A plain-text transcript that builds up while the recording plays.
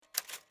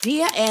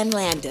Dear Ann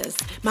Landers,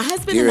 my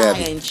husband Dear and I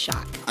Abby, are in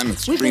shock. I'm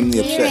extremely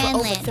upset. For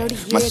over 30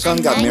 years. My son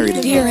got married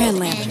in Dear April. Ann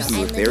Landers.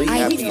 He was very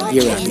happy and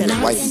Dear took his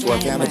Abby. wife into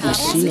our family. I've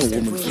seen a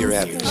woman. Dear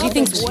Abby. She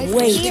thinks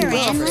way too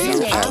much of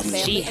herself. Abby.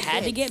 She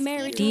had to get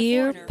married.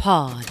 Dear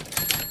Pod.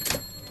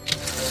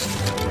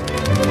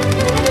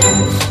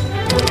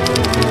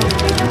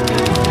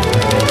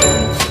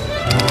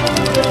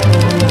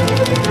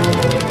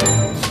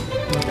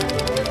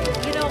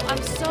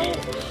 I'm so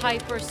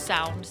hyper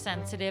sound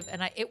sensitive,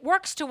 and it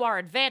works to our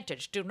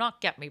advantage. Do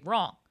not get me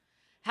wrong.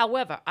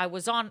 However, I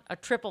was on a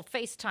triple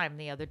FaceTime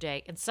the other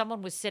day, and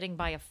someone was sitting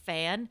by a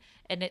fan,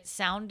 and it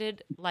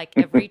sounded like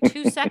every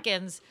 2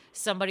 seconds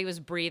somebody was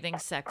breathing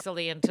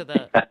sexily into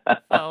the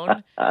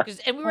phone.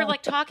 And we were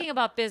like talking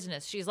about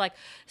business. She's like,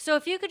 "So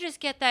if you could just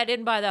get that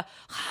in by the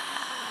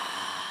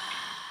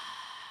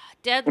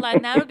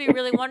deadline, that would be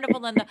really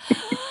wonderful." And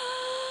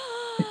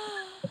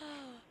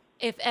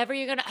if ever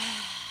you're gonna,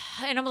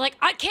 and I'm like,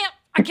 I can't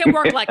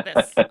work like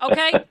this.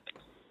 Okay,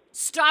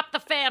 stop the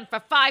fan for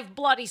 5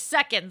 bloody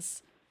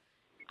seconds.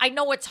 I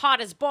know it's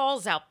hot as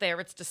balls out there.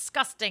 It's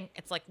disgusting.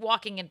 It's like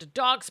walking into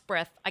dog's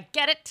breath. I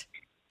get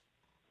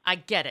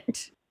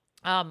it.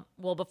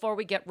 Well, before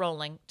we get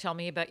rolling, tell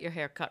me about your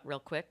haircut real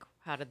quick.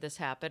 How did this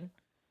happen?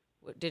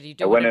 Did you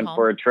do it at home?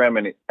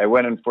 I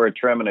went in for a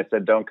trim, and I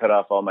said, "Don't cut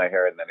off all my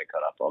hair," and then he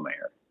cut off all my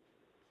hair.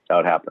 That's how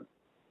it happened.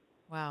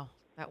 Wow,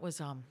 that was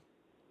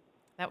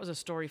a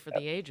story for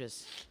the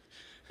ages.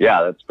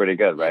 Yeah, that's pretty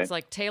good, right? It's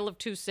like Tale of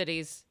Two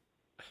Cities.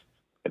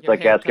 It's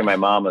like asking my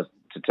mama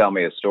to tell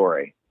me a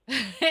story.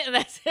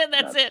 That's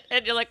it.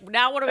 And you're like,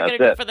 now what are we going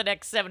to do for the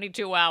next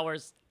 72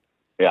 hours?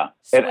 Yeah.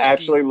 Sweaty. It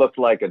actually looked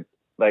like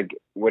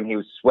when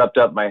he swept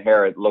up my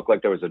hair, it looked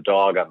like there was a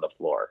dog on the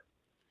floor.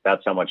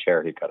 That's how much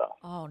hair he cut off.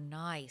 Oh,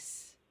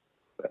 nice.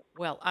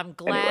 Well, I'm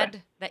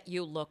glad that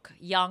you look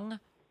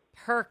young,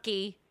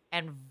 perky,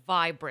 and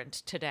vibrant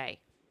today.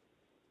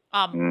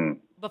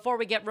 Before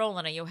we get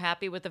rolling, are you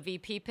happy with the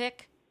VP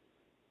pick?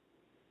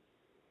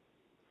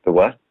 The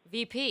what?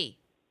 VP.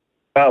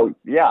 Oh,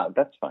 yeah,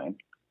 that's fine.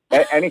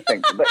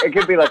 Anything. It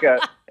could be like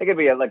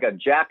a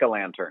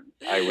jack-o'-lantern.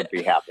 I would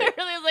be happy.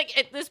 Really, like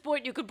at this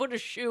point, you could put a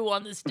shoe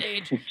on the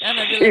stage and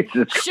I'd be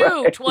like,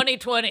 "Shoe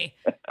 2020,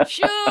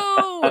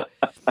 shoe."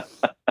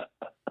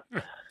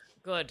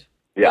 Good.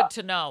 Yeah. Good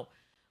to know.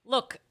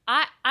 Look,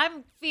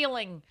 I'm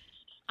feeling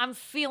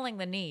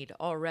the need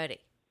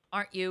already.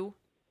 Aren't you?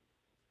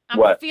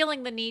 I'm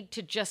feeling the need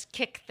to just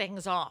kick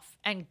things off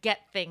and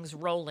get things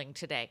rolling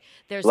today.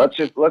 Let's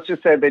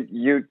just say that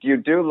you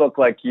do look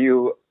like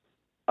you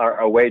are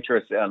a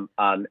waitress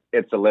on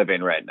It's a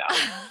Living right now.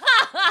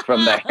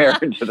 From the hair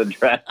to the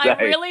dress. I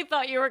really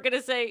thought you were going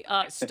to say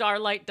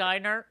Starlight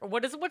Diner. Or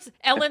what's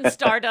Ellen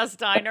Stardust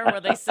Diner where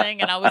they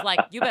sing? And I was like,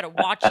 you better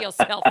watch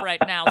yourself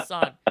right now,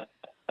 son.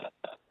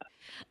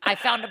 I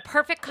found a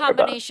perfect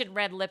combination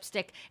red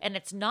lipstick, and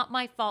it's not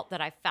my fault that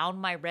I found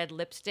my red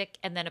lipstick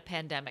and then a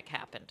pandemic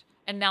happened.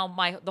 And now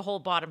the whole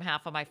bottom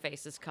half of my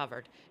face is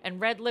covered. And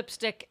red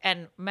lipstick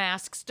and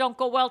masks don't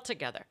go well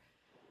together.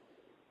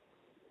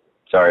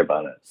 Sorry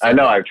about it. So I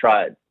know, I've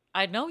tried.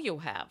 I know you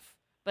have.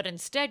 But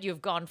instead,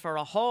 you've gone for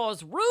a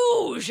Hors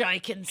Rouge, I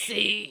can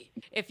see.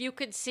 If you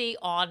could see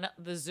on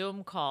the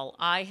Zoom call,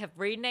 I have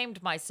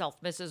renamed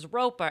myself Mrs.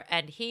 Roper,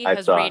 and he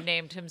has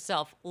renamed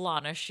himself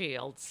Lana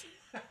Shields.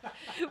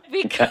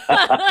 Because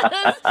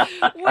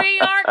we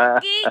are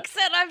geeks,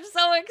 and I'm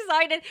so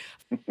excited.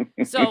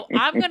 So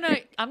I'm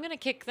gonna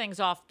kick things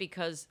off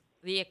because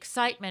the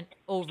excitement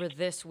over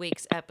this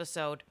week's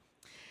episode,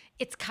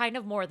 it's kind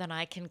of more than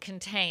I can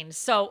contain.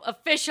 So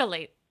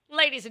officially,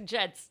 ladies and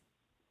gents,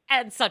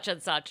 and such,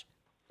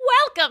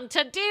 welcome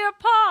to Dear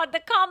Pod, the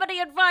comedy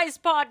advice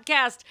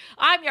podcast.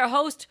 I'm your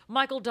host,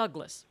 Michael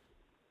Douglas.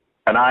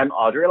 And I'm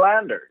Audrey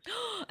Landers.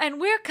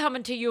 And we're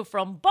coming to you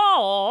from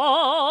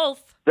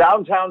both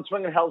downtown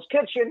Swingin' Hell's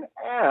Kitchen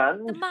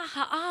and the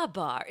Maha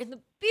Bar in the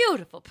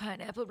beautiful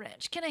Pineapple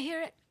Ranch. Can I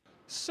hear it?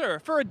 Sir,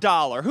 for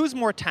 $1, who's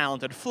more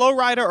talented, Flo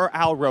Rida or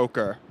Al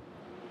Roker?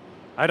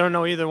 I don't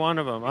know either one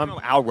of them. You know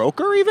Al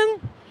Roker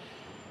even?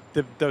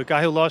 The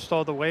guy who lost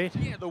all the weight?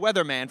 Yeah, the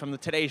weatherman from the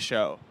Today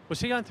Show. Was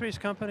he on Three's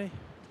Company?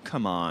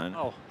 Come on.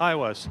 Oh, I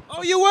was.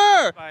 Oh, you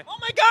were? Bye. Oh,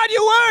 my God,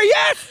 you were!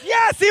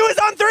 Yes, he was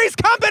on Three's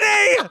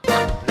Company!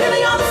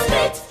 Really on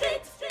the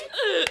streets.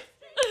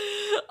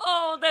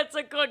 Oh, that's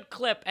a good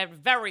clip and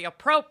very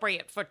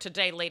appropriate for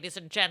today, ladies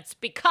and gents,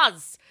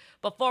 because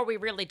before we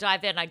really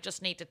dive in, I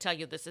just need to tell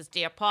you this is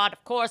Dear Pod.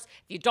 Of course,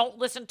 if you don't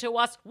listen to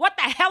us, what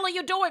the hell are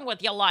you doing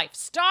with your life?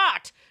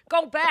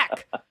 Go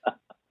back.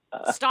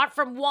 Start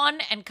from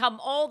 1 and come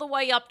all the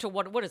way up to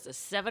what is this,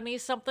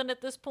 70-something at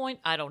this point?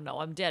 I don't know.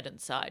 I'm dead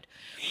inside.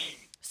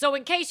 So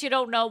in case you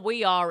don't know,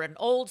 we are an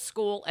old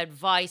school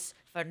advice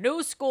for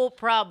new school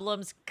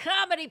problems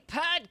comedy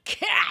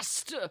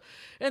podcast.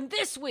 And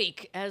this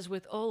week, as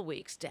with all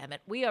weeks, damn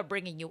it, we are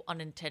bringing you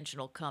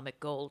unintentional comic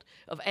gold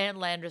of Ann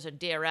Landers and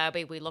Dear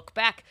Abby. We look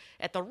back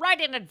at the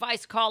write-in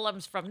advice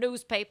columns from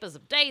newspapers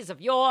of days of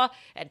yore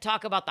and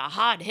talk about the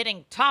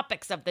hard-hitting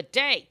topics of the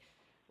day.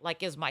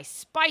 Like, is my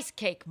spice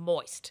cake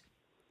moist?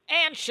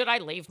 And should I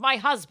leave my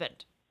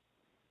husband?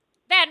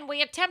 Then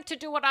we attempt to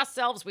do it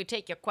ourselves. We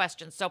take your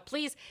questions. So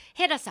please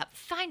hit us up.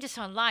 Find us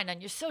online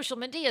on your social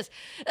medias.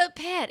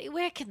 Patty,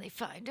 where can they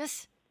find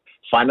us?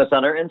 Find us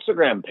on our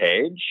Instagram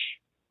page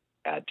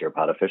at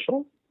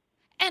DearPodOfficial.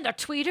 And our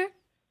Twitter?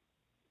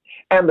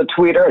 And the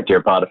Twitter at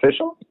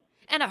DearPodOfficial.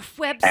 And our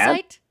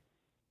website?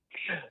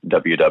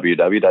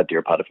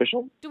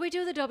 www.DearPodOfficial. Do we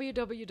do the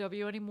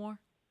www anymore?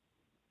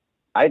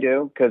 I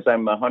do, because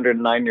I'm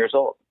 109 years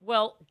old.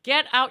 Well,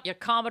 get out your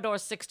Commodore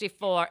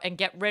 64 and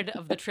get rid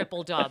of the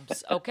triple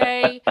dubs,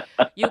 okay?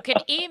 You can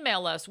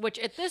email us, which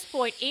at this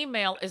point,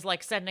 email is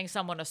like sending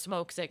someone a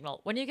smoke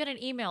signal. When you get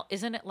an email,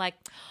 isn't it like,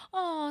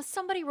 oh,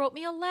 somebody wrote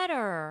me a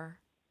letter?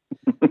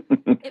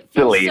 It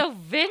feels Delete. so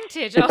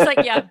vintage. I was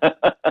like, yeah,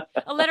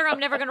 a letter I'm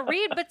never going to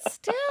read, but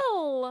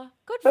still,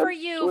 good for That's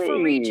you for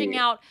sweet. reaching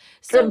out.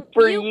 So Good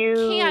for you you.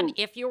 can,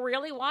 if you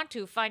really want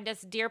to, find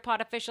us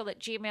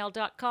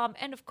dearpodofficial@gmail.com,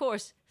 and of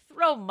course,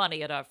 throw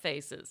money at our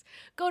faces.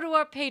 Go to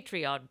our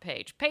Patreon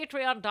page,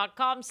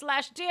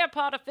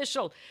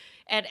 patreon.com/dearpodofficial,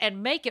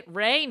 and make it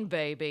rain,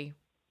 baby.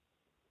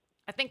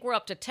 I think we're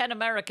up to 10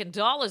 American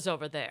dollars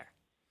over there.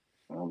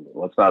 Well,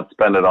 let's not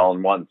spend it all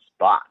in one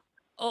spot.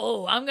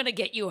 Oh, I'm gonna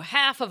get you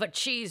half of a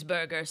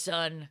cheeseburger,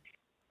 son.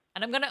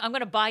 And I'm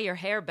gonna buy your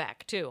hair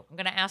back too. I'm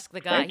gonna ask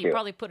the guy. Thank He you.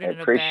 probably put it I in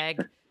a appreciate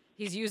bag.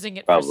 He's using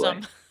it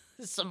Probably.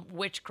 for some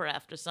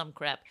witchcraft or some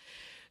crap.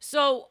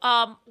 So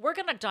we're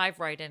gonna dive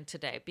right in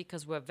today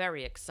because we're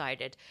very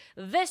excited.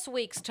 This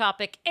week's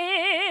topic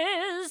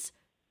is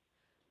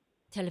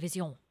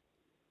television.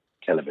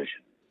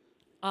 Television.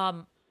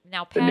 Now The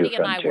new Patty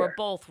and I were frontier.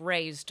 both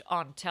raised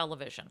on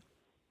television.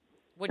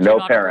 Would you No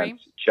not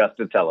parents, agree? just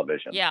a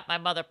television. Yeah, my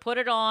mother put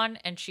it on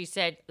and she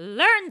said,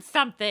 learn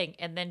something.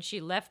 And then she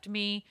left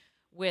me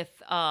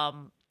with,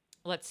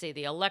 let's see,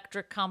 the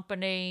Electric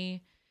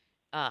Company,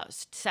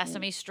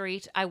 Sesame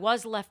Street. I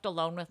was left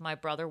alone with my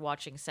brother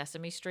watching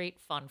Sesame Street,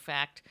 fun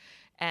fact.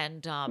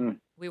 And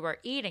we were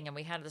eating and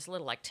we had this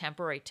little like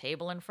temporary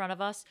table in front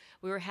of us.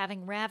 We were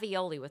having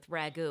ravioli with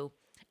ragu.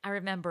 I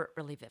remember it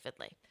really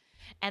vividly.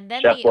 And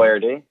then Chef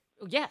Boyardee.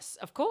 Yes,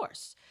 of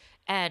course.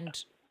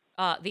 And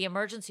the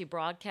emergency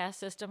broadcast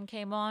system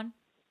came on,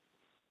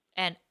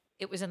 and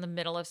it was in the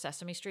middle of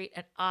Sesame Street,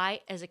 and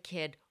I, as a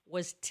kid,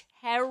 was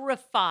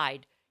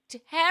terrified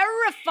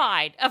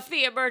of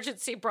the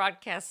emergency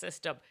broadcast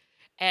system.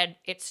 And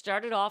it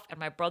started off, and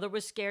my brother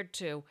was scared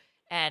too,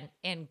 and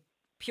in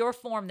pure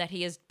form that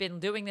he has been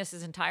doing this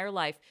his entire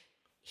life,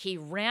 he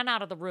ran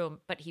out of the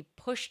room, but he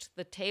pushed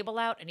the table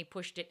out, and he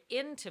pushed it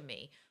into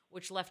me,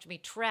 which left me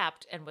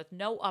trapped and with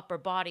no upper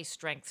body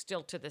strength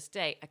still to this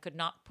day. I could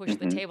not push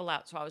the table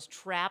out, so I was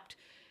trapped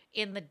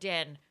in the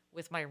den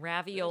with my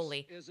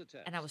ravioli,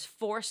 and I was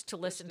forced to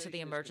listen to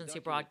the emergency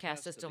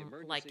broadcast system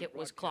like it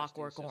was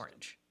Clockwork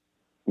Orange.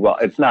 Well,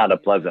 it's not a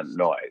pleasant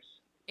noise.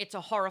 It's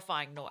a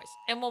horrifying noise.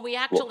 And when we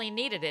actually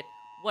needed it,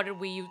 what did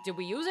we use? Did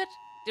we use it?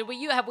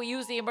 Have we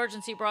used the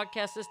emergency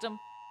broadcast system?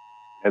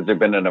 Has there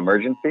been an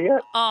emergency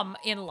yet?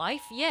 In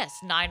life, yes.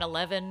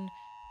 9/11.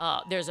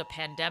 There's a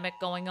pandemic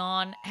going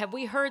on. Have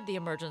we heard the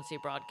emergency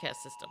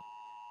broadcast system?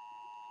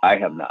 I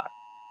have not.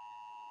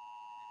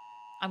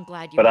 I'm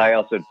glad you. But I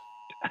haven't.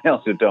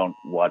 also don't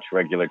watch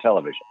regular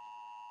television.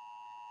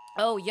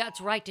 Oh, yeah,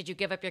 that's right. Did you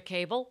give up your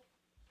cable?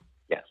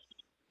 Yes.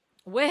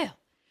 Well,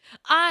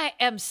 I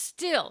am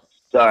still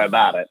Sorry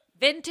about it.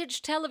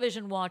 vintage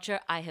television watcher.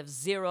 I have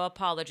zero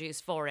apologies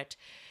for it.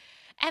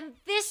 And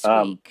this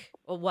week,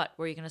 well, what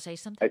were you going to say?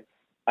 Something?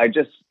 I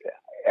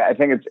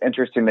think it's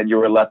interesting that you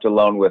were left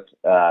alone with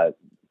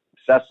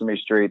Sesame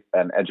Street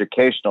and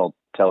educational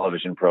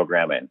television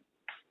programming,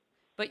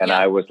 But and yeah,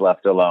 I was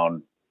left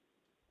alone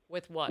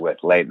with what? with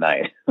late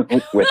night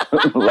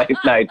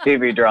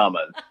TV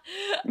dramas.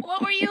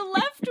 What were you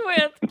left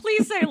with?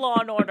 Please say Law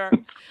and Order,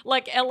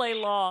 like L.A.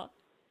 Law.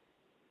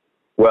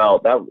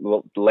 Well,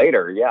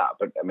 later, yeah.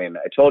 But I mean,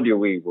 I told you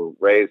we were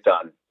raised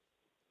on,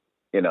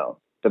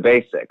 the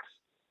basics: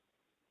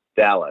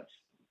 Dallas,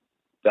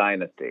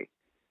 Dynasty,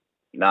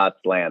 Knots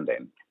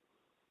Landing,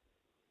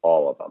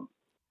 all of them.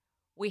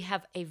 We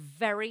have a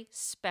very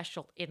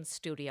special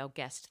in-studio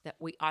guest that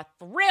we are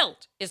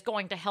thrilled is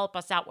going to help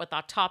us out with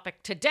our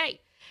topic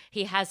today.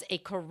 He has a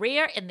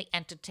career in the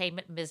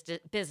entertainment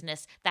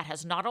business that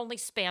has not only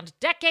spanned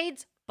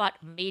decades,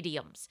 but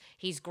mediums.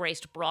 He's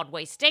graced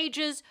Broadway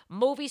stages,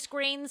 movie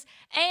screens,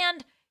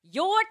 and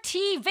your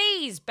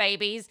TVs,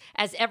 babies,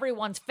 as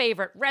everyone's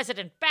favorite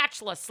resident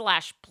bachelor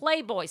 /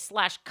 playboy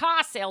 /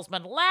 car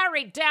salesman,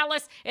 Larry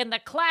Dallas, in the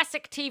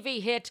classic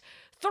TV hit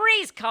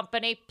Three's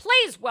Company.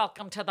 Please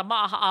welcome to the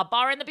Maha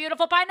Bar in the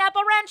beautiful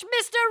Pineapple Ranch,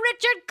 Mr.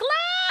 Richard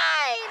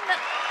Klein!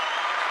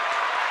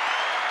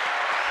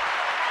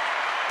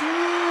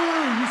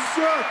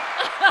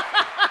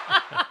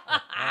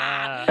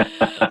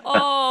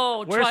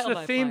 Oh, Where's trial the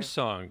by theme fire.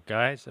 song,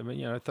 guys? I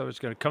mean, I thought it was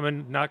going to come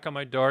and knock on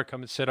my door,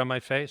 come and sit on my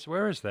face.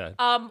 Where is that?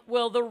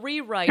 Well, the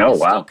rewrite Oh, is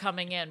wow. still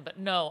coming in, but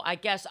no, I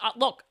guess.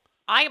 Look,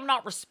 I am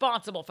not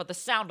responsible for the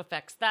sound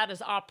effects. That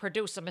is our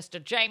producer,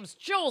 Mr. James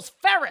Jules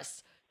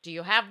Ferris. Do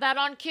you have that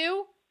on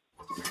cue?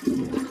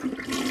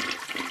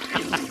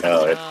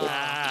 No, it's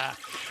a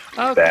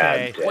Okay.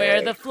 bad day.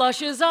 Where the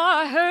flushes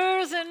are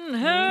hers and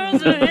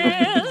hers are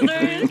his,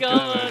 there's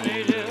going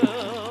to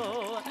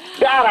do.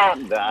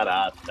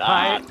 Da-da-da-da-da.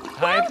 Hi,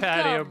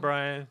 Patty Welcome.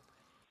 O'Brien.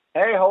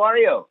 Hey, how are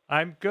you?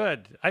 I'm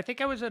good. I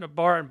think I was in a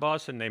bar in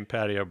Boston named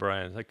Patty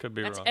O'Brien's. I could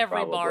be That's wrong.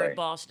 every bar Probably. in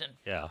Boston.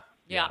 Yeah.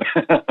 Yeah.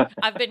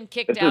 I've been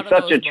kicked This is out of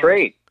such those a bars.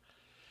 treat.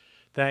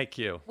 Thank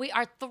you. We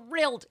are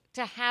thrilled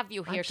to have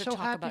you here I'm to so talk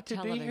happy about to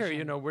television. be here.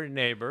 You know, we're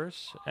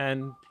neighbors,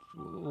 and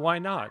why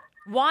not?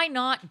 Why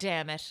not,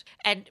 damn it?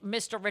 And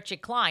Mr. Richie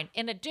Klein,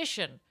 in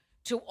addition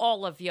to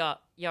all of your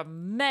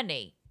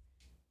many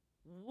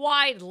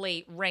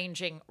widely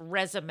ranging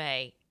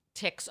resume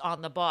ticks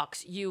on the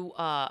box, you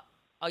are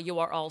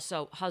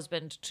also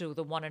husband to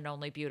the one and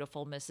only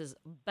beautiful Mrs.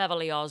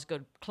 Beverly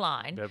Osgood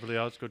Klein. Beverly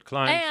Osgood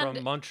Klein And-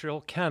 from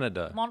Montreal,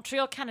 Canada.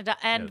 Montreal, Canada.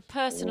 And Yes.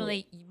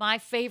 personally, my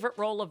favorite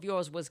role of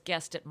yours was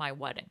guest at my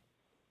wedding.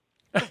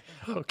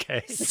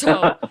 Okay.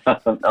 So,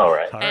 All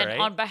right. All and right.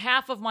 on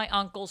behalf of my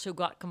uncles who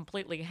got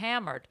completely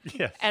hammered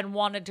Yes. and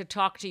wanted to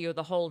talk to you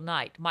the whole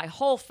night, my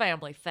whole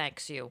family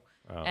thanks you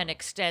Oh. and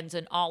extends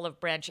an olive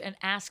branch and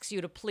asks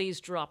you to please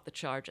drop the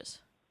charges.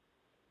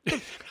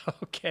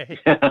 Okay.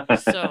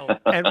 So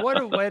And what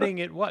a wedding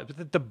it was.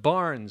 The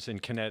Barnes in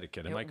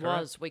Connecticut. Am I it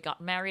correct? was. We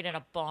got married in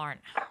a barn.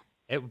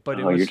 But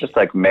it Oh, was. you're just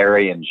like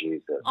Mary and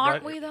Jesus.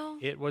 Aren't but we, though?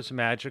 It was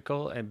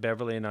magical, and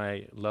Beverly and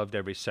I loved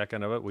every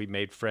second of it. We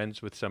made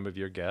friends with some of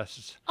your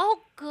guests, Oh,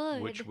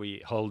 good. which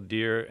we hold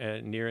dear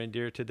and near and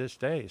dear to this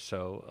day.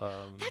 So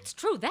That's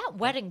true. That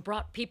wedding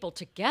brought people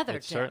together.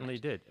 it certainly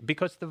did,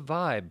 because the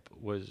vibe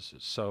was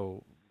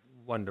so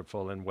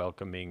wonderful and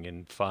welcoming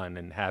and fun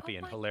and happy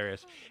and my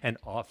hilarious and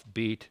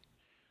offbeat.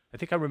 I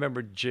think I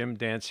remember Jim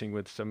dancing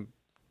with some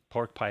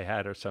pork pie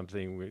hat or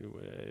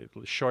something.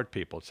 Short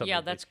people. Something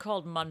Yeah, that's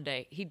called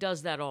Monday. He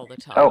does that all the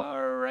time. Oh.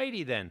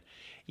 Alrighty then.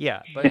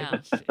 Yeah, but Yeah.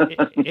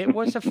 it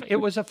was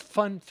a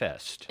fun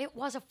fest. It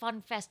was a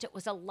fun fest. It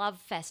was a love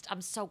fest.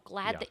 I'm so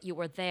glad Yeah. that you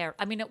were there.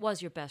 I mean, it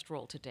was your best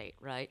role to date,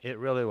 right? It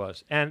really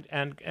was, and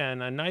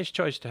a nice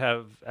choice to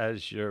have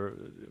as your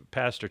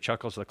pastor,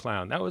 Chuckles the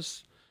Clown. That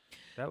was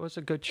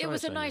a good choice. It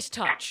was a on nice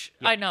touch.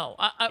 I know.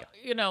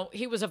 You know,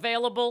 he was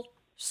available,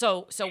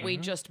 so we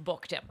just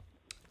booked him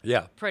you.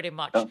 Yeah, pretty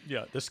much.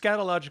 yeah. The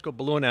scatological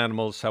balloon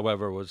animals,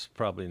 however, was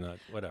probably not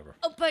whatever.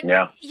 But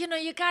Yeah. you know,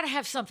 you got to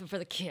have something for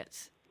the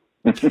kids.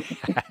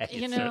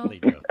 You know. certainly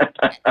do.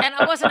 And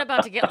I wasn't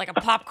about to get like a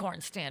popcorn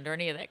stand or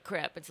any of that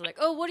crap. It's like,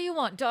 oh, what do you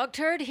want, dog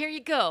turd? Here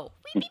you go.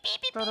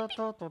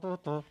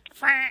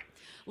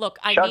 Look,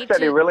 I Chuck need said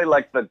to. he really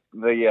liked the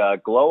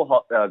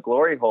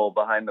glory hole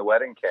behind the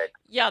wedding cake.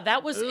 Yeah,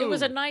 that was it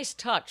was a Ooh. nice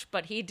touch,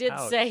 but he did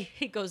Ouch. say,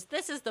 he goes,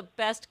 "This is the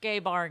best gay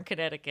bar in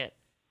Connecticut."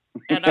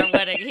 At our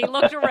wedding, he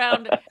looked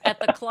around at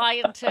the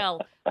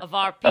clientele of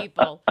our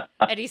people,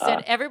 and he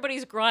said,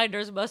 "Everybody's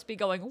grinders must be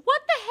going.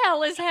 What the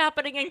hell is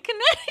happening in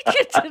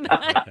Connecticut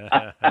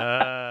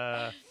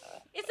tonight?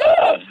 Is that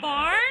in a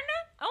barn?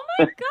 Oh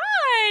my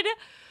god!"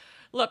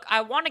 Look,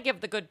 I want to give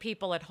the good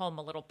people at home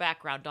a little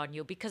background on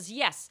you because,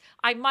 yes,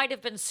 I might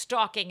have been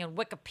stalking and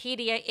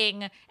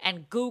Wikipedia-ing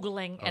and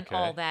Googling and Okay.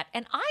 all that,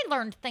 and I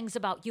learned things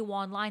about you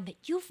online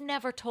that you've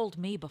never told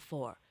me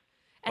before.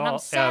 And I'm Well,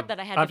 sad that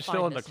I had to I'm find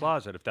still in the this out.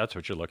 closet, if that's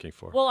what you're looking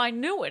for. Well, I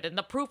knew it, and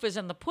the proof is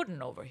in the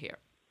pudding over here.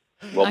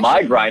 Well,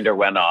 my grinder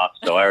went off,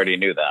 so I already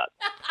knew that.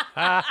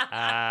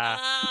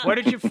 What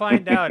did you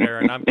find out,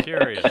 Aaron? I'm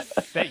curious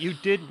that you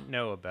didn't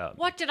know about.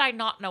 What did I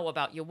not know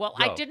about you? Well,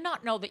 I Go. did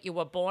not know that you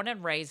were born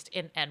and raised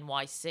in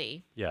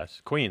NYC. Yes,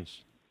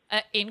 Queens.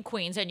 In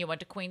Queens, and you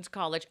went to Queens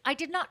College. I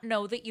did not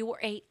know that you were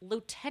a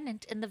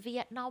lieutenant in the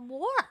Vietnam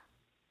War.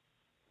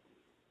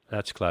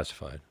 That's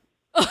classified.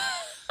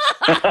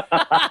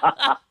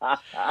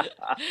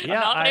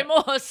 Not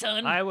anymore,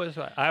 son. I was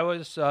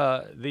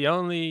the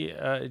only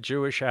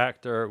Jewish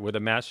actor with a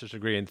master's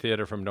degree in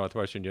theater from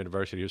Northwestern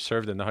University who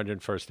served in the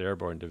 101st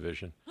Airborne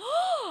Division.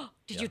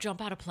 Did you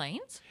jump out of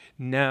planes?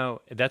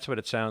 No, that's what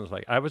it sounds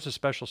like. I was a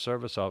special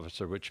service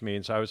officer, which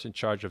means I was in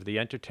charge of the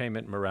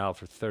entertainment morale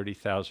for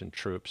 30,000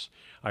 troops.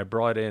 I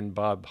brought in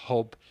Bob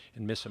Hope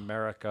and Miss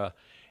America,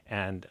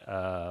 and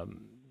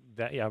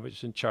I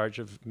was in charge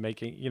of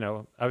making.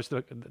 I was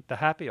the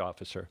happy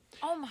officer.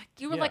 Oh my!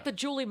 You were Yeah. like the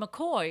Julie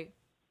McCoy.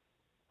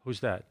 Who's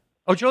that?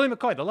 Oh, Julie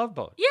McCoy, the Love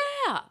Boat.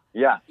 Yeah,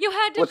 Yeah, you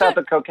had to. without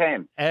the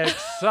cocaine.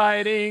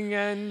 Exciting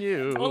and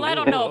new. Well, I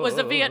don't know. It was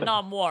the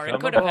Vietnam War. It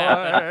Come could have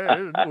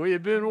happened. aboard,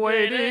 we've been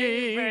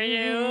waiting for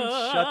you.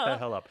 Shut the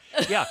hell up.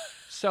 Yeah.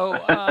 So,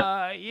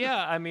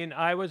 I mean,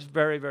 I was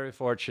very, very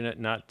fortunate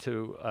not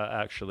to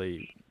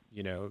actually,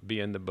 be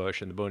in the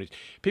bush and the boonies.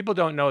 People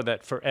don't know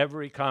that for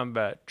every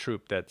combat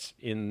troop that's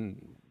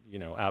in,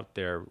 out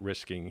there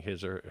risking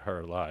his or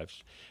her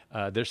lives,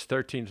 there's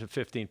 13 to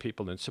 15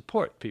 people in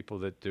support, people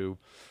that do,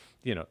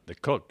 the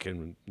cook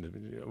and the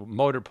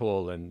motor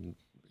pool and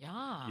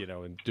Yeah.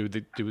 and do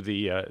the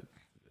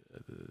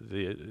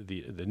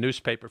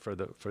newspaper for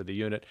the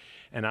unit,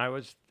 and I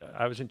was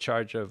in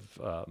charge of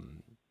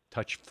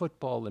touch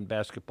football and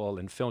basketball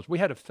and films. We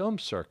had a film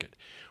circuit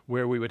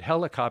where we would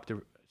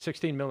helicopter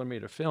 16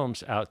 millimeter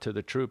films out to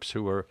the troops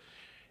who were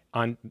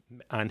on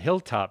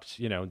hilltops,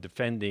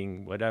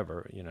 defending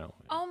whatever,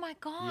 Oh my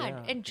God!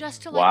 Yeah. And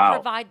just to Wow.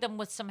 provide them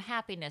with some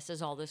happiness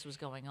as all this was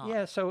going on.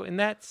 Yeah, so in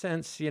that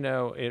sense,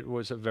 it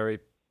was a very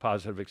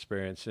positive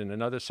experience. In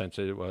another sense,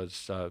 it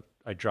was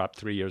I dropped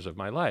 3 years of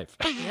my life.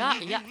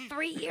 Yeah.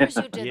 3 years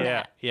you did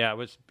that. Yeah, it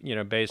was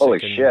basic. Holy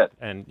and, shit.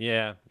 And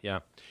yeah.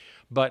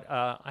 But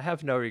I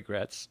have no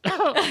regrets. You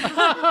God,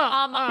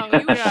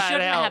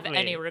 shouldn't help have me.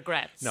 any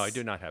regrets. No, I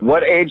do not have.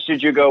 What any. age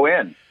did you go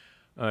in?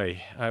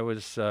 I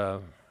was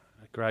a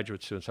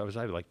graduate student, so I was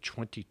like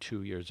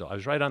 22 years old. I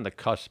was right on the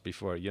cusp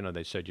before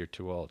they said you're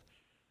too old.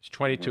 I was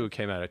 22,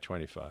 came out at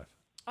 25.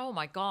 Oh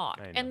my God!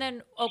 I know. And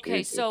then,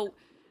 okay, so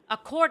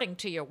according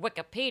to your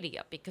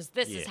Wikipedia, because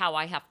this is Yeah. how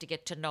I have to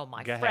get to know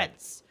my Go ahead.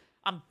 friends,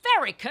 I'm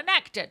very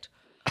connected.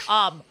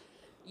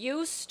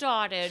 You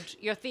started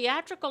your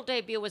theatrical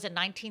debut was in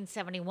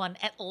 1971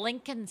 at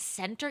Lincoln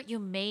Center. You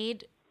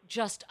made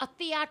just a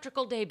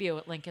theatrical debut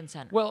at Lincoln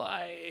Center. Well,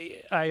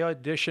 I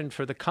auditioned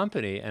for the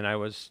company, and I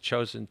was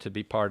chosen to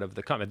be part of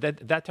the company.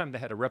 That time, they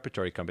had a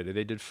repertory company.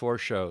 They did 4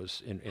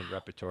 shows in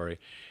repertory,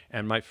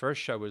 and my first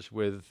show was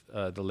with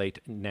the late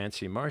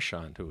Nancy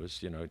Marchand, who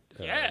was,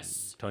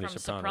 Yes, Tony from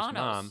Soprano's Sopranos.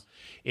 mom,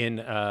 in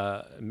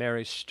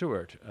Mary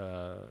Stuart.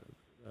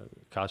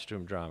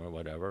 Costume drama,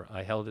 whatever.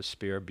 I held a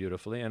spear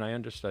beautifully, and I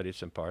understudied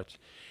some parts.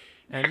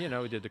 And,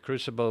 we did The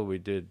Crucible, we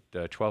did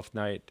Twelfth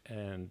Night,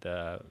 and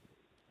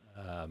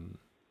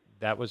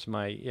that was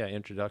my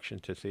introduction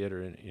to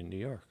theater in New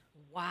York.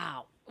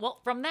 Wow.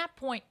 Well, from that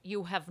point,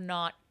 you have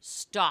not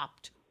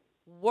stopped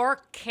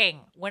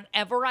working.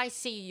 Whenever I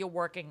see you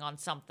working on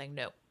something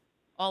new,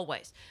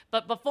 always.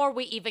 But before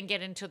we even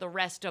get into the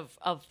rest of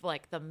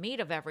like the meat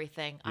of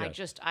everything,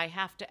 Yes. I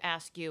have to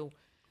ask you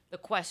the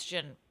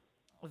question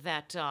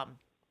that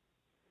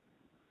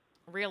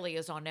really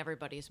is on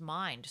everybody's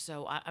mind.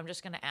 So I'm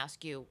just going to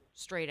ask you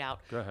straight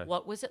out. Go ahead.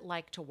 What was it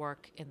like to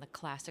work in the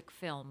classic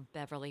film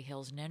Beverly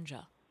Hills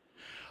Ninja?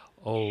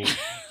 Oh,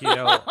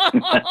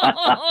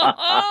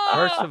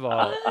 first of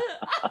all,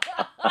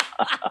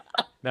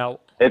 now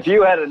If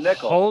you had a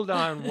nickel. hold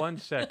on one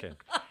second.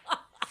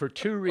 For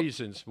 2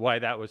 reasons why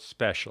that was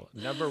special.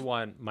 Number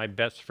one, my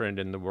best friend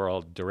in the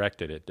world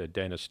directed it,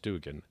 Dennis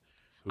Dugan.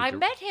 who I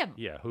met him.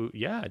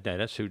 Yeah,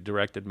 Dennis, who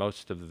directed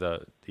most of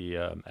the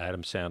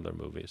Adam Sandler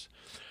movies.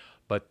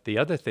 But the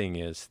other thing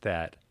is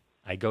that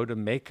I go to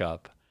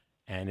makeup,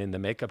 and in the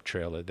makeup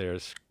trailer,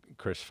 there's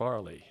Chris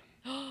Farley,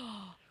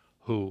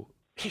 who,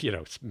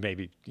 is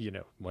maybe,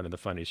 one of the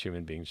funniest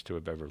human beings to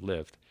have ever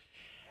lived.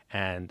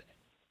 And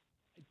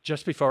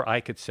just before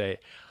I could say,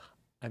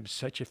 I'm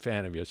such a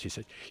fan of yours, he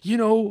said,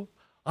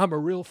 I'm a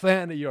real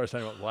fan of yours.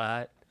 I went,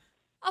 what?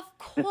 Of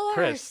course.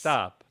 Chris,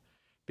 stop.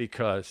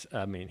 Because,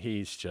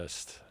 he's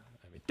just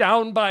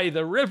down by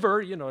the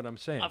river, you know what I'm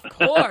saying? Of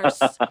course.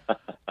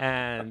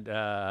 And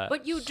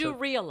But you do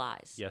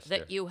realize Yes,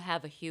 that dear. you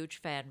have a huge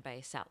fan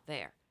base out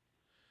there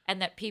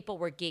and that people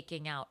were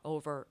geeking out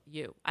over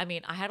you. I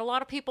mean, I had a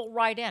lot of people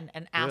write in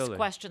and ask Really?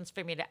 questions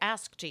for me to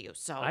ask to you.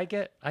 So I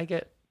get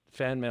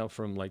fan mail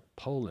from like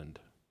Poland.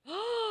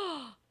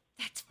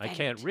 that's I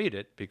can't read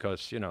it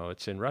because,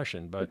 it's in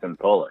Russian, but It's in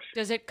Polish.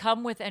 Does it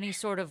come with any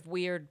sort of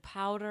weird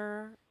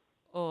powder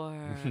or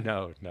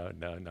no.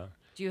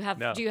 do you have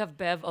No.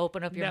 Bev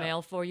open up your No.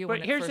 mail for you But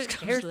when it first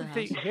comes here's to the the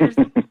thing. house?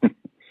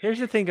 Here's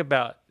the thing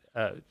about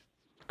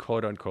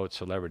quote unquote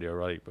celebrity,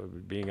 or like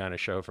being on a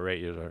show for 8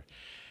 years.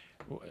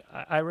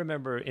 I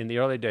remember in the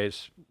early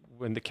days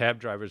when the cab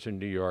drivers in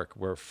New York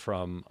were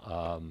from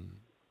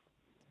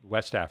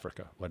West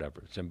Africa,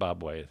 whatever,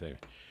 Zimbabwe, I think.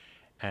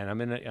 And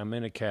I'm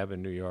in a cab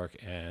in New York,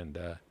 and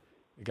the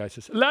guy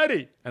says,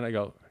 "Laddie," and I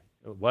go,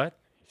 "What?"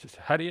 He says,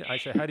 "How do you?" I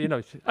say, "How do you know?"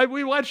 He says,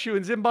 "We watched you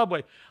in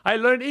Zimbabwe. I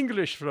learned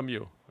English from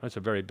you." That's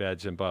a very bad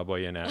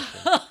Zimbabwean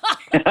accent.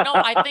 No,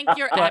 I think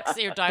your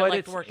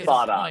dialect it's work is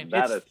spot on. fine.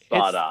 That is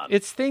spot on.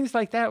 It's things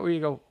like that where you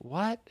go,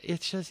 what?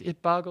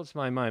 It boggles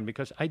my mind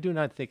because I do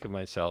not think of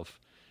myself.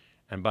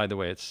 And by the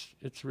way,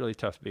 it's really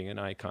tough being an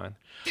icon.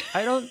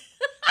 I don't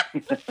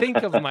think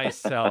of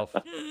myself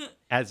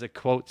as a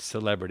quote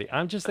celebrity.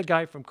 I'm just a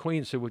guy from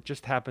Queens who would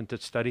just happen to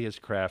study his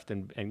craft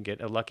and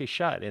get a lucky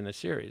shot in a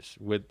series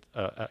with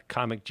a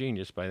comic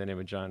genius by the name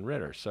of John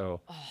Ritter.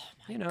 So,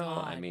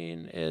 God. I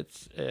mean,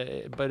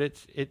 but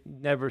it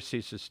never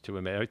ceases to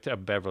amaze. I tell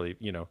Beverly,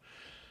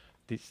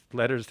 these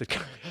letters that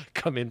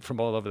come in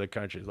from all over the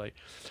country, like,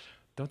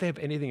 don't they have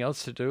anything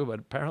else to do? But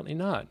apparently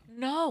not.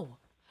 No.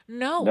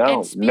 No,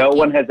 And no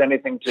one speaking- has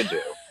anything to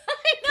do.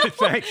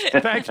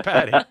 Thanks,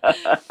 Patty.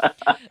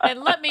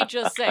 And let me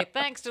just say,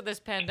 thanks to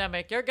this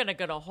pandemic, you're going to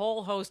get a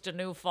whole host of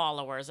new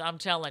followers. I'm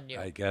telling you.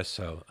 I guess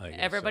so.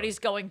 Everybody's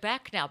going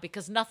back now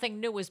because nothing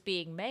new is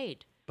being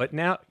made. But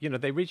now,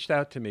 they reached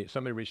out to me.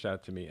 Somebody reached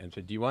out to me and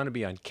said, "Do you want to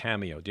be on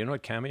Cameo?" Do you know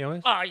what Cameo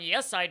is?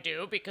 Yes, I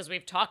do, because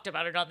we've talked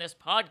about it on this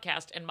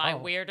podcast and my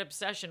weird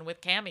obsession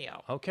with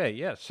Cameo. Okay,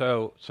 yeah.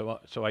 So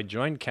I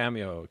joined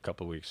Cameo a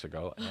couple of weeks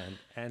ago,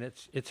 and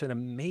it's an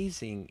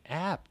amazing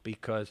app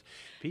because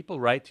people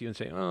write to you and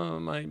say, "Oh,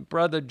 my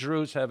brother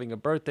Drew's having a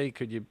birthday.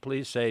 Could you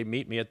please say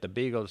meet me at the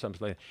Beagle or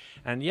something like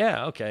that?" And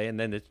yeah, okay. And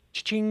then it's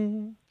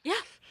ching. Yeah.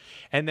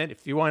 And then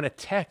if you want a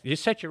text, you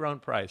set your own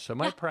price. So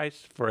my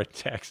price for a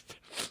text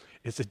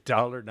is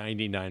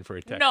 $1.99 for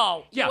a text.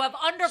 No, Yeah. you have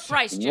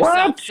underpriced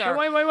yourself, sir.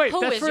 Oh, wait. Who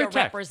That's is for your a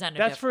text. representative?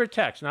 That's for a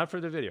text, not for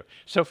the video.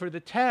 So for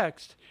the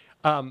text,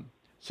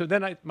 so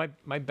then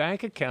my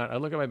bank account, I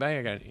look at my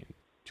bank account,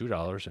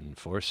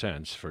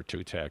 $2.04 for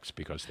 2 texts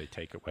because they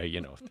take away,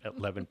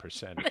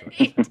 11%.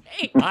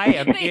 I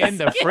am in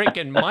the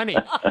freaking money.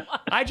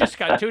 I just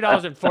got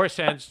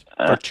 $2.04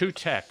 for 2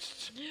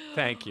 texts.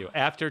 Thank you.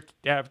 After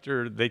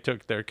they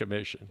took their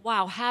commission.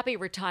 Wow, happy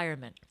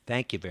retirement.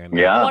 Thank you very much.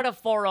 Yeah. What a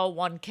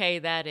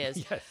 401k that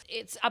is. Yes.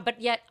 It's but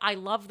yet I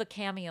love the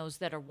cameos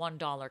that are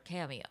 $1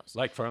 cameos.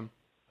 Like from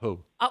who?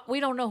 We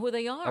don't know who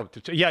they are.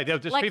 Yeah,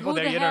 there's Like, people who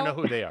there the you don't know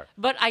hell- who they are.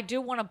 But I do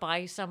want to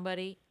buy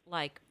somebody,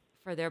 like,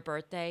 for their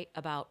birthday,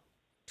 about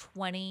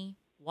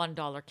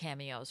 $21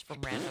 cameos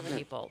from random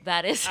people.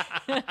 That is,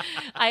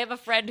 I have a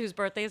friend whose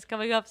birthday is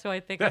coming up, so I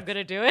think I'm going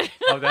to do it.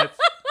 Oh, that's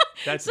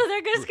So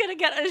they're just going to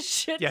get a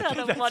shit ton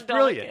of $1 that's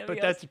brilliant. cameos. But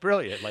that's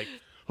brilliant. Like,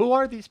 who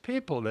are these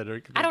people that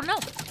are? I don't know.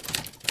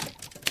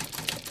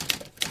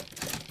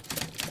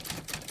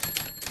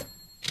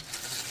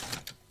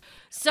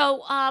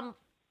 So,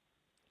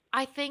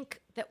 I think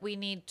that we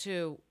need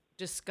to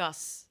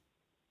discuss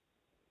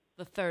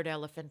the third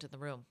elephant in the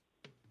room.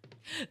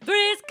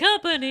 Three's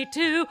Company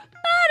 2.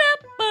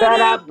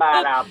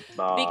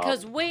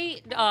 Because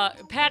we,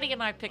 Patty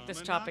and I picked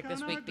this topic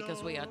this week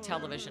because we are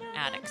television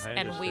addicts, I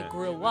and we understand.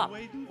 grew up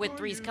with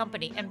Three's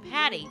Company. And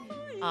Patty,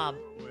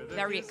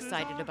 very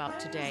excited about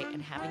today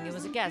and having you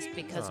as a guest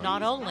because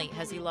not only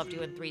has he loved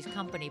you in Three's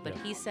Company, but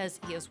he says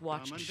he has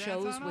watched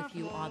shows with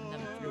you on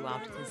them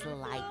throughout his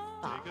life.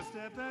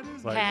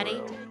 Like,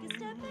 Patty,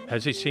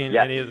 has he seen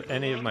Yeah.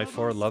 any of my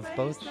 4 Love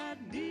Boats?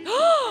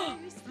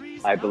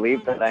 I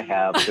believe that I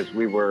have because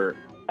we were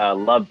a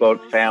Love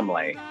Boat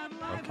family,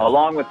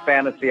 along with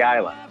Fantasy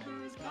Island.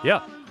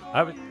 Yeah.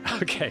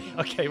 Okay.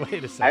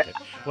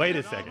 Wait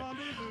a second.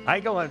 I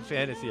go on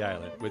Fantasy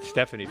Island with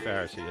Stephanie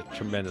Faracy, a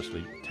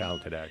tremendously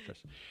talented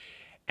actress,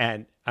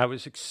 and I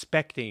was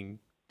expecting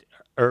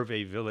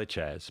Hervé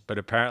Villechaize, but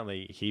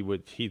apparently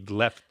he'd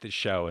left the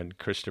show, and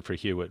Christopher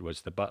Hewitt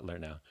was the butler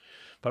now.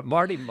 But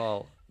Marty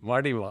Mull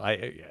came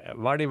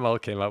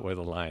up with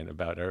a line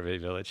about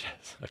Hervé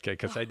Villechaize. Okay,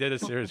 because I did a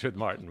series with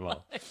Martin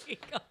Mull.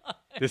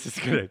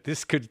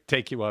 This could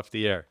take you off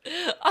the air.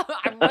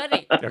 I'm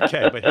ready.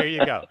 Okay, but here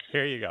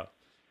you go.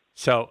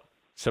 So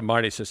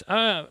Marty says,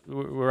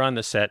 we're on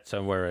the set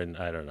somewhere in,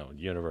 I don't know,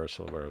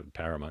 Universal or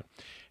Paramount.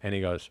 And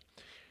he goes,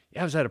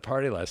 yeah, I was at a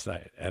party last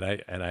night, and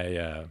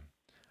I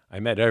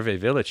met Hervé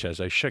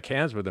Villechaize. I shook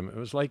hands with him. It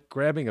was like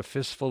grabbing a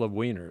fistful of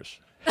wieners.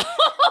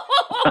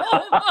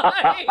 Oh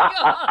my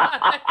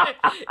God.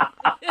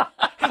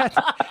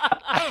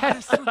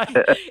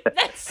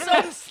 That's so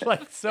It's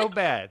like so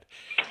bad.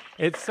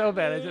 It's so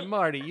bad. I said,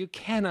 Marty, you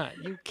cannot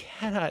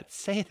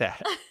say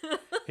that.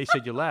 He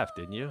said, you laughed,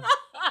 didn't you?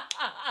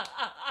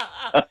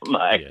 Oh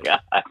my Yeah.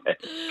 God.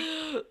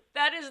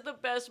 That is the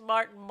best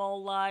Martin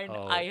Mull line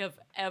I have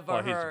ever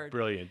Oh, he's a heard.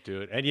 brilliant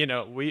dude. And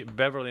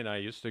Beverly and I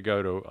used to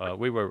go to.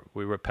 We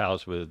were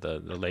pals with the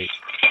late.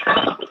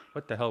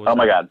 What the hell was? Oh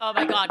my that? God. Oh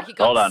my God, he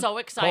Hold got on. so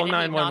excited Call he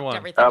knocked 911.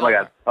 everything Oh my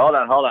over. God. Hold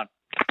on.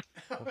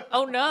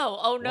 Oh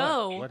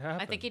no. What I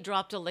happened? think he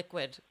dropped a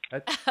liquid.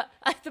 That-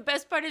 The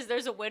best part is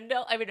there's a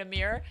window, a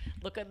mirror.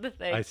 Look at the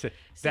thing. I said,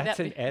 See that's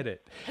that an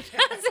edit.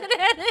 That's an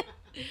edit.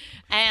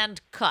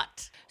 And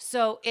cut.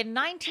 So in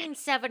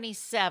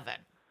 1977,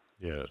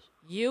 Yes.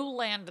 you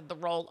landed the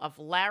role of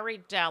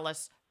Larry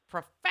Dallas,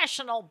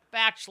 professional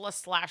bachelor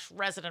 /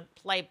 resident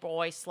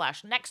playboy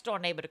 / next door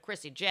neighbor to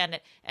Chrissy,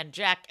 Janet, and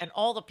Jack, and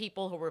all the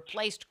people who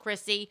replaced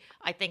Chrissy.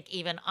 I think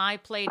even I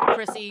played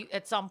Chrissy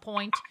at some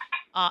point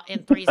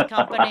in Three's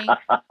Company.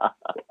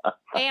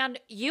 And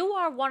you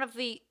are one of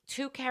the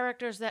 2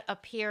 characters that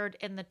appeared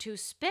in the 2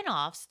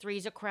 spin-offs,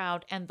 Three's a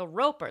Crowd and The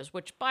Ropers,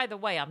 which, by the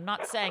way, I'm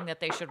not saying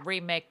that they should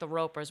remake The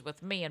Ropers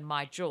with me and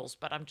my jewels,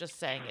 but I'm just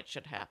saying it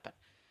should happen.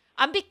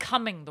 I'm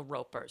becoming The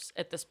Ropers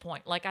at this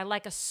point. Like, I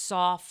like a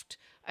soft,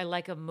 I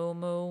like a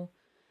moo-moo.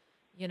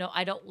 You know,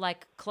 I don't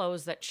like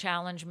clothes that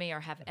challenge me or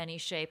have any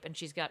shape, and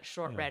she's got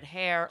short red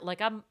hair.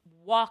 Like, I'm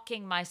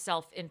walking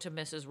myself into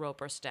Mrs.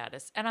 Roper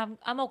status, and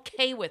I'm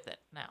okay with it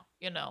now,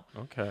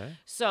 Okay.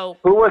 So,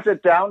 Who was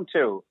it down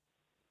to?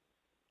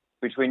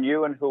 Between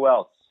you and who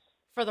else?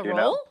 for the You know?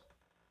 role?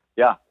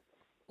 Yeah.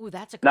 Ooh,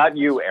 that's a good Not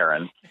you, question.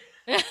 Aaron.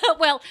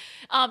 Well,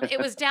 it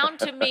was down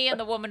to me and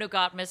the woman who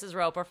got Mrs.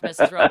 Roper for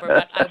Mrs. Roper,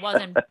 but I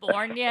wasn't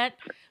born yet.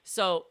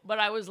 But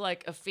I was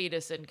like a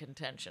fetus in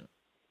contention.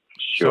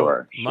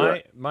 Sure. So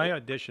my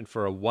audition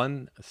for a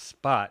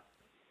 1-spot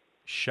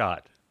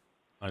shot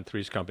on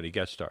Three's Company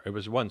guest star. It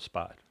was one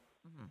spot.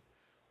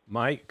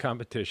 My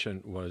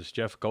competition was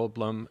Jeff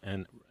Goldblum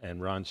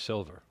and Ron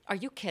Silver. Are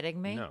you kidding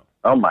me? No.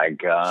 Oh my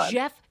God.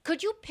 Jeff,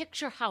 could you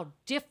picture how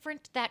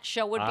different that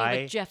show would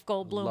be with Jeff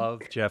Goldblum? I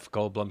love Jeff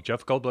Goldblum.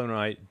 Jeff Goldblum and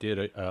I did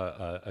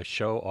a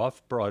show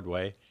off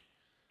Broadway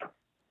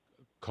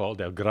called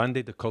El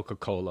Grande de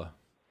Coca-Cola,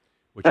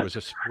 which was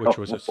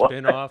a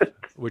spin-off,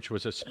 which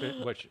was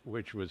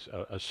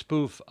a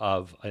spoof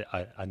of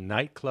a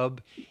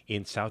nightclub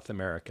in South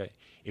America.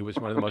 It was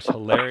one of the most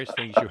hilarious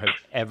things you have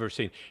ever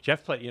seen.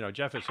 Jeff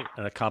is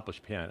an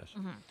accomplished pianist.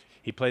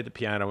 He played the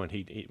piano, and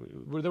they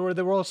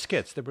were all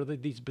skits. There were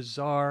these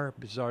bizarre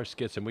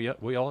skits, and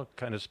we all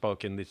kind of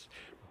spoke in this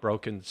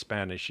broken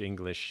Spanish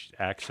English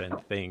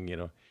accent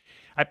thing.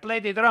 I play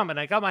the drum, and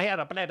I come here,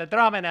 I play the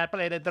drum, and I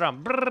play the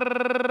drum.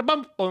 Brrr,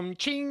 bum, boom,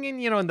 ching,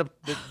 and the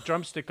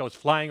drumstick goes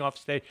flying off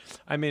stage.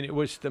 I mean, it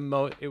was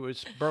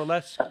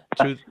burlesque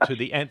to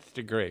the nth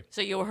degree.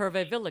 So you were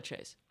Hervé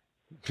Villechaize.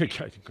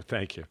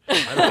 Thank you.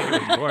 I don't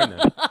think he was born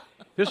then.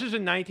 This was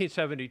in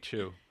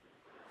 1972,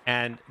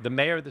 and the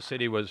mayor of the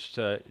city was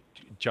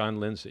John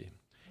Lindsay.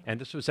 And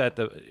this was at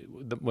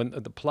when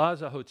the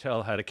Plaza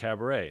Hotel had a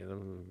cabaret,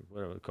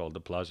 whatever it was called,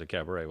 the Plaza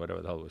Cabaret,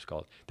 whatever the hell it was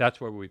called.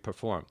 That's where we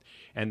performed.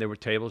 And there were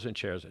tables and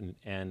chairs,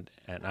 and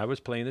I was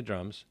playing the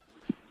drums,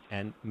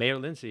 and Mayor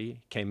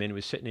Lindsay came in,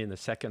 was sitting in the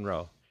second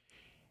row.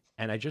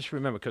 And I just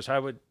remember, because I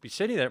would be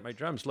sitting there at my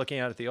drums looking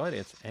out at the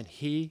audience, and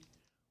he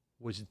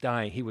was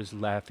dying. He was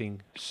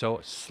laughing, so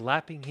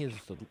slapping his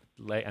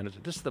leg. And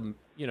this is the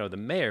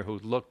mayor who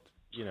looked,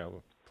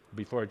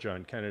 before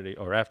John Kennedy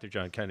or after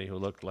John Kennedy, who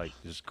looked like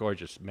this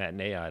gorgeous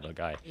matinee idol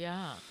guy.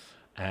 Yeah.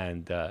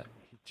 And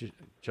he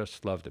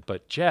just loved it.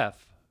 But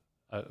Jeff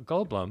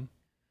Goldblum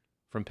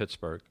from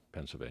Pittsburgh,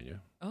 Pennsylvania,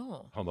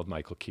 home of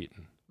Michael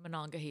Keaton.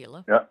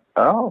 Monongahela. Yeah.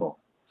 Oh.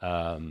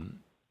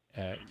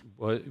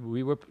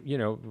 We were,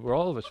 we're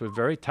all of us were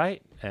very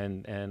tight,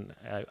 and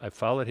I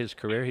followed his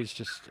career. He's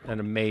just an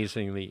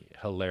amazingly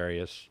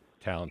hilarious,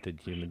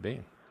 talented human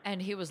being. And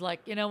he was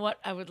like, you know what?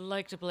 I would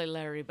like to play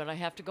Larry, but I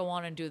have to go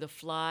on and do The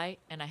Fly,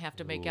 and I have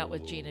to make out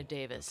with Gina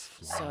Davis.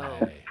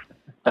 So,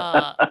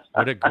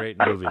 what a great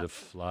movie, The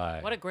Fly.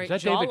 What a great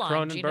Was that David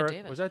jawline, Gina Cronenberg?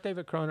 Davis. Was that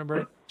David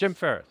Cronenberg? Jim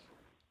Ferris.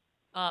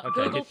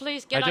 Google,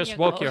 please get on I just your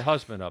woke your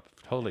husband up.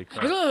 Holy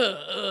crap!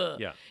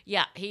 Yeah.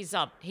 Yeah, he's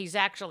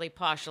actually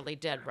partially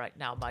dead right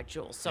now, my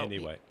jewel. So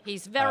Anyway,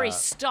 he's very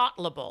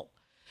startleable.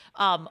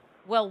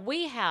 Well,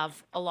 we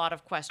have a lot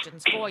of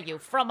questions for you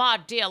from our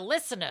dear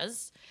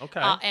listeners. Okay.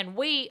 And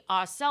we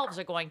ourselves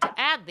are going to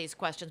add these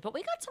questions, but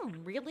we got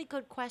some really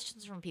good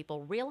questions from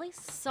people, really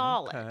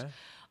solid. Okay.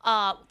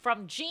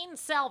 From Gene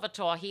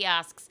Salvatore, he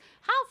asks,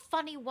 how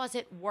funny was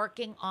it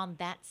working on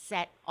that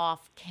set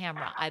off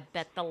camera? I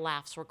bet the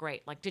laughs were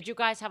great. Like, did you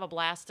guys have a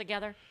blast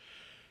together?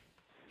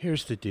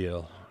 Here's the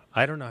deal.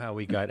 I don't know how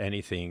we got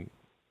anything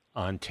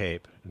on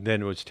tape.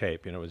 Then it was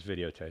tape, it was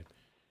videotape,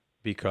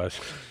 because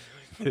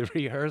the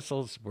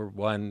rehearsals were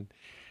one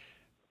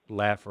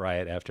laugh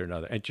riot after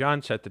another. And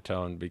John set the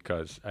tone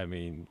because,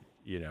 we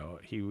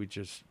would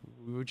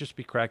just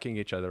be cracking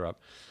each other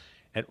up.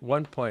 At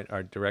one point,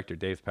 our director,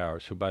 Dave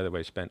Powers, who, by the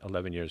way, spent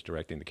 11 years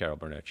directing the Carol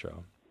Burnett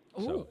Show.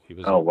 Ooh. So he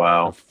was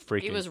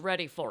He was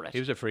ready for it. He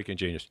was a freaking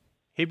genius.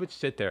 He would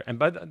sit there, and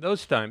by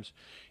those times,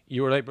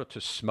 you were able to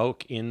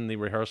smoke in the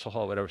rehearsal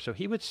hall, whatever. So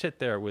he would sit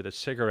there with a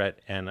cigarette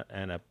and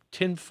a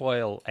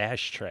tinfoil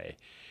ashtray,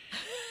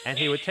 and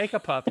he would take a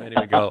puff, and he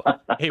would go.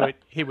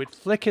 He would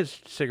flick his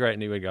cigarette,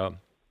 and he would go,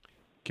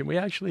 "Can we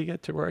actually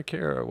get to work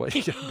here, or what?"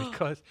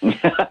 because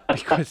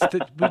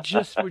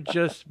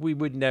we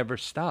would never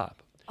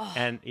stop. Oh.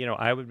 And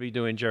I would be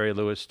doing Jerry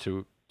Lewis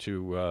to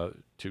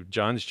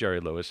John's Jerry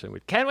Lewis,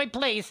 and can we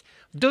please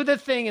do the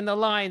thing in the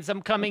lines?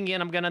 I'm coming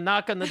in. I'm going to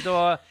knock on the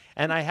door,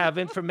 and I have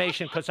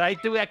information because I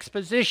do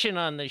exposition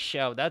on this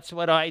show. That's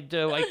what I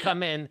do. I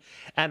come in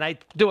and I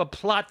do a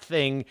plot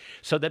thing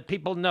so that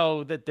people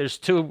know that there's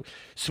two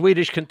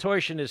Swedish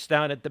contortionists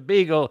down at the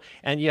Beagle,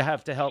 and you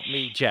have to help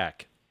me,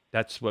 Jack.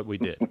 That's what we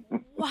did.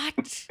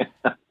 What?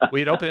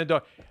 We'd open the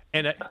door,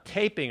 and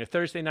a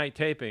Thursday night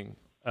taping,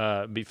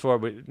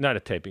 not a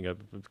taping, a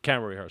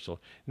camera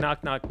rehearsal.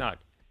 Knock, knock, knock.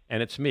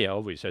 And it's me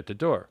always at the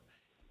door.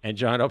 And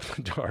John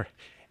opened the door,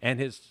 and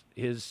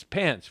his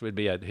pants would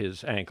be at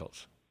his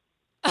ankles.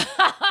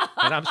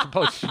 And I'm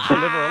supposed to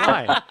deliver a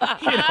line.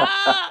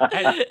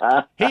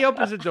 And he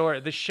opens the door.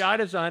 The shot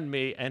is on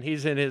me, and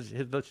he's in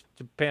the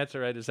pants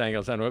are at his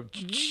ankles. And I'm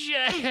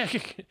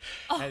Jack.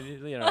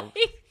 And,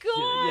 my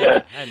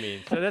God. Yeah,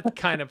 so that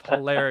kind of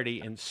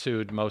hilarity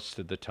ensued most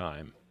of the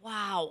time.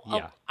 Wow.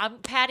 Yeah.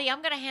 Patty,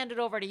 I'm going to hand it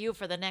over to you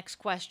for the next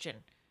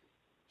question.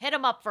 Hit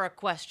him up for a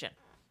question.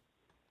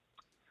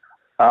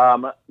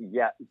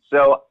 Yeah.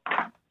 So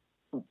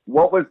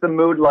what was the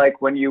mood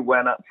like when you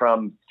went up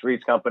from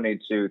Three's Company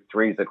to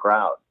Three's a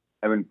Crowd?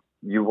 I mean,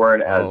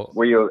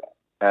 were you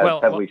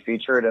as heavily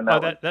featured in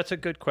that one? That's a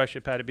good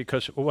question, Patty,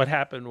 because what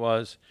happened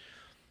was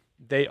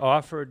they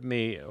offered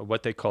me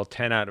what they call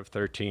 10 out of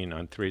 13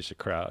 on Three's a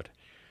Crowd.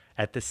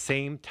 At the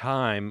same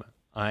time,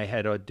 I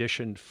had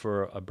auditioned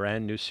for a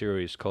brand new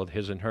series called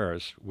His and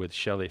Hers with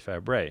Shelley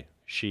Fabre.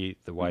 She,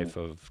 the wife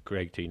of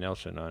Greg T.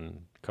 Nelson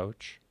on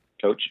Coach.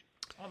 Coach.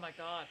 Oh my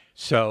God.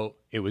 So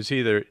it was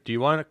either, do you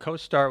want to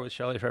co-star with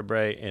Shelley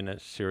Fabre in a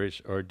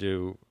series or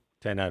do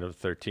 10 out of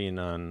 13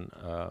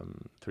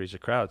 on Three's a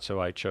Crowd? So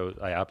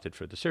I opted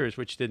for the series,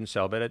 which didn't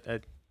sell, but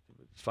it's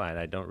fine.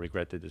 I don't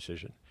regret the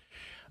decision.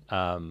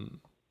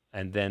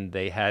 And then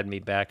they had me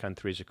back on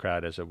Three's a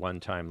Crowd as a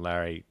one-time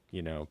Larry,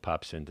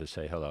 pops in to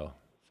say hello.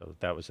 So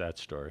that was that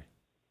story.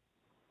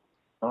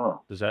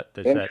 Oh, Does that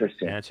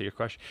interesting. answer your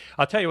question?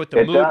 I'll tell you what the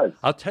It mood. does.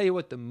 I'll tell you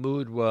what the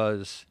mood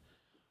was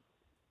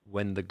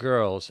when the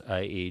girls,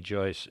 i.e.,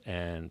 Joyce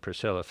and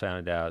Priscilla,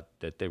 found out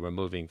that they were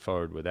moving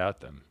forward without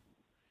them.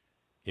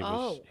 It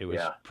was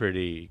Yeah.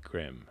 pretty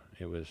grim.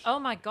 It was. Oh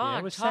my God. Yeah,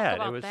 it was Talk sad.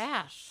 about It was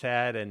that.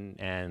 sad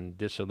and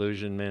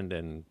disillusionment,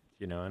 and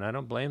and I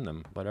don't blame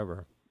them.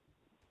 Whatever.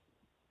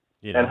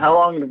 And how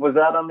long was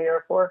that on the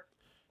air for?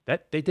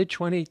 That they did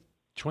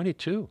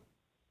 22.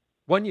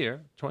 1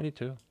 year,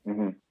 22.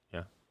 Mm-hmm.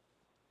 Yeah.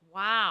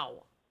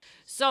 Wow.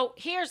 So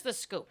here's the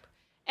scoop.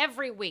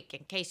 Every week,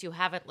 in case you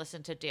haven't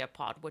listened to Dear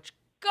Pod, which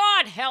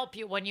God help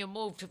you when you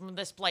move from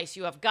this place,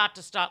 you have got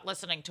to start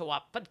listening to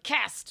our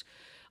podcast.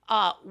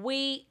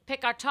 We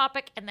pick our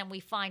topic and then we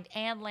find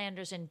Ann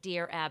Landers and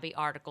Dear Abby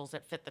articles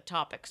that fit the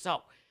topic.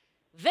 So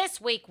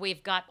this week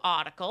we've got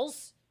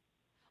articles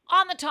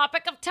on the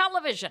topic of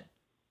television.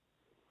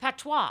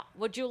 Patois,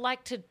 would you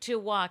like to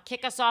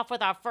kick us off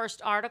with our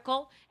first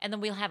article, and then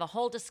we'll have a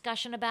whole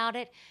discussion about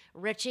it?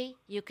 Richie,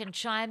 you can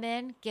chime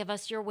in, give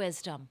us your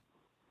wisdom.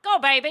 Go,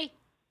 baby.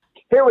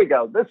 Here we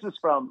go. This is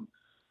from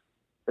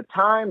the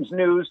Times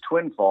News,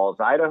 Twin Falls,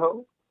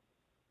 Idaho,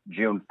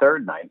 June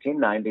 3rd,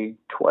 1990.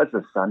 'Twas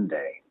a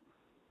Sunday.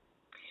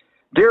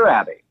 Dear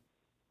Abby,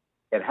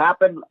 it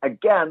happened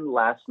again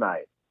last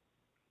night.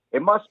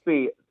 It must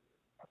be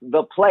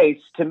the place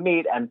to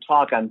meet and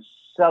talk on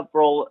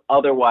several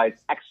otherwise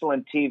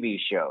excellent TV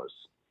shows.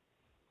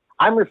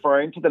 I'm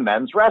referring to the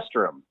men's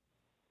restroom.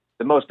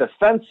 The most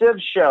offensive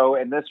show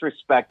in this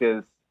respect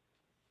is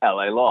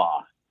LA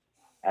Law.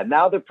 And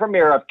now the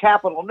premiere of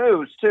Capital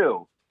News,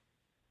 too.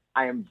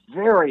 I am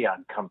very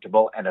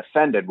uncomfortable and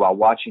offended while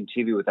watching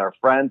TV with our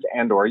friends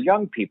and or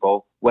young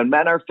people when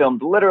men are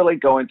filmed literally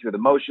going through the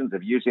motions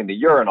of using the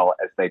urinal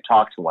as they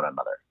talk to one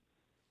another.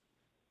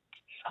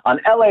 On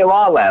LA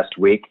Law last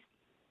week,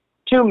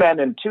 2 men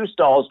in 2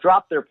 stalls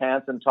dropped their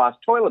pants and tossed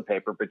toilet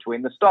paper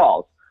between the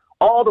stalls,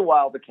 all the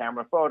while the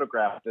camera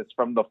photographed this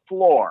from the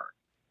floor.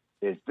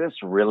 Is this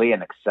really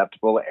an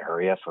acceptable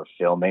area for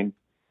filming?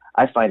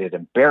 I find it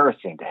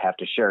embarrassing to have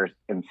to share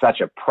in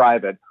such a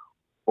private,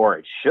 or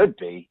it should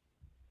be,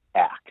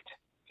 act.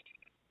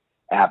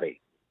 Abby,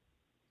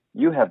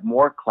 you have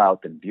more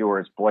clout than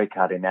viewers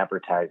boycotting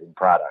advertising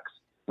products.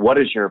 What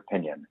is your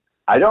opinion?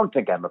 I don't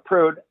think I'm a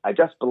prude. I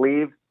just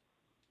believe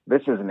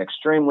this is an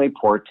extremely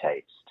poor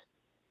taste.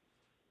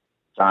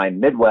 Signed,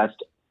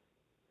 Midwest,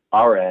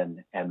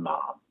 RN, and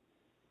Mom.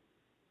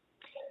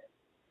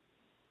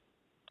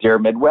 Dear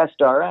Midwest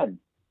RN,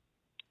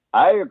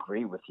 I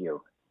agree with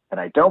you, and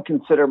I don't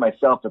consider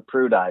myself a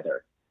prude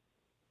either.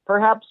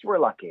 Perhaps we're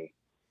lucky.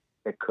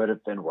 It could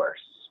have been worse.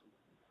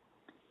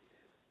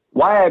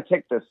 Why I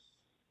picked this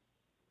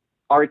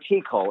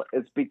article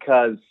is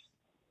because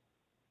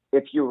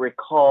if you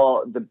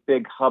recall, the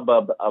big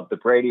hubbub of the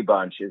Brady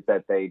Bunch is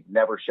that they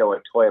never show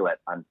a toilet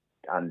on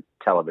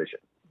television.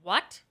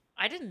 What?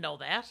 I didn't know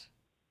that.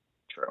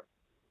 True.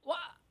 What?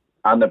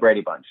 On the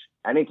Brady Bunch.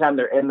 Anytime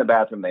they're in the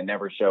bathroom, they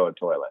never show a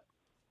toilet.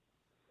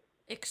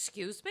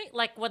 Excuse me?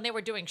 Like when they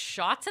were doing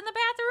shots in the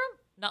bathroom?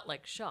 Not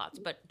like shots,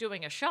 but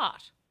doing a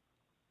shot.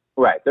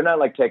 Right. They're not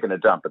like taking a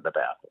dump in the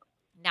bathroom.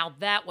 Now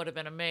that would have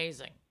been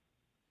amazing.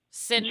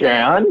 Cindy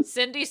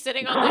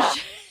sitting on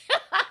the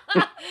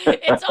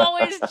It's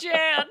always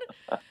Jan.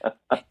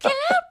 Get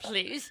out,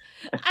 please.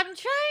 I'm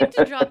trying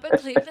to drop a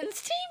Cleveland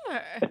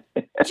steamer.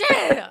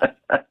 Jan!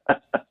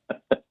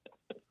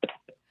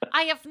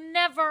 I have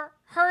never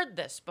heard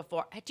this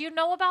before. Do you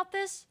know about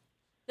this?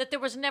 That there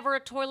was never a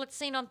toilet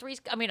scene on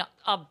Three's... I mean,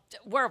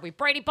 where are we?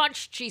 Brady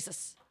Bunch?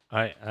 Jesus.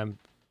 I've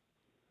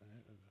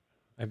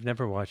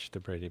never watched the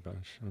Brady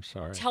Bunch. I'm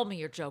sorry. Tell me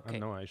you're joking.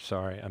 No, I'm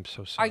sorry. I'm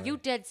so sorry. Are you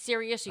dead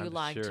serious or are you I'm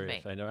lying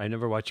serious. to me? I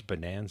never watched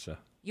Bonanza.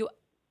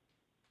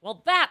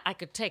 Well, that I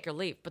could take or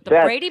leave. But the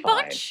That's Brady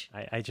fine. Bunch?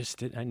 I just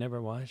did. I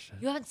never watched it.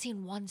 You haven't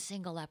seen one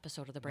single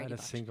episode of the Brady Not a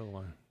Bunch. single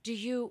one. Do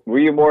you... Were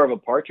you more of a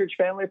Partridge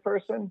Family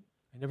person?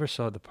 I never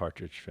saw the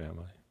Partridge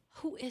Family.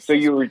 Who is So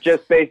this you were person?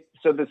 just based.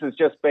 So this is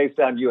just based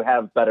on you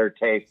have better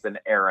taste than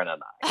Aaron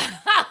and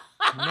I.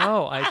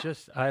 No,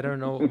 I don't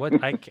know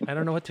what I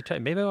don't know what to tell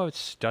you. Maybe I was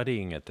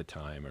studying at the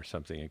time or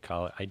something in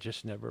college. I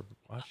just never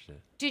watched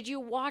it. Did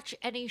you watch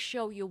any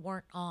show you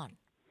weren't on?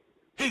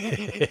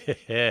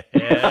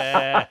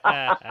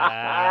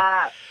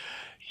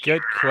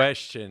 Good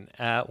question.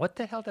 What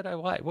the hell did I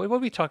watch? What are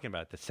we talking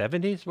about? The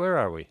 70s? Where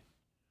are we?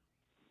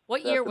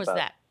 What That's year was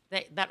about-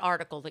 that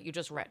article that you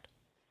just read?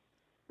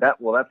 That's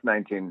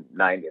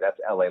 1990. That's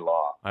LA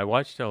Law. I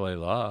watched L.A.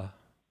 Law.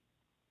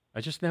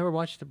 I just never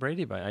watched the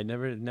Brady Bunch.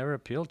 It never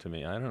appealed to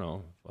me. I don't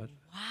know. What?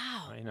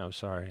 Wow. I know.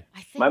 Sorry.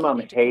 I think My you mom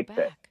need to go hates it.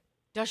 back.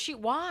 Does she?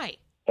 Why?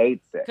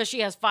 Hates it. Because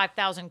she has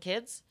 5,000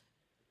 kids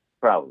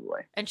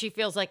Probably. and she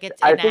feels like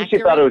it's I inaccurate. think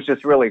she thought it was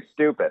just really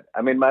stupid.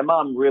 I mean, my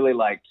mom really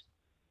liked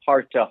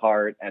Heart to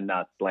Heart and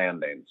Knots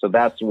Landing. So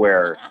that's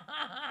where,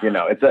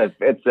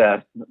 it's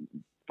a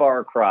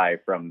far cry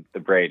from the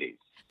Brady's.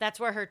 That's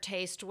where her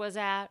taste was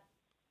at.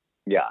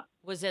 Yeah,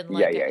 Was in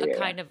Yeah, like yeah, a yeah.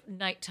 kind of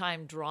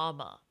nighttime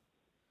drama.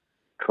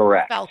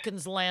 correct.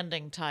 Falcon's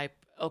Landing type.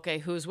 Okay,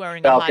 who's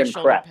wearing a high Falcon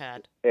shoulder Crest.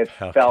 pad? It's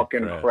Falcon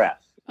Falcon Crest.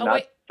 Crest, Oh not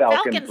wait,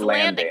 Falcon's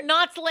Landing.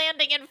 Knots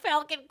Landing and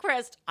Falcon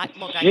Crest. I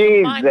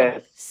combine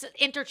them. Jesus.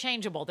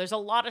 Interchangeable. There's a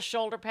lot of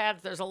shoulder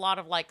pads. There's a lot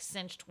of like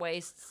cinched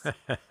waists.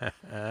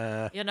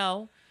 You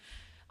know,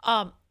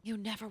 you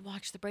never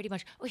watched the Brady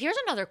Bunch. Well, here's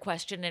another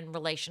question in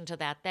relation to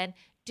that. Then,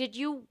 have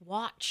you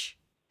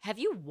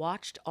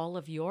watched all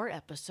of your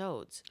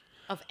episodes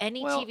of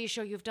any Well, TV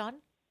show you've done?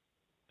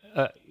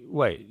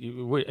 Wait,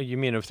 you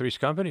mean of Three's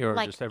Company or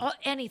Like just every?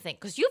 anything?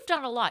 Because you've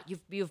done a lot.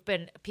 You've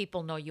been.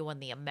 People know you on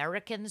The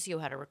Americans. You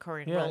had a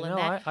recurring Yeah, role in no,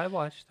 that. I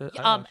watched it.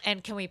 I watched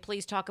And can we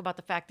please talk about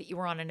the fact that you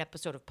were on an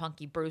episode of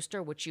Punky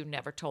Brewster, which you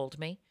never told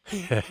me?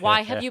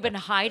 Why have you been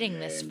hiding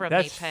this from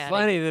That's me, Patty?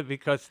 funny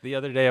because the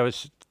other day I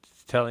was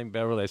telling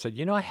Beverly, I said,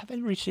 I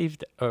haven't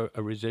received a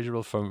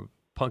residual from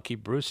Punky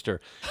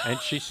Brewster. And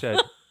she said,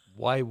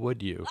 why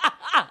would you?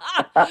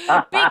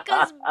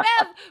 Because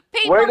Bev,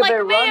 people Where do like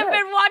they me run have it?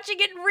 been watching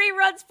it in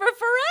reruns for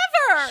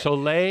forever.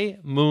 Soleil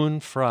Moon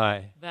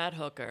Fry. That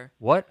hooker.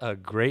 What a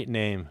great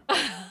name.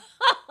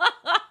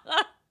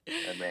 I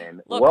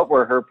mean, Look- what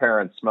were her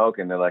parents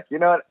smoking? They're like, you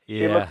know what? She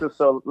Yeah. looks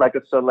like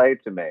a Soleil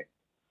to me.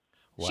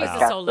 She's Wow. a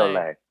Cat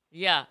Soleil.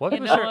 Yeah. What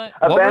you was know her- what?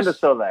 A What band was- of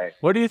Soleil.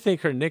 What do you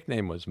think her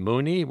nickname was?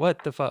 Mooney?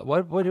 What the fuck?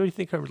 What do you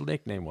think her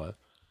nickname was?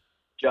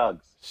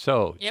 Jugs.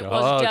 So, It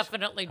was Jugs.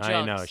 definitely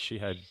I know. Jugs. She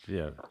had,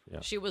 yeah.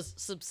 She was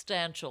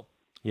substantial.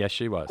 Yes,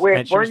 she was. Wait,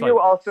 And she weren't was you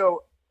like,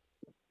 also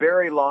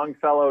Barry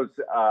Longfellow's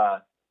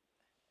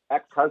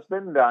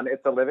ex-husband on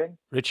It's a Living?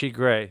 Richie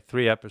Gray,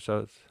 3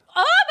 episodes.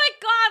 Oh my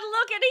God!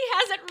 Look, and he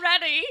has it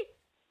ready.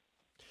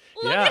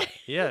 Look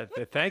Yeah.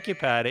 Thank you,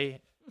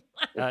 Patty.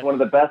 It's one of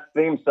the best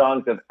theme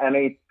songs of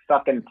any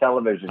fucking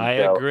television I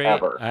show agree.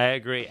 ever. I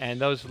agree. And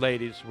those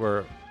ladies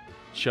were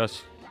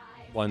just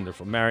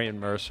wonderful. Marion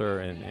Mercer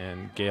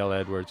and Gail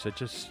Edwards. They're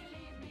just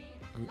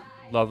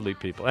lovely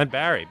people. And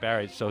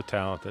Barry's so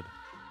talented.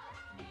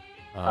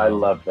 I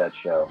love that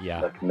show.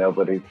 yeah. Like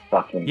nobody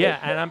fucking Yeah,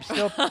 does and I'm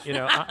still,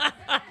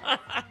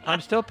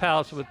 I'm still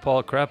pals with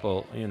Paul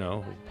Kreppel,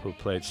 who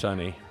played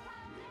Sonny,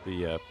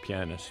 the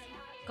pianist.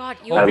 God,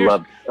 Oh, you I here's-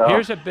 love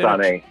Here's a bit.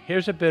 Sonny.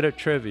 Here's a bit of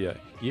trivia.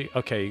 You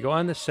go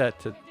on the set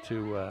to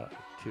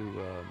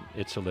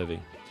It's a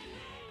Living,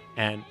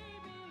 and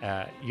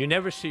you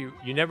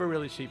never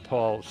really see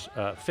Paul's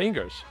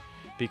fingers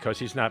because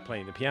he's not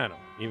playing the piano,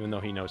 even though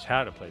he knows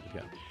how to play the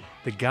piano.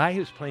 The guy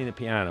who's playing the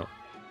piano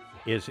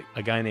is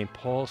a guy named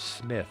Paul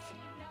Smith,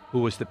 who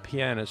was the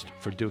pianist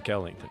for Duke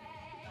Ellington.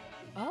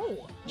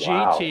 Oh,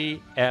 Wow.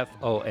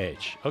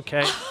 GTFOH.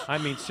 Okay, I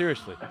mean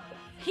seriously.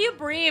 he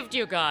breathed,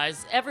 you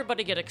guys.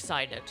 Everybody get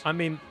excited. I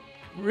mean,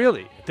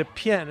 really, the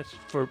pianist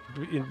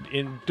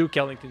in Duke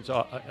Ellington's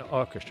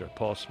orchestra,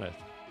 Paul Smith.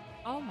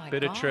 Oh my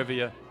Bit God. of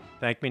trivia.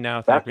 Thank me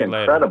now. That's Thank me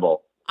later.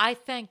 incredible. I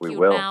thank We you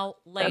will. now,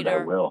 And I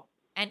later, will.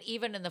 and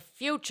even in the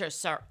future,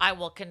 sir. I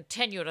will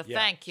continue to Yeah.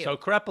 thank you. So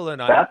Kreppel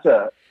and I, That's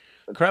are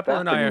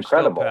still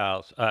incredible.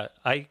 pals.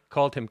 I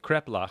called him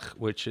Kreplach,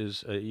 which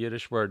is a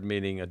Yiddish word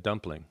meaning a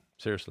dumpling.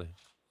 Seriously.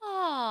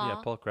 Aw, Yeah,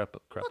 Paul Kreppel.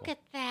 look at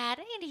that.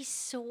 Ain't he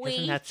sweet?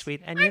 Isn't that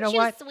sweet? And Aren't you know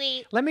what?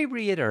 Sweet? Let me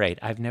reiterate.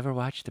 I've never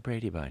watched the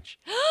Brady Bunch.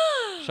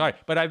 Sorry,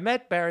 but I've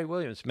met Barry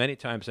Williams many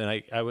times, and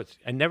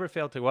I never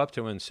failed to go up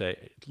to him and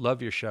say,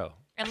 "Love your show."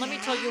 And let me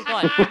tell you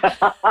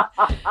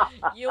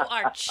what, you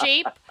are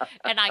cheap,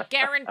 and I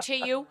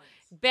guarantee you,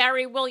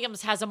 Barry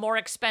Williams has a more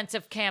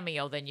expensive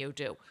cameo than you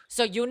do.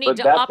 So you need But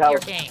to that's up how- your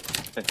game.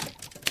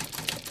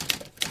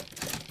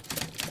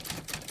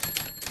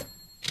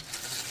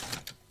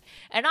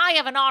 And I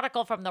have an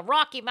article from the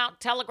Rocky Mountain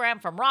Telegram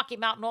from Rocky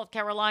Mount, North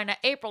Carolina,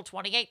 April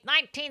 28,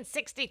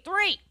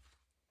 1963.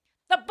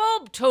 The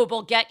boob tube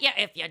will get you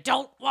if you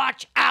don't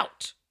watch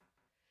out.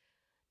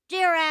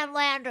 Dear Ann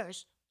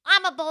Landers,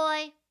 I'm a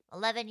boy,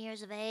 11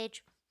 years of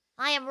age.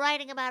 I am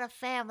writing about a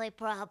family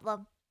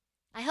problem.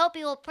 I hope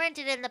you will print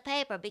it in the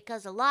paper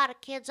because a lot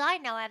of kids I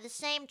know have the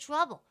same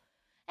trouble.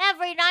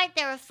 Every night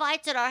there are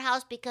fights at our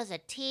house because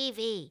of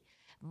TV.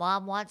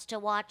 Mom wants to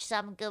watch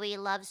some gooey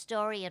love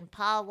story and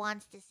Pa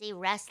wants to see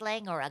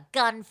wrestling or a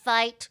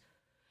gunfight.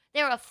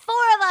 There are 4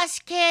 of us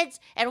kids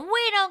and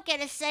we don't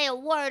get to say a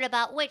word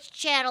about which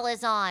channel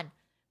is on.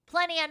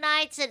 Plenty of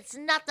nights it's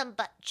nothing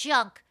but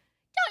junk.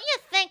 Don't you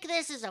think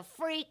this is a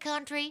free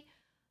country?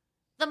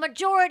 The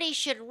majority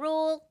should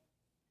rule.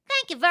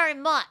 Thank you very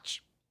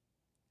much.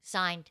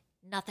 Signed,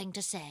 Nothing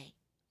to Say.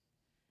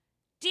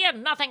 Dear,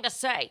 nothing to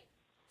say.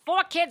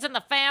 4 kids in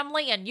the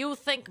family and you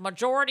think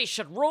majority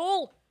should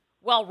rule?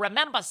 Well,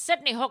 remember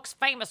Sidney Hook's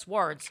famous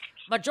words.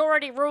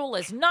 Majority rule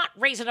is not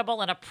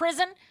reasonable in a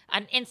prison,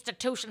 an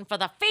institution for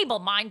the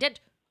feeble-minded,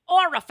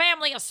 or a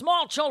family of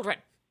small children.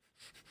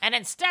 And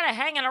instead of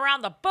hanging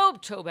around the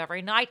boob tube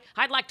every night,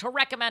 I'd like to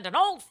recommend an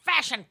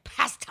old-fashioned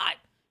pastime.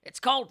 It's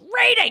called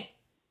reading.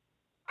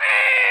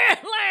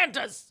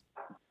 Landers.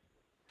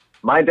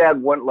 My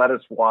dad wouldn't let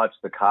us watch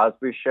The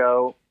Cosby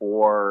Show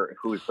or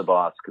Who's the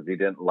Boss because he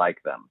didn't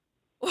like them.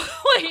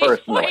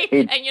 Personally.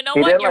 And you know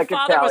He what? didn't Your like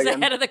father was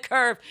Italian. ahead of the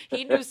curve.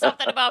 He knew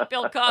something about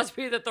Bill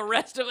Cosby that the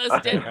rest of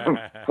us didn't.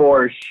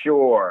 For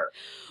sure.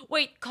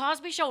 Wait,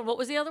 Cosby Show, and what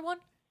was the other one?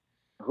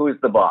 Who's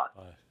the Boss?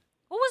 What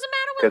was the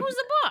matter with Who's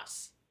the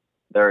Boss?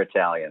 They're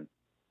Italian.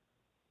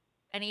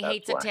 And he That's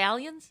hates why.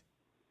 Italians?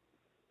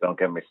 Don't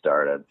get me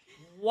started.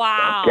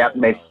 Wow. Don't get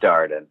me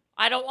started.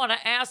 I don't want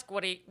to ask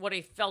what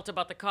he felt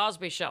about the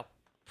Cosby Show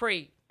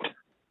pre,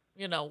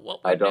 what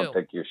we I don't knew.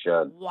 think you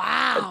should. Wow.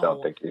 I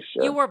don't think you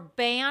should. You were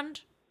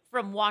banned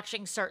from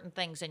watching certain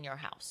things in your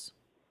house.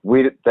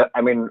 We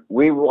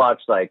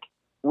watched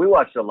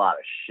a lot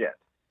of shit.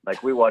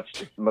 Like we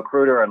watched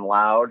Magruder and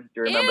Loud.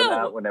 Do you remember Ew.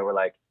 that when they were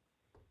like?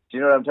 Do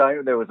you know what I'm telling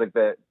you? There was like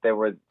they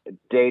were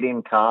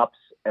dating cops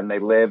and they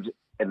lived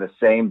in the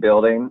same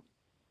building,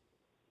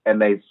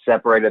 and they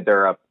separated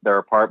their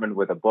apartment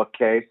with a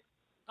bookcase.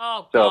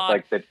 Oh So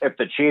God. if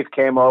the chief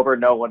came over,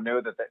 no one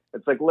knew that.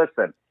 It's like,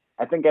 listen,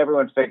 I think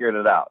everyone figured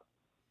it out.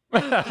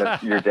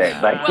 That you're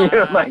dating.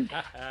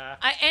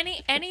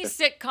 Any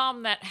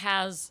sitcom that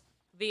has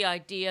the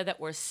idea that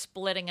we're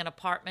splitting an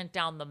apartment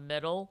down the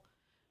middle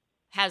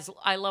has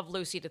I Love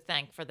Lucy to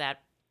thank for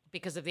that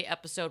because of the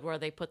episode where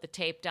they put the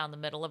tape down the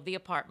middle of the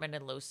apartment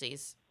in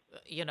Lucy's,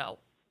 in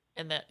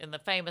the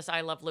famous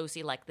I Love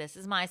Lucy, like this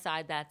is my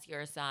side, that's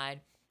your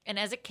side. And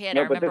as a kid,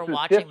 No, I but remember this is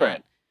watching different.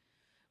 that.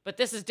 But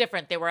this is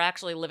different. They were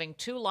actually living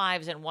two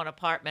lives in one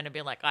apartment and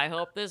being like, I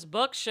hope this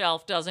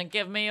bookshelf doesn't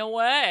give me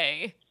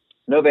away.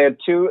 No, they had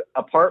two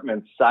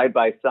apartments side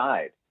by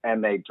side,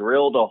 and they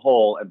drilled a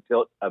hole and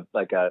built a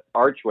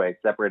archway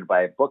separated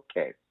by a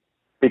bookcase.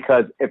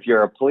 Because if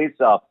you're a police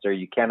officer,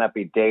 you cannot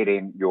be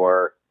dating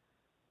your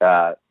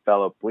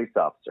fellow police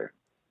officer.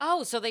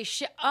 Oh, so they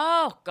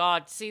oh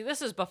God! See,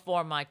 this is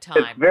before my It's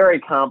time. very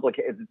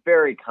complicated. It's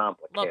very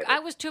complicated. Look, I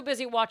was too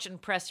busy watching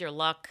Press Your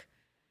Luck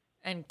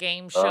and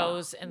game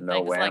shows and no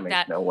things like whammies,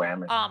 that. no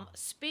whammies.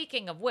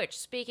 Speaking of which,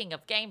 speaking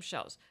of game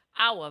shows,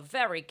 our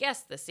very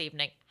guest this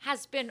evening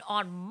has been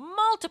on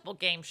multiple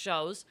game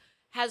shows,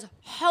 has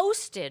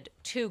hosted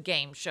 2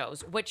 game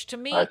shows, which to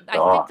me, I I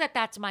saw. think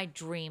that's my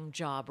dream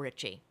job,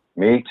 Richie.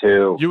 Me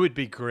too. You would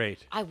be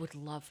great. I would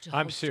love to.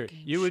 I'm host a serious.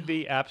 game You would show.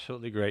 be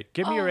absolutely great.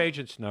 Give me your Oh.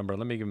 agent's number.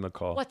 Let me give him a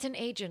call. What's an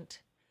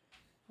agent?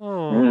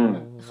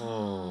 Oh,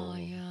 Oh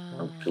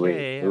yeah. Sweet.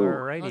 okay. Ooh.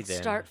 Alrighty Let's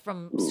then. start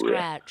from Ooh.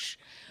 scratch.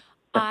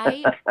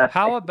 I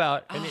How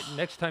about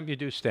next time you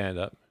do stand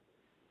up,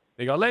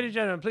 they go, ladies and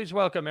gentlemen, please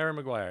welcome Aaron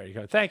McGuire. You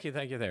go, thank you,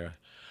 there.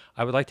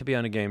 I would like to be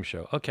on a game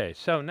show. Okay,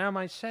 so now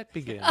my set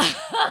begins.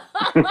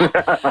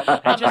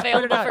 I'm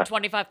available for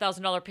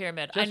 $25,000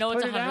 pyramid. I Just know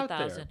it's put it out there.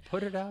 100,000.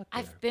 Put it out there.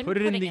 I've been put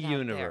it in putting the it out there.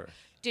 universe.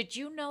 Did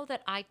you know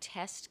that I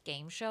test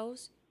game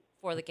shows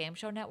for the Game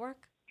Show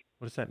Network?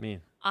 What does that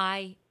mean?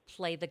 I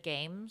play the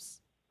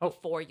games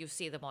before you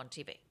see them on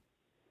TV.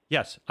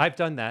 Yes, I've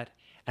done that.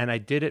 And I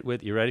did it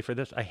with, you ready for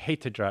this? I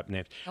hate to drop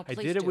names. Oh, I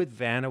please did it do. with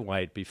Vanna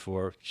White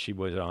before she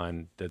was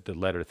on the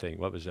letter thing.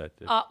 What was that?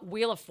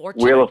 Wheel of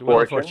Fortune. Wheel of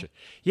Wheel of Fortune.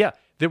 Yeah,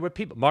 there were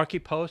people. Marky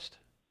Post.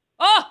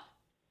 Oh,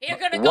 you're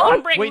going to go What?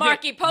 and bring Wait,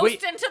 Marky Post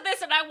wait. into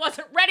this, and I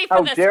wasn't ready for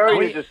How this. dare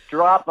Mike. you just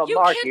drop a You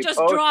Marky can't just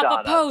Post drop on a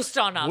us. post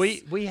on us.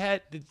 We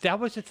had, that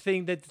was a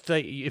thing that,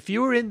 like, if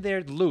you were in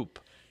their loop,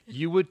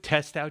 you would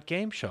test out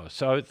game shows.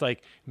 So it's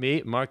like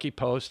me, Marky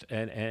Post,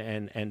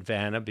 and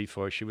Vanna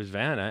before she was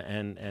Vanna,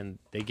 and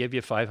they give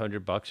you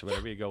 $500 or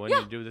whatever. You go in,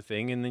 you do the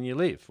thing, and then you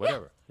leave.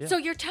 Whatever. Yeah. So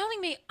you're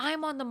telling me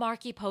I'm on the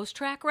Marky Post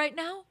track right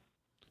now?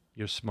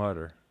 You're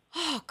smarter.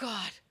 Oh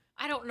God,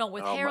 I don't know.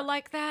 With hair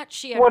like that,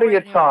 she had What do you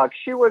great hair. talk?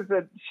 She was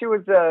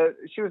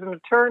an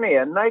attorney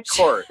in night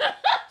court.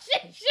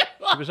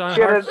 She was on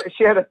She Hearts.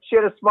 had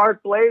a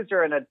smart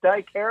blazer and a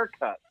dyke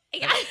haircut.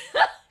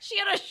 She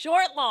had a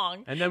short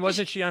long. And then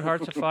wasn't she on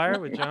Hearts of Fire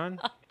with John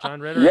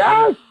Ritter?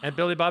 Yes. And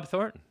Billy Bob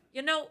Thornton?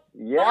 You know,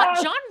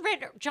 Yes.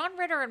 John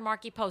Ritter and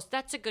Marky Post.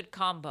 That's a good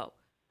combo.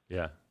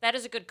 Yeah. That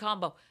is a good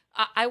combo.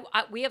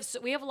 We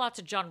have lots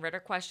of John Ritter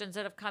questions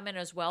that have come in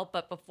as well.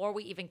 But before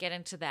we even get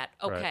into that,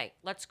 okay, Right.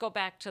 let's go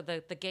back to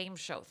the game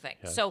show thing.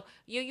 Yes. So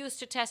you used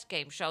to test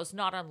game shows,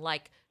 not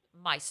unlike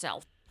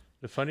myself.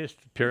 The funniest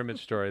pyramid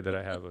story that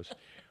I have was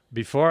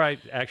before I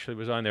actually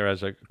was on there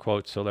as a,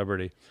 quote,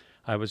 celebrity,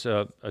 I was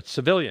a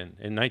civilian.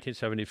 In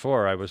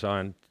 1974, I was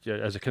on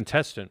as a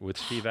contestant with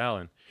Steve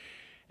Allen.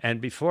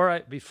 And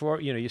before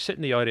you sit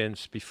in the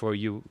audience before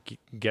you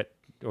get,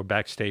 or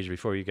backstage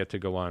before you get to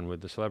go on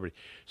with the celebrity.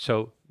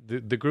 So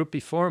the group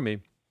before me,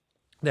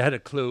 they had a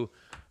clue,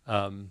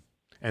 and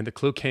the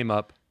clue came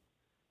up,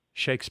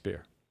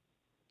 Shakespeare.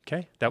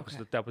 Okay?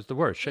 That was the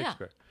word,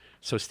 Shakespeare.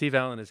 So Steve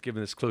Allen is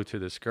giving this clue to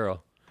this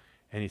girl,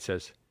 and he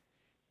says,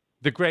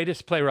 the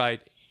greatest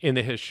playwright in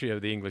the history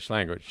of the English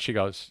language. She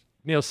goes,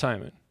 Neil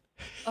Simon.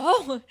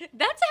 Oh,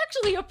 that's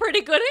actually a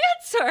pretty good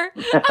answer.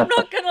 I'm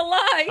not gonna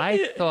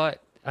lie.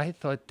 I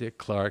thought Dick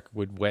Clark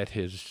would wet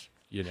his,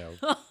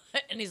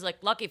 And he's like,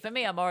 lucky for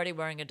me, I'm already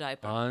wearing a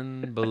diaper.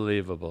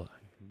 unbelievable.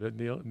 But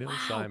Neil Wow.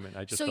 Simon.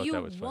 I just so thought you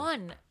that was funny.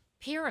 won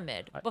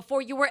Pyramid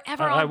before you were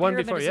ever I on won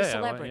Pyramid before, as yeah, a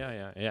celebrity.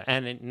 yeah.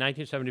 And in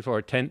 1974,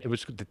 it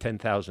was the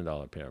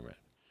 $10,000 pyramid.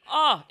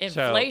 Oh,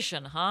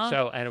 inflation, huh?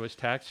 So, and it was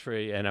tax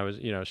free, and I was,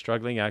 a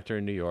struggling actor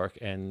in New York,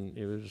 and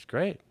it was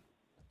great.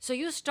 So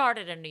you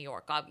started in New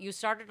York. You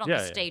started on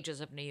the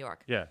stages of New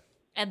York. Yeah.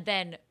 And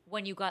then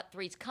when you got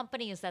Three's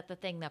Company, is that the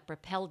thing that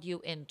propelled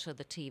you into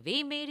the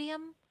TV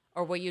medium?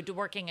 Or were you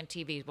working in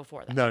TV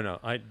before that? No.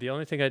 The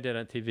only thing I did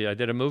on TV, I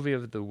did a movie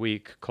of the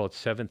week called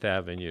 7th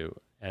Avenue,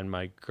 and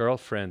my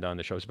girlfriend on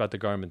the show, it was about the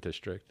garment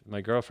district.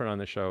 My girlfriend on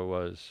the show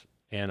was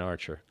Ann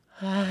Archer.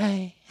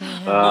 Hi.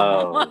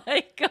 Oh,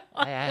 My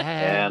God.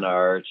 Ann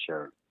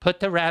Archer. Put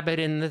the rabbit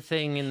in the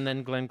thing, and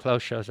then Glenn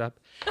Close shows up.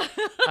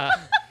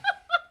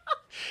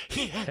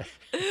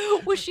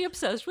 Was she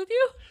obsessed with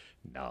you?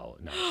 No,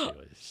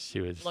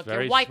 she was Look,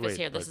 very your wife sweet, is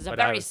here. This is a but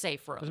very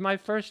safe room. It was my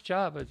first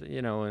job,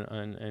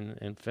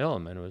 in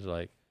film, and it was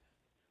like,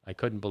 I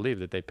couldn't believe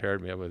that they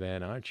paired me up with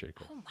Ann Archer.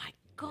 Oh my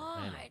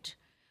God!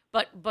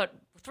 But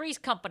Three's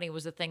Company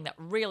was the thing that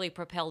really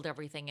propelled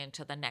everything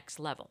into the next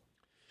level.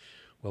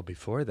 Well,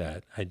 before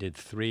that, I did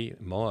 3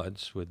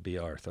 Mauds with B.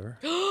 Arthur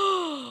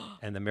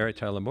and the Mary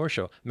Tyler Moore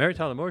Show. Mary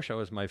Tyler Moore Show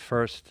was my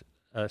first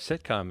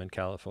sitcom in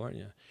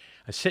California.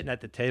 I was sitting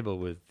at the table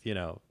with,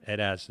 Ed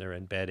Asner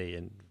and Betty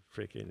and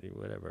freaking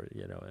whatever,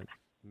 and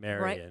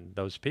Mary Right. and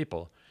those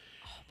people.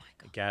 Oh my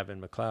God! Gavin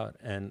MacLeod.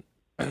 And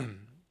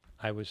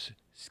I was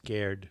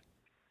scared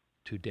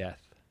to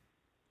death.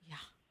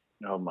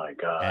 Yeah. Oh my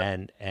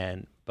God.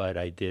 But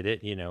I did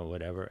it,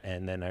 whatever.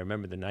 And then I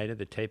remember the night of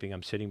the taping,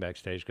 I'm sitting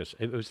backstage because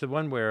it was the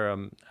one where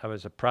I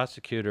was a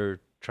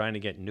prosecutor trying to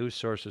get news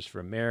sources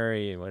for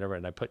Mary and whatever.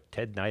 And I put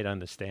Ted Knight on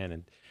the stand,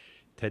 and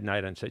Ted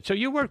Knight said, "So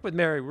you work with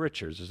Mary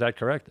Richards, is that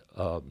correct?"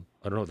 I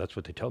don't know. That's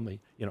what they told me.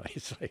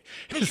 He's like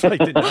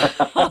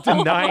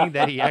denying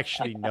that he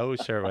actually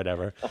knows her or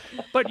whatever.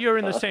 But you're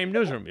in the same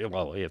newsroom.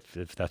 Well,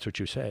 if that's what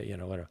you say,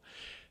 whatever.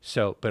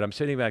 So, but I'm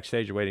sitting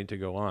backstage waiting to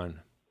go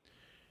on.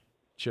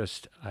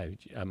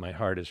 My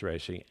heart is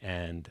racing,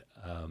 and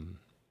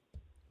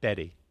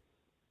Betty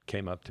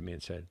came up to me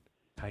and said,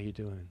 "How you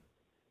doing?"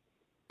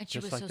 And she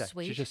Just was like so that.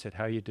 sweet. She just said,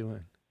 "How you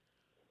doing?"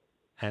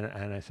 And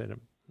I said,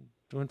 "I'm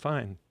doing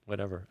fine,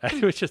 whatever."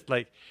 It was just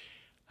like,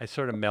 I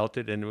sort of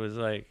melted, and it was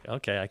like,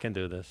 okay, I can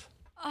do this.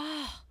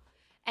 Oh,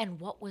 and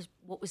what was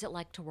it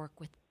like to work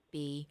with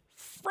B.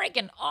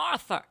 friggin'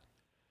 Arthur?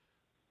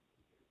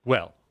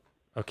 Well,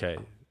 okay.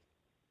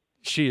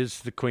 She is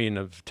the queen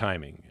of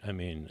timing. I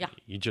mean, Yeah.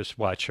 you just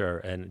watch her,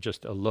 and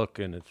just a look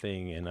and a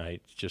thing, and I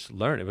just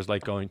learned. It was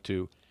like going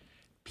to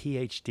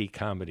PhD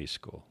comedy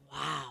school.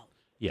 Wow.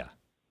 Yeah.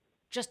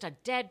 Just a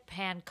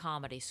deadpan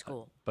comedy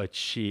school. But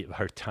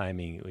her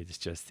timing was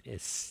just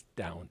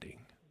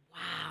astounding.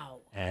 Wow.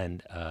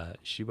 And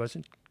she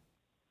wasn't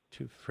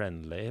too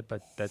friendly,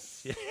 but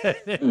that's...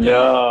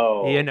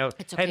 No.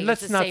 It's okay, And it's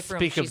let's a not safe room,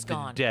 speak she's of the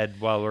gone. dead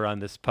while we're on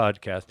this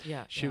podcast.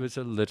 Yeah, She yeah. was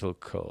a little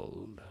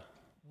cold.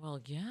 Well,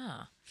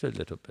 yeah. Just a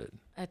little bit.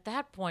 At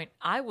that point,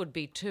 I would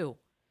be too.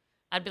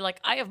 I'd be like,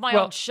 I have my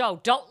Well- own show.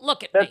 Don't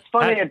look at That's me.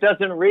 funny. It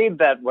doesn't read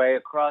that way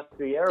across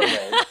the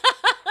airwaves.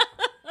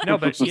 No,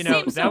 but She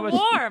seems so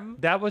warm.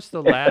 That was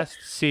the last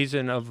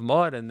season of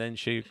Maude, and then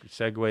she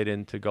segued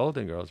into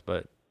Golden Girls.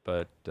 But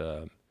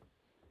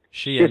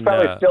she She's and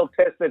probably still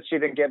pissed that she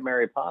didn't get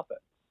Mary Poppins.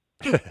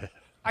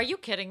 Are you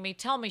kidding me?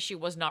 Tell me she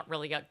was not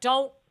really a...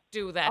 Don't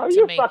do that Are to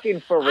you me. fucking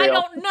for real? I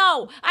don't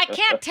know. I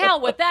can't tell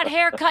with that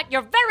haircut.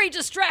 You're very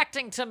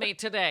distracting to me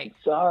today.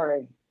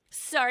 Sorry.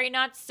 Sorry,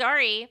 not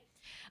sorry.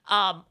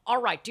 All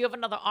right. Do you have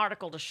another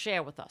article to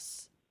share with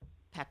us,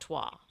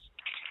 Patois?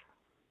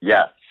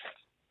 Yes.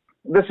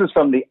 This is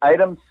from the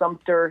Item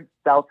Sumter,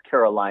 South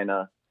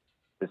Carolina,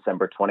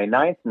 December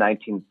 29th,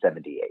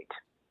 1978.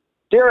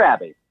 Dear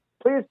Abby,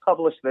 please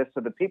publish this so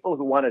the people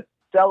who want to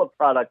sell a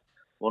product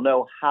will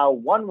know how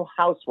one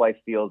housewife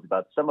feels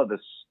about some of the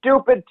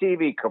stupid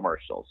TV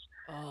commercials.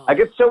 Oh. I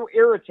get so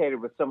irritated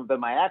with some of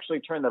them, I actually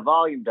turn the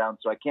volume down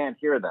so I can't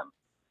hear them.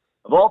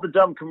 Of all the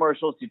dumb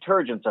commercials,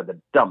 detergents are the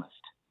dumbest.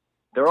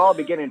 They're all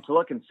beginning to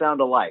look and sound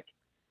alike.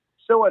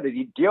 So are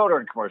the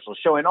deodorant commercials,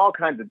 showing all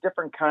kinds of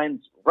different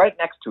kinds right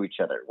next to each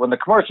other. When the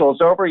commercial is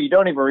over, you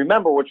don't even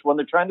remember which one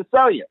they're trying to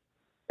sell you.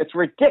 It's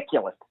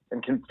ridiculous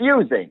and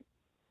confusing.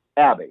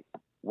 Abby,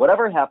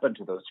 whatever happened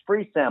to those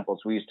free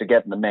samples we used to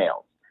get in the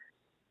mail?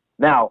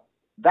 Now,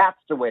 that's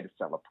the way to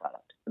sell a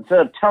product. Instead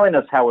of telling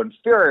us how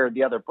inferior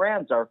the other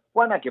brands are,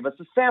 why not give us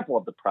a sample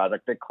of the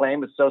product they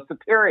claim is so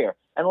superior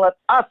and let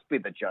us be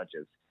the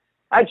judges?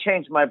 I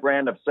changed my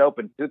brand of soap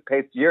and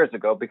toothpaste years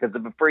ago because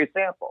of a free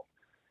sample.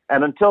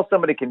 And until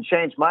somebody can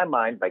change my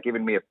mind by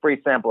giving me a free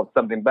sample of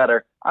something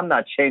better, I'm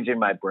not changing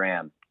my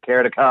brand.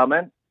 Care to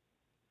comment?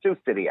 Sioux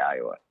City,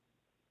 Iowa.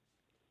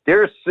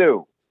 Dear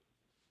Sue,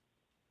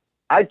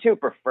 I too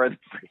prefer the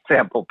free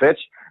sample pitch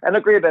and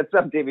agree that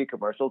some TV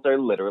commercials are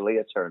literally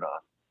a turnoff.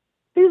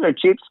 These are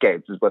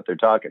cheapskates, is what they're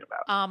talking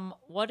about,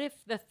 What if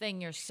the thing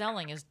you're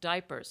selling is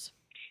diapers?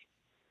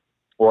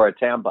 or a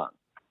tampon.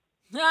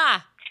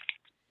 Ah,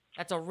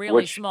 that's a really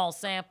Which- small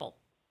sample.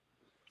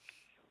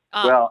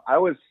 Well,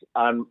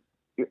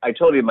 I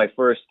told you my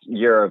first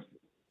year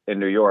in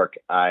New York,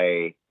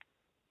 I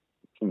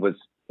was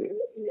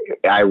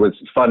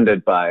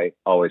funded by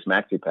Always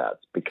Maxi Pads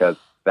because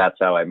that's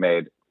how I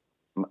made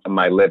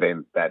my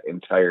living that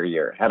entire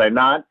year. Had I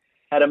not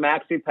had a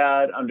Maxi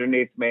Pad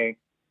underneath me,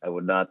 I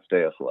would not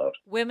stay afloat.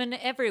 Women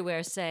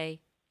everywhere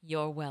say,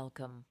 "You're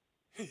welcome."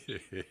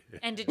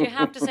 And did you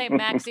have to say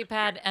maxi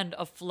pad and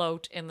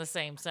afloat in the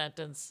same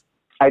sentence?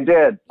 I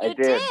did. You It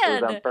was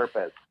did? on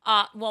purpose.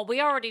 Well,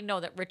 we already know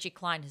that Richie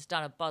Klein has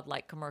done a Bud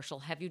Light commercial.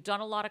 Have you done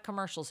a lot of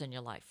commercials in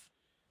your life?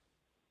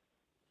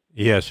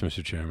 Yes,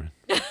 Mr. Chairman.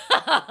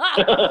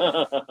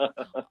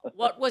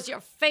 What was your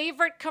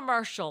favorite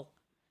commercial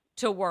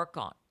to work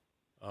on?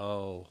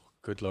 Oh,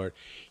 good Lord.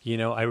 You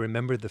know, I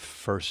remember the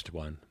first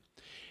one,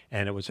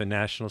 and it was a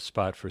national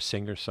spot for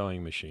Singer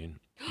Sewing Machine.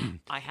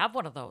 I have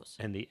one of those.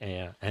 And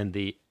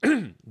the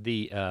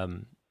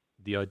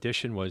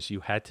audition was you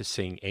had to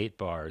sing 8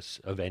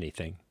 bars of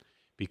anything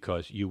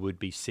because you would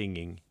be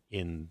singing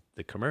in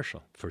the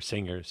commercial for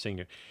Singer.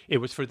 It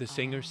was for the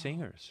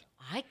Singers.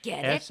 I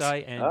get it.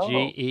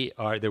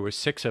 Singer. There were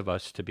 6 of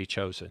us to be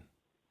chosen.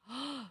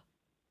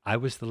 I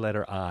was the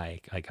letter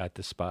I. I got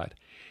the spot.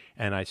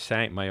 And I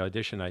sang, my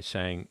audition, I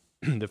sang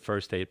the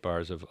first 8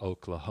 bars of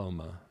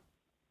Oklahoma.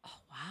 Oh,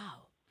 wow.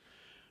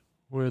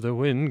 Where the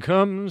wind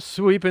comes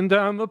sweeping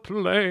down the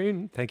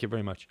plain. Thank you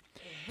very much.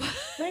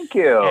 Thank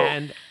you.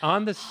 And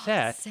on the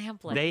set,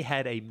 sampling. they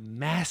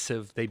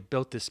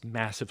built this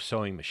massive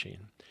sewing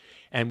machine.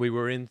 And we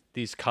were in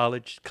these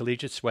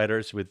collegiate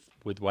sweaters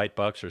with white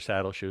bucks or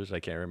saddle shoes, I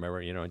can't remember,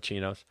 and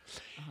chinos.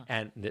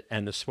 And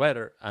the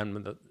sweater,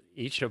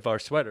 each of our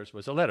sweaters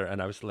was a letter,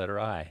 and I was the letter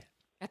I.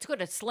 That's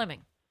good at slimming.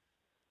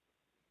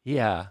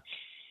 Yeah.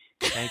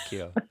 Thank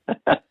you.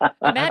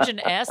 Imagine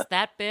S,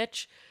 that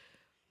bitch.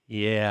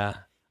 Yeah.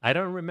 I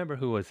don't remember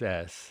who was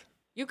S.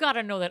 You got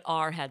to know that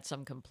R had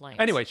some complaints.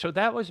 Anyway, so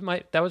that was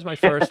my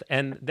first,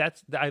 and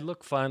I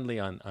look fondly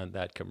on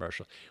that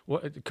commercial.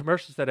 The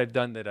commercials that I've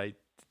done that I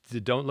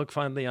don't look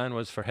fondly on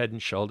was for Head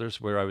and Shoulders,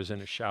 where I was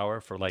in a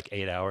shower for like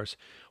 8 hours,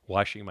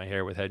 washing my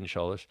hair with Head and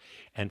Shoulders,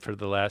 and for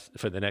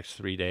the next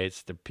 3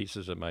 days, the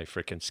pieces of my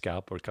freaking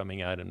scalp were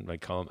coming out in my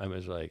comb. I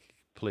was like,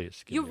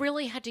 please. You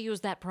really had to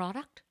use that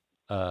product?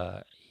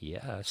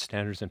 Yeah,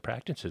 standards and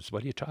practices.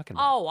 What are you talking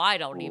about? Oh, I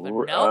don't even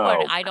know.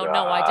 Oh, I don't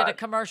know. I did a God.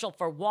 commercial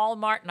for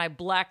Walmart, and I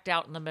blacked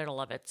out in the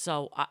middle of it.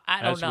 So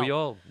I don't As know. we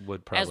all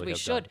would probably As we have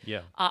should.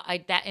 done.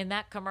 Yeah. In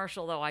that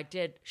commercial, though, I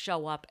did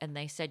show up, and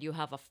they said, you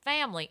have a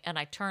family. And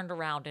I turned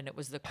around, and it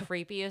was the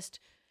creepiest,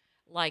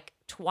 like,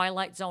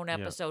 Twilight Zone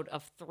episode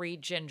of 3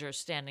 gingers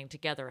standing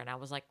together. And I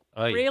was like,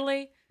 Aye.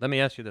 really? Let me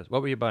ask you this.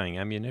 What were you buying?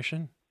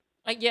 Ammunition?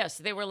 Yes,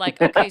 they were like,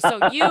 okay,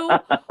 so you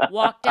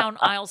walk down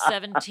aisle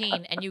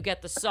 17 and you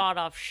get the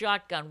sawed-off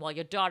shotgun while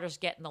your daughter's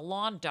getting the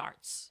lawn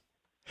darts.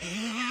 And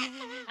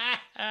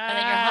then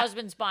your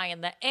husband's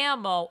buying the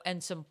ammo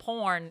and some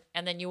porn,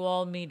 and then you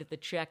all meet at the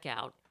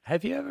checkout.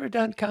 Have you ever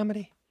done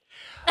comedy?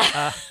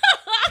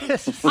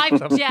 This is I've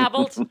some-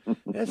 dabbled.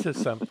 This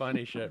is some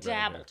funny shit. right here.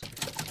 Dabbled.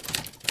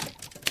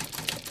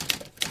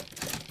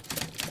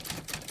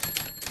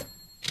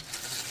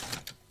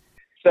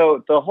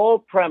 So the whole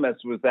premise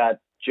was that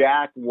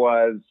Jack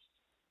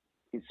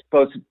he's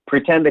supposed to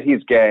pretend that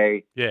he's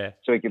gay Yeah.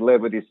 so he could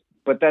live with these,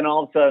 but then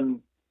all of a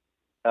sudden,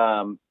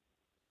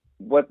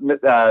 what's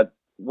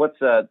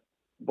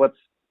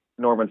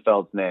Norman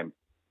Feld's name?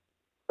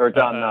 Or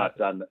Don Knotts,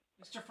 Don Knotts.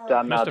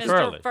 Mr.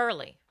 Furley. Mr.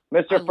 Furley.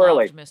 Mr. I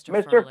Furley. loved Mr.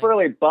 Furley.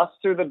 Furley busts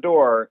through the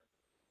door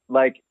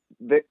like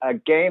a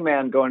gay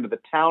man going to the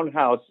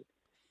Townhouse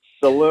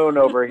Saloon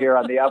over here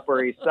on the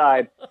Upper East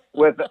Side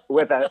with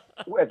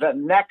a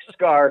neck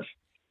scarf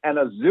and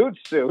a zoot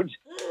suit,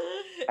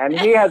 and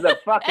he has a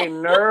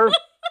fucking nerve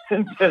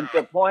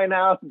to point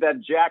out that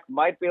Jack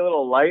might be a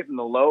little light in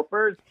the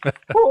loafers.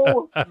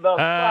 Who the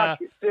fuck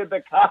did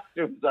the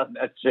costumes on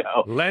that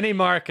show? Lenny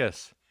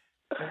Marcus.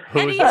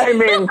 I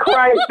mean,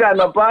 Christ on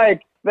the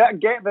bike.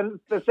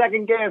 The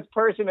second gayest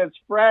person is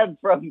Fred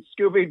from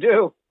Scooby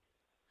Doo.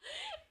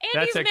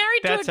 And he's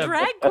married to a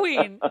drag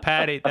queen.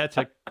 Patty, that's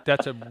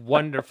a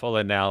wonderful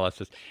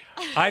analysis.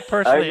 I I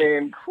personally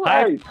mean,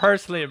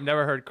 Christ. have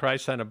never heard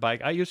Christ on a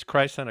bike. I use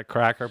Christ on a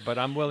cracker, but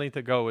I'm willing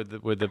to go with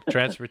the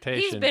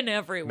transportation He's been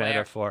everywhere.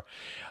 metaphor.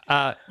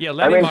 I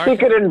Lenny mean, Marcus. he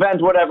could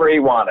invent whatever he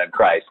wanted,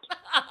 Christ.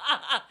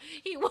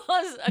 He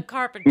was a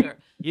carpenter.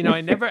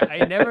 I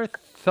never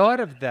thought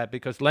of that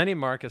because Lenny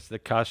Marcus, the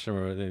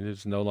costumer,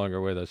 who's no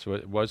longer with us,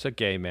 was a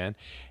gay man,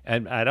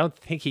 and I don't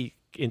think he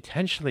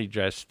intentionally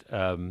dressed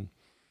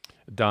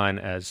Don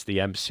as the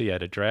MC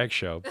at a drag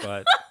show,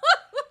 but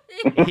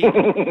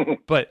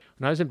but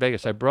when I was in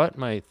Vegas, I brought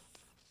my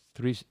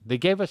they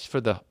gave us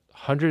for the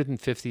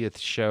 150th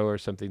show or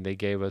something, they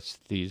gave us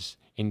these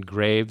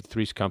engraved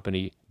Three's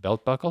Company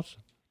belt buckles.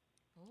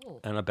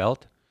 and a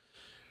belt.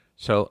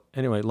 So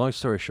anyway, long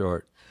story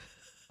short,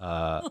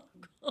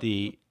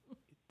 the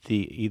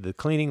either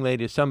cleaning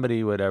lady,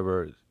 somebody,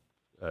 whatever,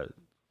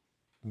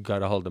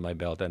 got a hold of my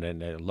belt and then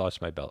they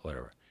lost my belt,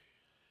 whatever.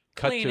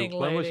 Cleaning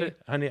when was lady.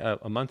 it, honey?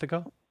 A month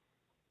ago?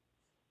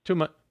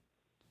 2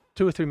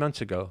 or 3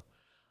 months ago,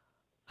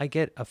 I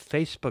get a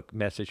Facebook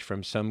message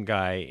from some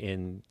guy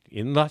in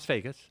Las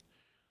Vegas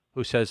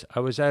who says, I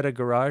was at a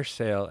garage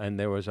sale and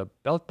there was a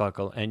belt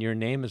buckle and your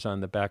name is on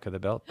the back of the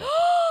belt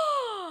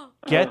buckle.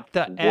 Get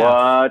the F.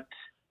 What?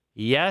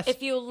 Yes.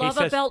 If you love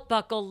he a says, belt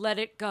buckle, let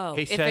it go.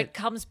 He If said- it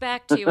comes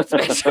back to you, it's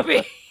meant to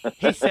be.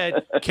 He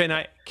said, can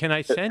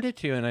I send it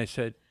to you? And I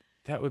said,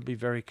 that would be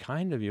very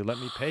kind of you. Let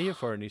me pay you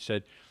for it. And he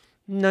said,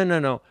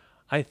 no.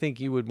 I think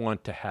you would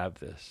want to have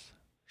this.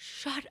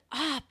 Shut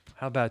up.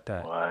 How about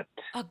that? What?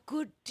 A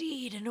good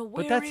deed in a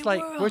weary But that's like,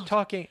 world. we're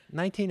talking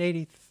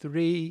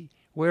 1983.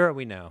 Where are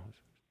we now?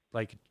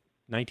 Like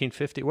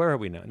 1950? Where are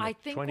we now? I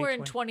think we're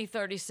in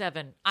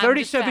 2037.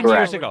 37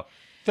 years ago.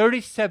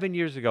 37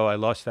 years ago, I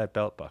lost that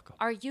belt buckle.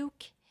 Are you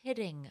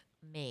kidding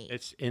me?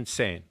 It's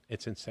insane.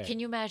 It's insane. Can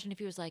you imagine if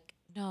he was like,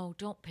 no,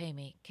 don't pay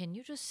me. Can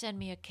you just send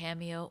me a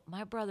cameo?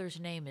 My brother's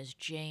name is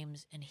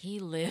James, and he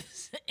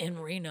lives in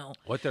Reno.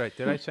 What did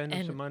I send him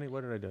And- some money?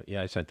 What did I do?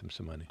 Yeah, I sent him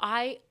some money.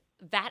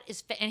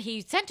 And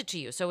he sent it to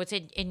you, so it's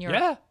in your.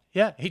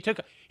 Yeah. He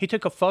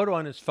took a photo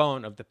on his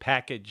phone of the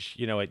package,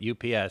 at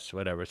UPS,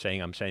 whatever,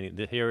 saying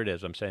here it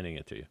is. I'm sending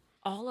it to you.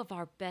 All of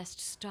our best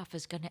stuff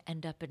is going to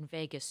end up in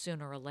Vegas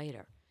sooner or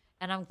later.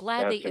 And I'm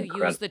glad That's that you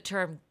incredible. used the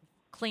term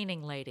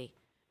cleaning lady.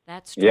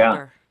 That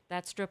Yeah.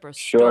 stripper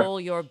Sure.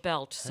 stole your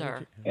belt,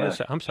 sir. Yeah.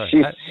 I'm sorry.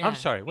 She- I'm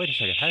sorry. Wait a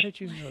second. How did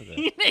you know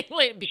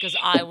that? Because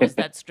I was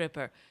that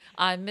stripper.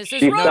 I'm Mrs. She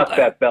sucked Roper.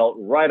 that belt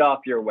right off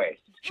your waist.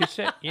 She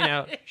said,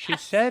 she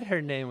said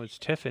her name was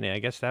Tiffany. I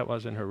guess that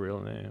wasn't her real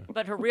name.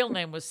 But her real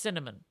name was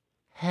Cinnamon.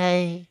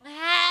 Hey,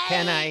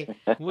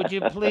 would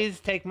you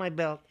please take my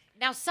belt?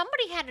 Now,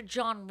 somebody had a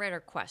John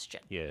Ritter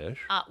question. Yes.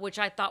 Which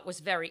I thought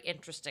was very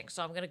interesting.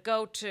 So I'm going to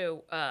go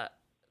to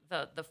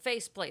the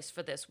face place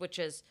for this, which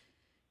is,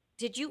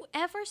 did you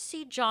ever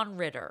see John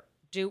Ritter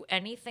do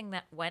anything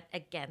that went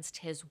against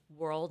his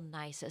world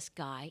nicest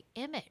guy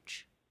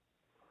image?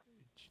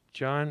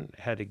 John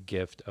had a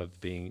gift of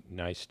being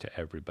nice to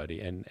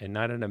everybody, and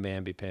not in a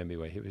mamby-pamby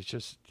way. He was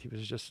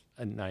just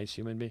a nice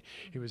human being.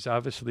 He was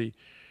obviously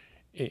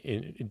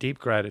in deep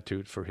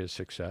gratitude for his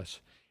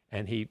success,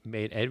 and he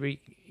made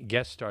every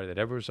guest star that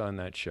ever was on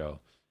that show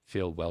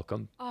feel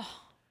welcome.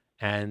 Oh.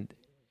 And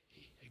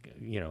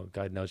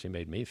God knows he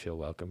made me feel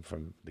welcome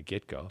from the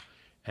get-go.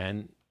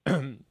 And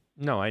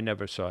no, I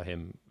never saw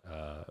him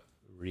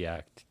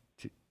react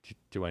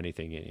to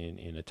anything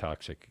in a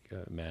toxic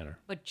manner.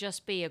 But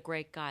just be a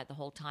great guy the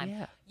whole time.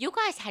 Yeah. You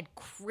guys had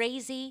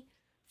crazy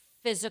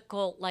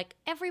physical, like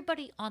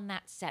everybody on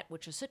that set,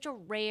 which is such a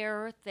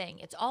rare thing.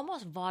 It's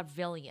almost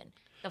vaudevillian.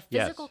 The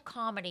Yes. physical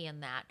comedy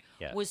in that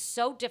Yes. was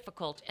so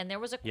difficult. And there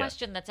was a Yes.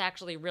 question that's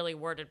actually really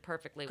worded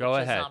perfectly. Go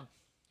which ahead. Is,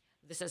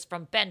 this is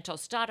from Ben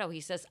Tostado.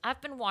 He says, I've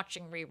been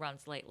watching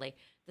reruns lately.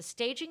 The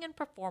staging and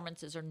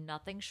performances are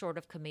nothing short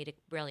of comedic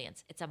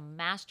brilliance. It's a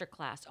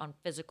masterclass on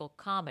physical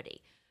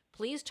comedy.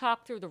 Please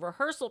talk through the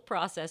rehearsal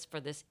process for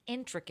this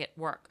intricate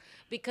work,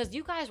 because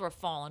you guys were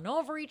falling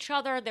over each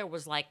other. There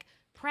was like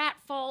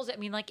pratfalls. I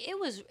mean, like it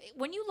was,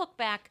 when you look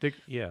back,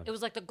 Yeah. it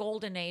was like the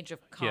golden age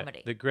of comedy.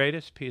 Yeah, the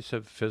greatest piece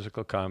of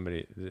physical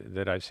comedy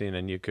that I've seen,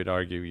 and you could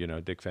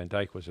argue, Dick Van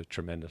Dyke was a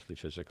tremendously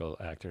physical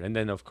actor. And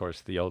then, of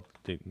course, the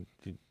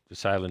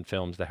silent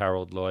films, the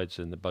Harold Lloyds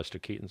and the Buster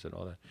Keatons and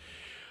all that.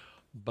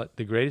 But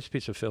the greatest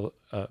piece of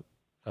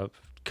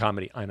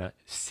comedy on a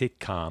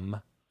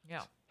sitcom,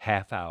 Yeah.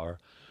 half hour,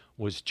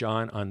 was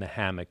John on the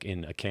hammock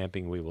in A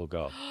Camping We Will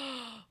Go.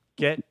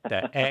 Get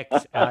the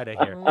X out of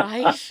here.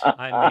 Right?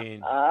 I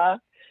mean,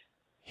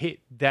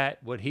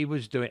 what he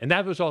was doing, and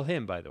that was all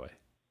him, by the way.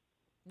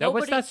 That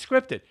was not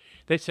scripted.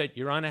 They said,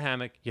 you're on a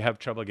hammock, you have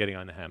trouble getting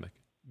on the hammock.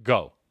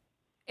 Go.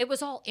 It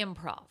was all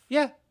improv.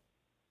 Yeah.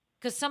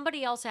 Because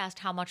somebody else asked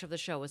how much of the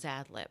show was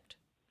ad-libbed.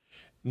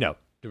 No.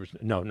 There was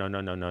no.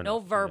 No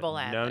verbal No.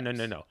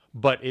 ad-libs.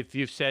 But if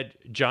you said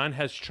Jack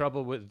has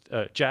trouble with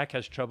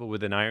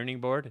an ironing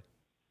board,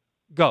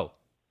 go.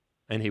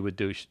 And he would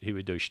do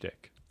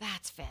shtick.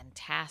 That's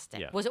fantastic.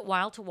 Yeah. Was it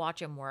wild to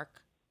watch him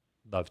work?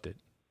 Loved it.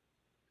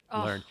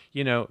 Oh. Learned.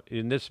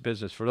 In this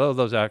business, for all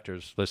those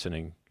actors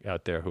listening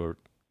out there who are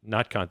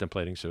not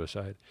contemplating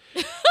suicide.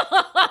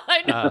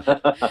 I know.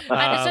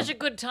 And it's such a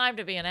good time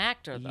to be an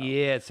actor, though.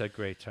 Yeah, it's a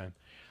great time.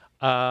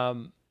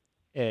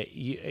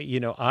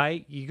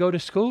 You go to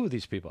school with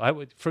these people.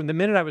 From the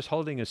minute I was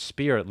holding a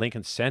spear at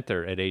Lincoln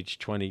Center at age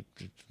 20,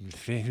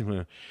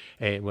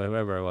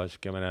 wherever I was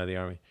coming out of the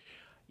Army,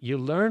 you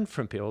learn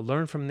from people.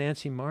 Learn from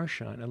Nancy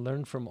Marchand, and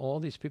learn from all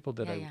these people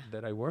that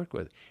I work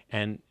with,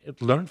 and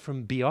learn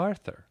from B.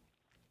 Arthur.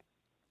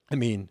 I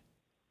mean,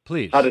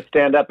 please. How to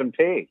stand up and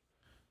pee.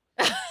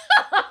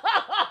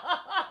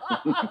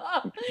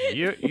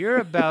 You're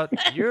about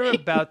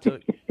to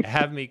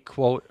have me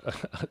quote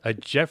a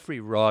Jeffrey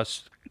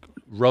Ross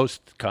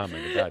roast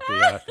comment about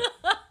B. Arthur.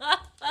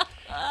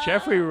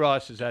 Jeffrey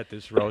Ross is at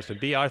this roast, and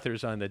B.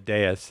 Arthur's on the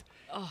dais,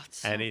 Oh, it's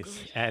so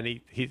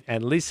and good.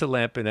 and Lisa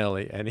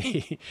Lampanelli, and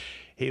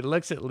he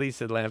looks at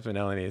Lisa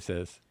Lampanelli and he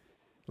says,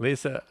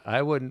 "Lisa,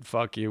 I wouldn't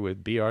fuck you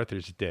with B.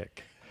 Arthur's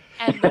dick."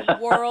 And the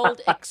world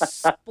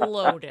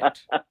exploded.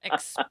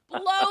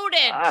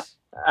 Exploded.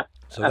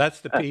 So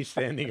that's the P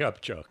standing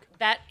up joke.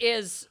 That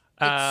is.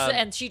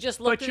 And she just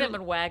looked at him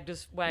and wagged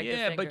his finger.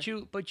 Yeah,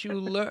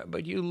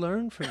 but you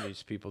learn from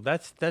these people.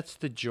 That's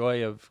the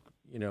joy of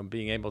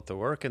being able to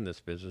work in this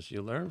business.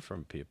 You learn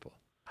from people.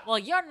 Well,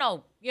 you're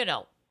no,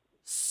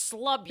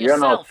 slub You're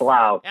yourself. no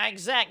slouch.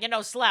 Exact.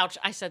 Slouch.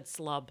 I said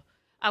slub.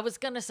 I was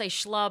going to say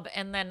schlub,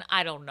 and then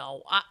I don't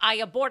know. I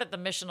aborted the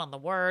mission on the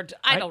word.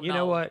 I don't know. You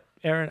know what,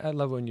 Aaron? I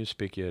love when you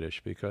speak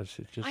Yiddish because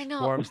it just I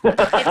know. warms It's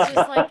the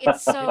just like,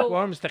 it's it so.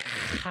 warms the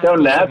So of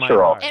my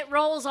natural. heart. It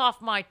rolls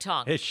off my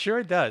tongue. It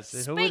sure does.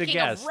 Who would have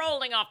Speaking of guessed?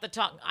 rolling off the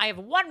tongue, I have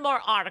one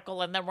more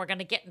article, and then we're going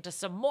to get into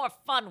some more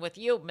fun with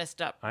you,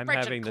 Mr. I'm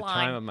Richard having the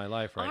Klein. time of my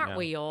life right Aren't now.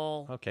 we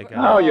all? Okay, We're got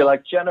it. Oh, all- you're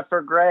like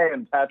Jennifer Grey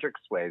and Patrick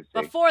Swayze.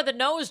 Before the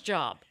nose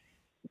job.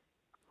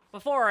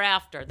 Before or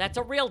after? That's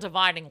a real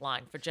dividing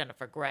line for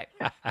Jennifer Grey.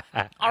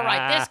 All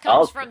right, this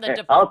comes from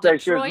the I'll say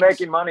she was Detroit-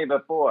 making money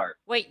before.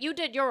 Wait, you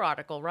did your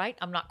article, right?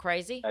 I'm not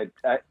crazy?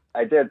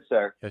 I did,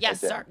 sir.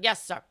 Yes, I did. sir.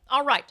 Yes, sir.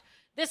 All right.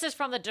 This is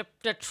from the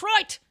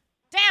Detroit,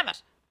 damn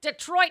it,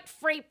 Detroit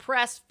Free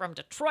Press from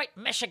Detroit,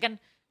 Michigan,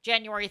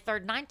 January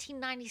 3rd,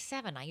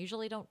 1997. I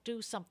usually don't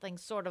do something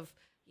sort of,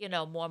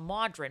 more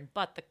modern,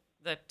 but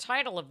the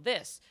title of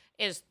this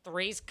is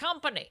Three's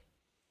Company.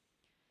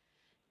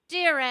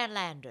 Dear Ann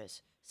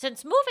Landers,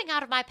 since moving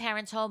out of my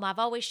parents' home, I've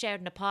always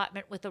shared an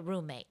apartment with a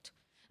roommate.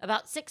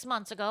 About 6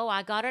 months ago,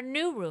 I got a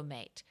new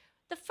roommate.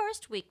 The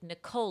first week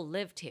Nicole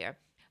lived here,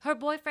 her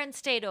boyfriend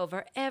stayed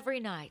over every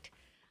night.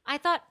 I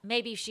thought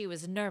maybe she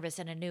was nervous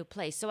in a new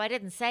place, so I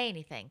didn't say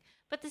anything.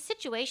 But the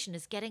situation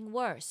is getting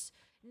worse.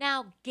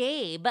 Now,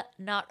 Gabe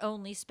not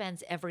only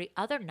spends every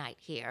other night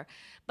here,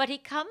 but he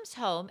comes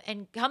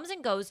and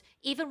goes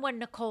even when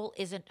Nicole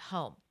isn't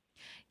home.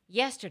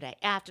 Yesterday,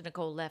 after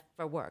Nicole left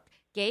for work,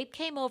 Gabe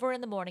came over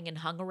in the morning and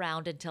hung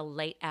around until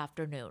late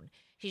afternoon.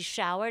 He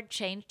showered,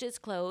 changed his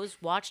clothes,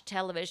 watched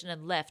television,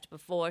 and left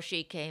before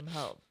she came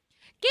home.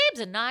 Gabe's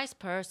a nice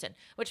person,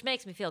 which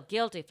makes me feel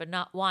guilty for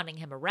not wanting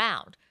him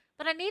around,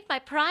 but I need my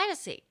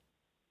privacy.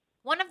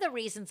 One of the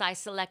reasons I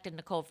selected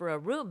Nicole for a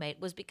roommate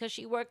was because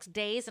she works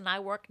days and I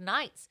work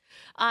nights.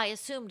 I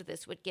assumed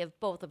this would give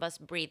both of us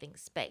breathing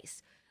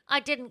space. I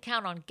didn't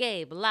count on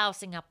Gabe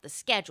lousing up the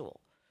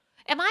schedule.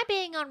 Am I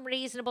being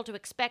unreasonable to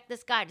expect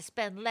this guy to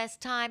spend less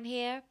time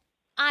here?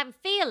 I'm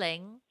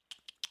feeling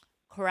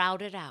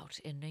crowded out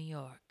in New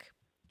York.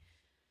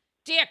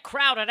 Dear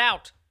crowded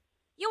out,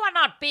 you are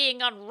not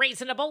being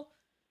unreasonable.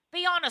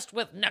 Be honest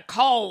with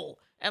Nicole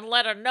and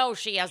let her know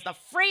she has the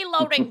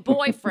freeloading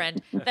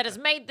boyfriend that has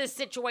made this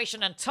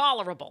situation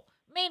intolerable.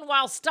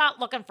 Meanwhile, start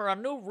looking for a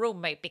new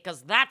roommate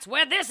because that's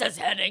where this is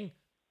heading.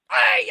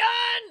 Hey,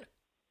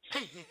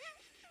 Ian!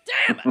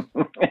 Damn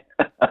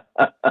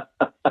it!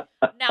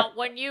 Now,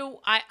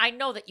 I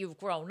know that you've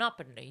grown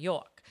up in New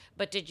York,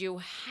 but did you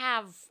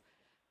have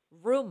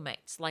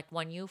roommates like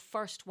when you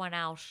first went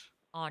out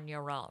on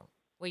your own?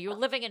 Were you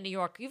living in New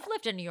York? You've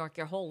lived in New York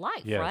your whole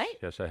life, Yes, right?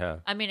 yes, I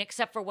have. I mean,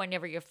 except for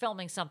whenever you're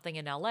filming something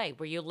in L.A.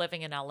 Were you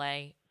living in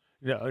L.A.?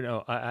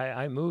 No.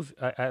 I moved.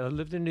 I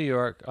lived in New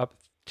York up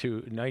to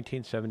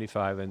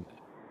 1975, and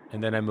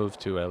then I moved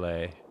to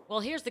L.A.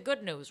 Well, here's the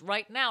good news.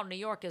 Right now, New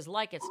York is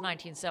like it's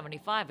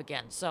 1975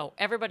 again. So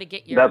everybody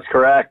get your That's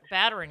correct.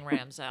 battering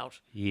rams out.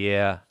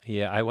 Yeah.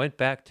 I went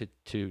back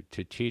to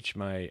teach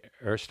my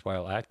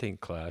erstwhile acting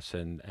class,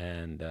 and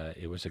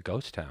it was a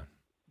ghost town.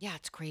 Yeah,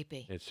 it's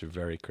creepy. It's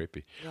very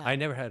creepy. Yeah. I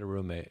never had a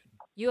roommate.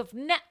 You have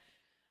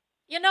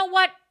You know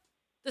what?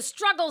 The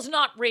struggle's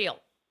not real.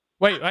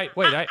 Wait! I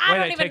I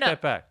don't even take know.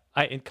 that back.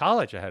 In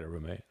college, I had a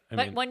roommate.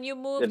 But when you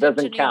moved It into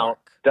doesn't New count.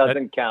 York,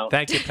 Doesn't count.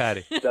 Thank you,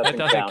 Patty. That Doesn't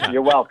doesn't count.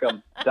 You're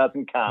welcome.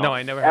 Doesn't count. No,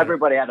 I never had a-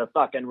 Everybody had a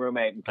fucking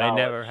roommate in I college.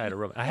 never had a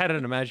roommate. I had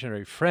an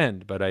imaginary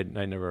friend, but I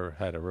never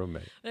had a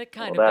roommate. it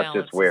kind Well, of that's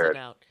balances just weird. it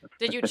out.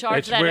 Did you charge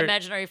It's that weird.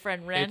 imaginary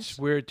friend rent? It's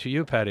weird to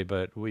you, Patty,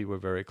 but we were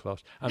very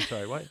close. I'm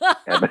sorry, what?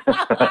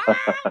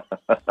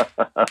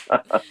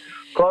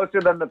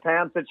 Closer than the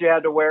pants that you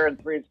had to wear in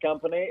Three's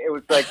Company. It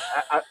was like,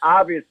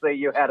 obviously,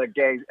 you had a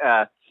gay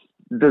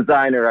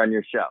designer on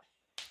your show.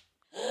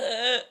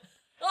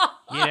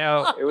 You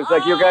know, It was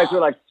like you guys were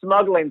like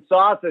smuggling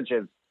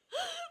sausages.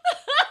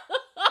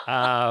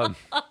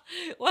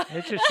 What?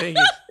 interesting.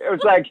 is- It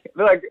was like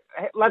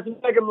hey, let's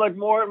make him look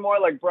more and more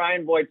like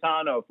Brian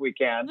Boitano if we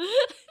can.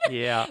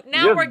 Yeah,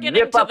 Now Just we're getting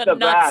zip to up the the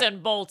nuts back.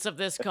 and bolts of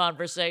this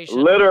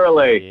conversation.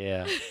 Literally.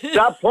 yeah.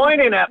 Stop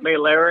pointing at me,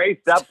 Larry.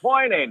 Stop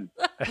pointing.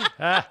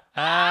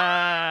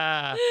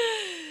 Ah.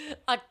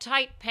 A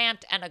tight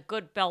pant and a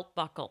good belt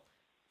buckle.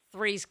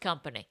 Three's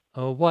Company.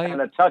 A white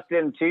And a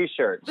tucked-in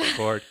T-shirt.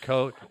 sport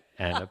coat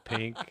and a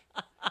pink.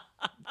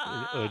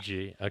 Oh,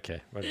 gee.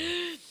 Okay. Whatever.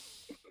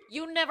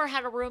 You never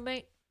had a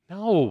roommate?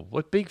 No,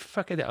 what big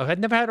fucking... I'd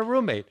never had a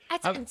roommate.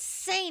 That's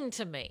insane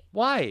to me.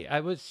 Why? I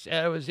was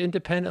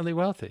independently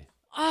wealthy.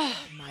 Oh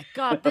my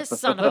God, this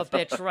son of a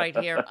bitch right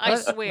here! I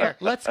swear.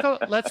 Let's go.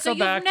 Let's So go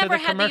back you've never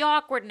to the had the commercial.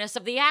 awkwardness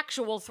of the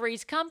actual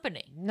Three's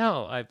Company.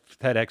 No, I've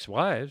had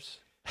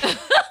ex-wives.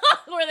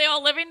 Were they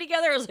all living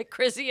together? It was like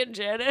Chrissy and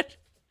Janet.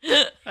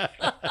 If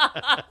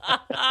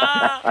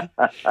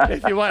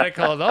you want to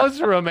call those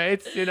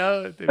roommates, you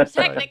know.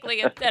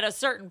 Technically, at a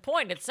certain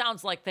point, it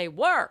sounds like they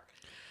were.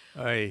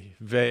 Ay,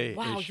 vey,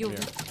 Wow, Ishmael. you.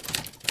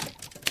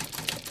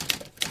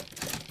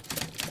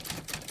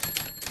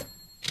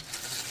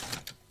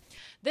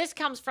 This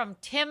comes from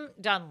Tim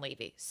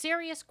Dunleavy.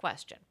 Serious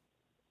question.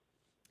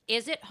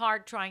 Is it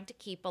hard trying to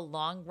keep a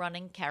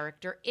long-running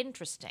character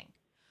interesting?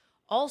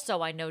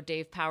 Also, I know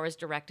Dave Powers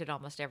directed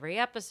almost every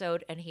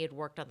episode, and he had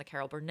worked on the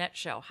Carol Burnett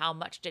show. How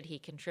much did he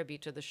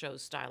contribute to the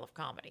show's style of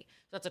comedy?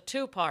 So that's a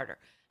two-parter.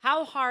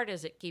 How hard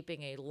is it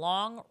keeping a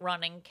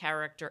long-running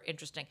character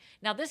interesting?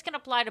 Now, this can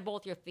apply to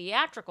both your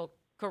theatrical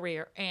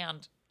career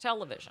and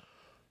television.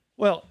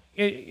 Well,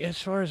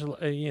 as far as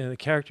the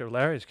character of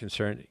Larry is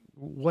concerned,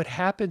 what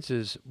happens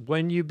is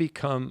when you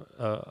become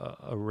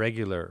a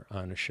regular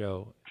on a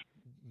show,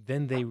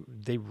 then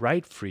they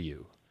write for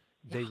you.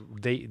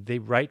 They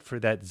write for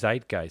that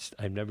zeitgeist.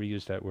 I've never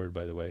used that word,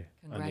 by the way.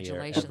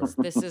 Congratulations.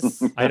 This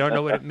is... I don't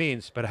know what it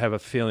means, but I have a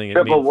feeling it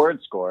Triple means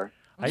word score.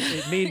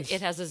 it means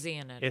It has a Z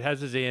in it. It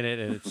has a Z in it,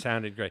 and it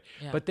sounded great.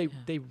 Yeah, But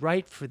they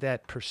write for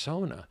that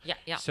persona.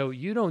 Yeah. So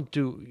you don't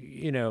do,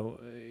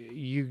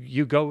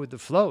 you go with the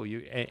flow.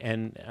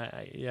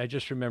 I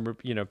just remember,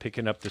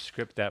 picking up the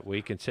script that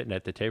week and sitting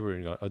at the table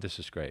and going, oh, this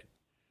is great.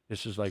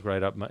 This is like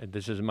right up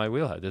this is my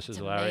wheelhouse. This is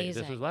Larry. This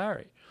amazing. is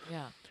Larry.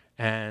 Yeah.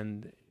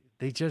 And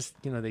they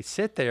just, they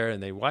sit there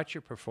and they watch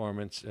your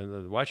performance and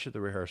they watch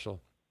the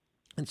rehearsal.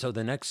 And so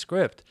the next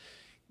script,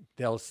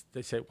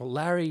 they say, well,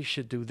 Larry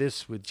should do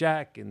this with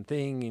Jack and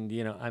thing. And,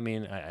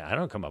 I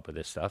don't come up with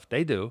this stuff.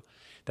 They do.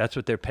 That's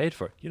what they're paid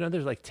for.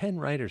 There's like 10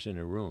 writers in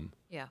a room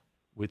Yeah.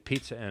 with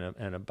pizza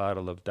and a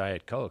bottle of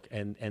Diet Coke.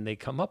 And they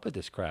come up with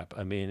this crap.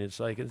 I mean, it's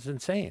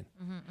insane.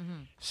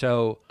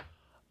 So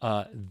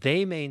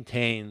they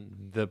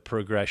maintain the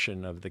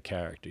progression of the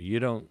character. You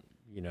don't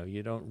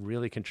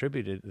really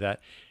contribute to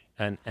that.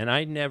 And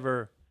I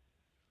never,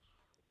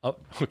 oh,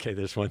 okay,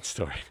 there's one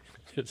story.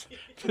 This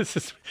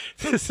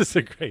is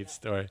a great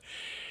story.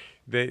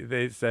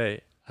 They say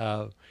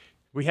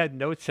we had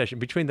note session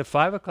between the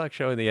 5 o'clock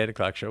show and the 8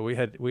 o'clock show. We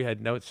had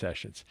note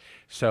sessions.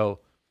 So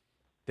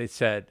they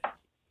said,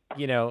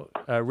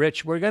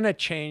 Rich, we're going to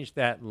change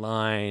that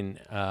line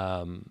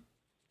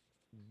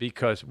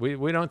because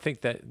we don't think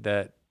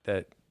that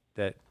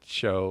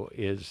show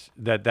is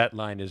that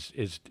line is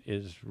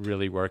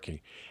really working.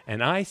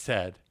 And I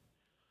said,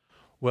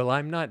 well,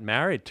 I'm not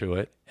married to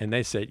it. And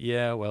they said,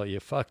 yeah, well, you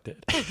fucked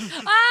it.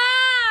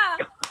 Ah!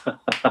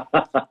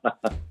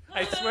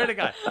 I swear to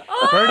God.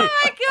 Oh,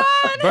 my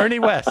God. Bernie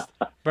West.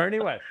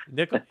 Bernie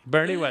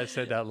West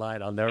said that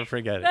line. I'll never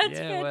forget it. That's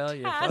yeah, well,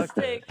 you fucked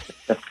fantastic.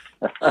 it.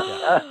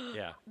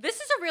 Yeah. This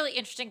is a really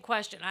interesting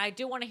question. I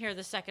do want to hear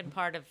the second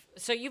part of...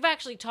 So you've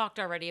actually talked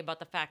already about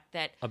the fact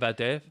that About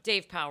Dave?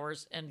 Dave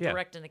Powers and Yeah.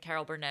 directing the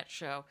Carol Burnett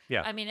show.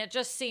 Yeah. I mean, it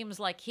just seems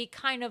like he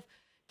kind of...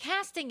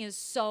 Casting is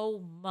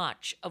so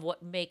much of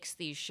what makes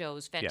these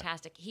shows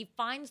fantastic. He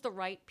finds the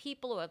right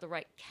people who have the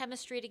right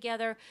chemistry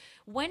together.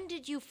 When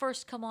did you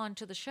first come on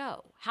to the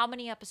show? How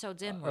many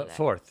episodes in were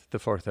there? The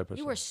fourth episode.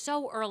 You were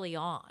so early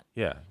on.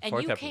 Yeah. And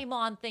fourth you episode. came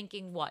on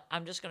thinking, what?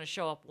 I'm just going to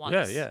show up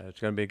once. Yeah,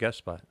 it's going to be a guest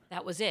spot.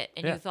 That was it.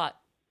 And Yeah. you thought,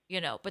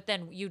 but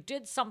then you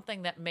did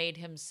something that made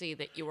him see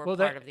that you were Well,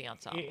 part of the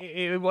ensemble.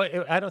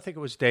 I don't think it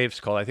was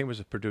Dave's call. I think it was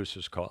the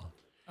producer's call.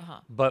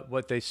 But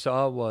what they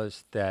saw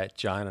was that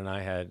John and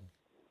I had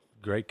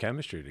great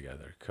chemistry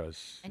together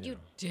because And you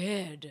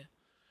did.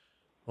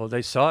 well,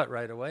 they saw it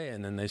right away,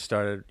 and then they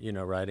started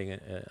writing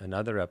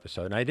another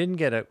episode. And I didn't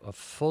get a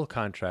full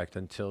contract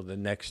until the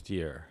next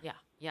year.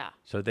 Yeah.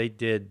 So they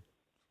did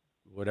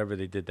whatever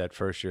they did that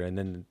first year, and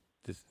then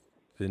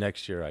the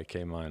next year I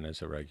came on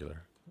as a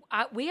regular.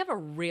 We have a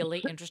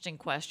really interesting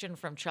question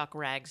from Chuck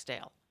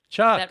Ragsdale.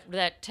 Chuck.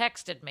 That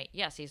texted me.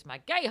 Yes, he's my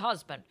gay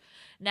husband.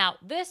 Now,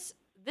 this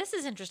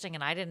is interesting,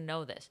 and I didn't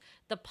know this.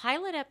 The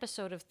pilot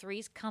episode of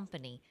Three's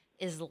Company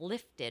is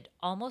lifted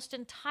almost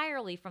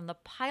entirely from the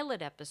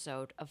pilot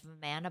episode of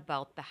Man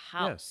About the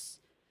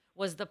House.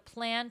 Was the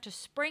plan to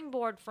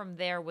springboard from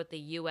there with the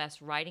U.S.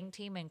 writing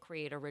team and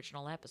create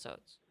original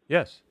episodes?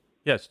 Yes.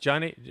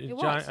 Johnny.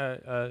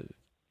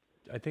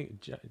 I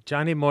think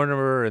Johnny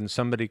Mortimer and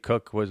somebody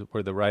Cook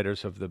were the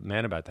writers of the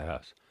Man About the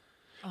House.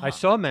 I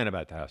saw Man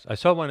About the House. I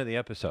saw one of the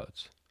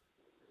episodes.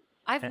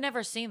 I've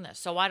never seen this,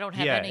 so I don't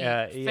have any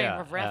frame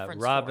of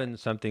reference. Robin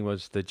something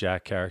was the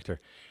Jack character,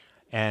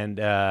 and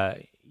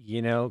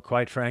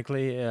quite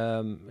frankly,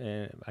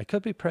 I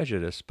could be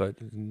prejudiced, but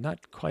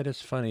not quite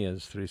as funny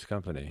as Three's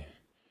Company.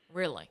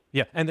 Really?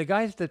 Yeah, and the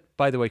guys that,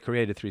 by the way,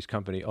 created Three's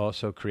Company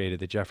also created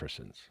the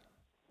Jeffersons.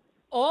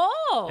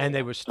 Oh. And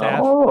they were staff.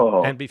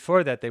 Oh. And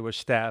before that, they were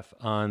staff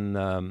on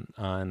All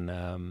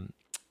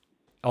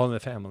in the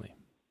Family.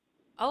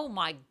 Oh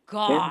my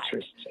God.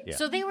 Interesting. Yeah.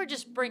 So they were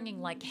just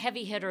bringing like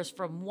heavy hitters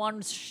from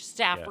one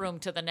staff Yeah. room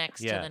to the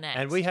next Yeah, to the next.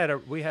 and we had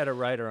a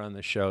writer on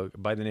the show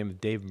by the name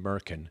of Dave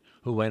Merkin,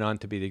 who went on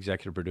to be the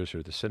executive producer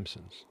of The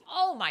Simpsons.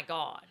 Oh my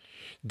God.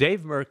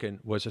 Dave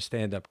Merkin was a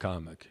stand-up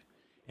comic,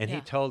 and Yeah.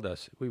 he told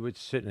us, we would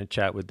sit and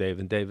chat with Dave,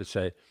 and Dave would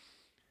say,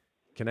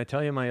 "Can I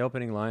tell you my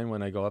opening line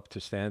when I go up to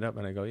stand-up?"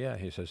 And I go, "Yeah."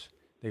 He says,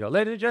 they go,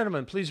 "Ladies and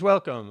gentlemen, please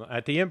welcome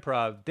at the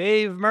Improv,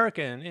 Dave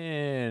Merkin."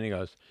 And he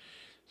goes,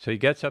 so he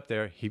gets up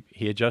there,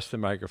 he adjusts the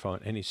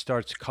microphone, and he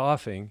starts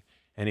coughing,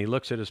 and he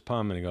looks at his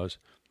palm, and he goes,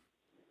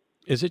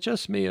 "Is it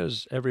just me, or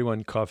is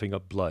everyone coughing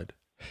up blood?"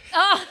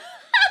 Oh.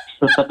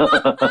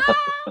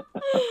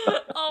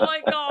 Oh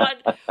my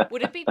God.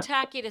 Would it be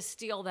tacky to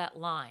steal that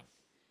line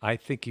I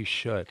think you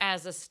should.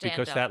 as a stand-up?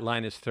 Because that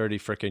line is 30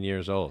 frickin'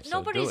 years old. So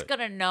Nobody's do it. going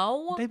to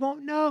know. They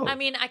won't know. I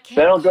mean, I can't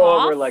They don't go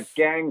cough. over like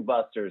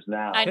gangbusters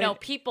now. I know.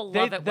 People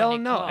love it They'll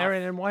when they know. cough.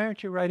 Erin, and why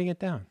aren't you writing it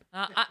down?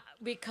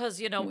 Because,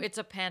 it's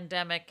a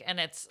pandemic, and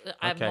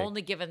I'm Okay.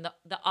 only given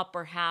the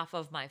upper half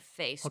of my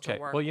face Okay. to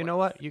work Well, you know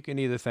with. what? You can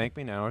either thank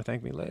me now or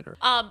thank me later.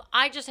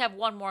 I just have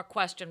one more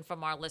question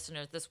from our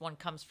listeners. This one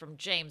comes from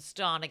James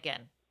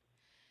Donegan,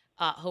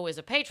 who is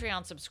a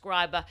Patreon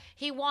subscriber.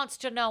 He wants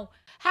to know,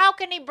 how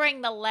can he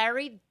bring the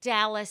Larry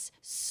Dallas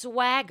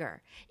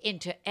swagger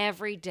into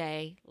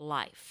everyday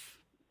life?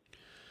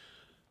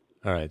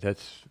 All right.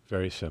 That's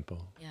very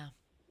simple. Yeah.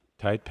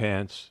 Tight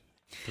pants,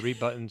 3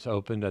 buttons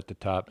opened at the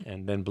top,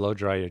 and then blow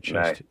dry your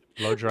chest. Right.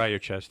 Blow dry your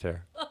chest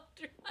hair.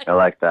 I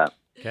like that.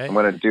 Okay. I'm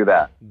going to do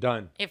that.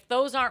 Done. If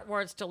those aren't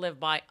words to live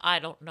by, I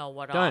don't know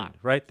what Done. are.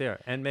 Right there.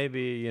 And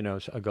maybe,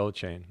 a gold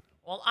chain.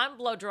 Well, I'm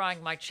blow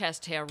drying my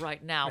chest hair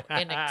right now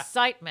in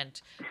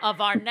excitement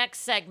of our next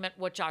segment,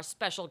 which our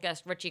special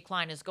guest Richie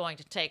Klein is going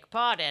to take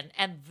part in.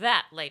 And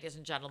that, ladies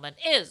and gentlemen,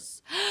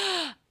 is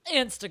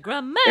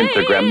Instagram mail.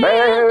 Instagram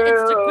mail.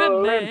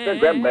 Instagram mail.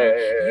 Instagram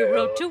mail. You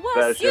wrote to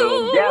us.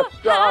 Special You guest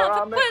have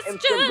on a the question.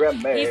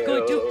 Instagram mail. He's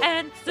going to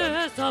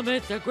answer some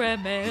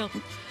Instagram mail.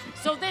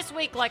 So this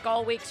week, like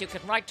all weeks, you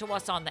can write to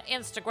us on the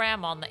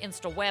Instagram, on the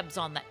Instawebs,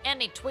 on the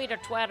any Twitter,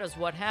 Twatters,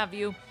 what have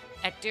you,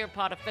 at Dear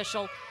Pod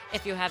Official.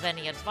 If you have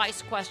any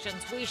advice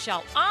questions, we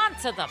shall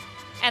answer them.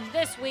 And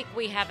this week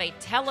we have a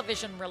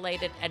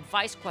television-related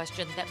advice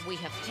question that we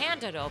have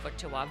handed over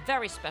to our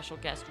very special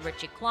guest,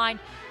 Richie Klein.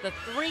 The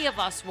 3 of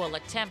us will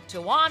attempt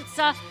to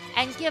answer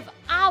and give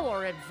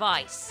our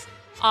advice,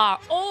 our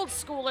old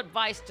school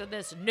advice to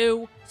this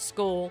new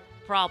school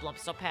problem.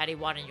 So, Patty,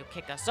 why don't you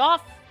kick us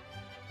off?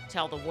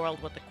 Tell the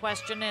world what the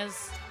question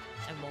is,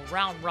 and we'll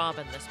round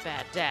robin this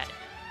bad daddy.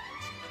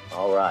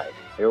 All right,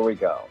 here we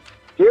go.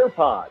 Dear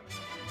Pod,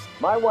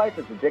 my wife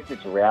is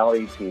addicted to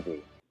reality TV.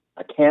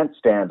 I can't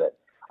stand it.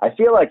 I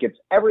feel like it's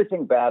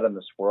everything bad in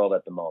this world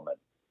at the moment.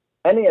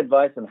 Any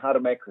advice on how to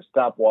make her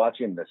stop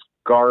watching this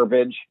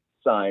garbage?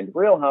 Signed,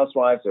 Real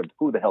Housewives of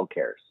Who the Hell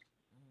Cares?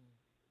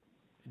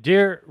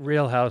 Dear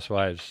Real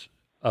Housewives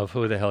of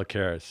Who the Hell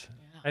Cares,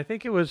 I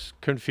think it was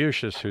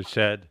Confucius who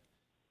said,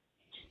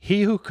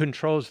 "He who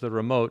controls the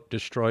remote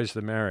destroys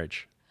the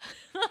marriage."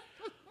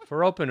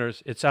 For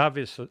openers, it's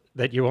obvious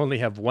that you only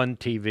have one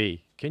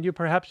TV. Can you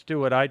perhaps do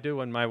what I do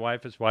when my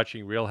wife is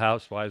watching Real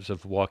Housewives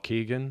of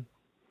Waukegan?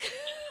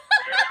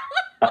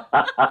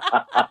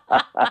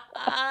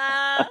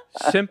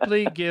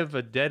 Simply give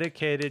a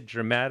dedicated,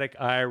 dramatic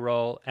eye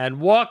roll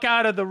and walk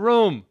out of the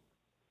room.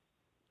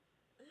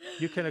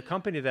 You can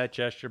accompany that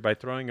gesture by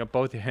throwing up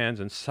both your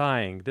hands and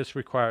sighing. This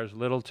requires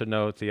little to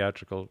no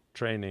theatrical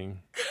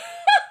training.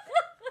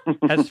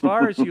 As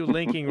far as you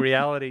linking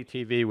reality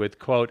TV with,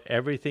 quote,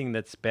 everything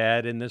that's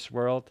bad in this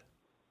world,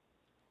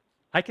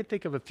 I can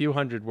think of a few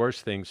hundred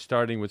worse things,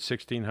 starting with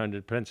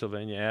 1600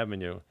 Pennsylvania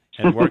Avenue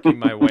and working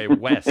my way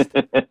west.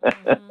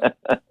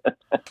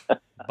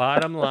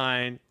 Bottom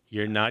line,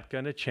 you're not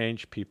going to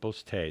change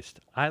people's taste.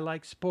 I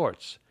like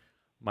sports.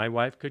 My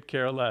wife could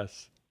care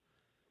less.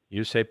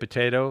 You say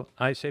potato,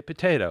 I say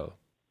potato.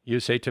 You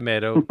say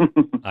tomato,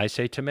 I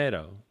say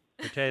tomato.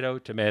 Potato,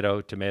 tomato,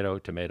 tomato,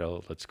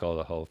 tomato. Let's call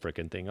the whole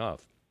frickin' thing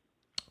off.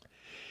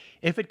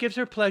 If it gives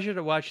her pleasure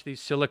to watch these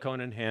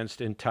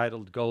silicone-enhanced,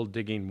 entitled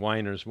gold-digging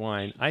whiners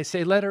whine, I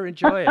say let her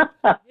enjoy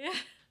it.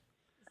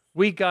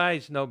 We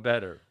guys know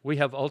better. We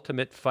have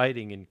ultimate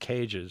fighting in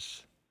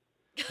cages.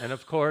 And,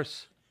 of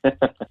course,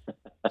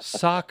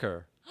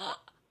 soccer,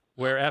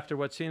 where after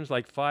what seems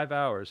like 5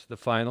 hours, the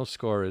final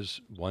score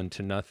is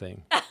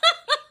 1-0.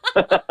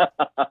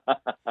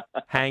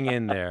 Hang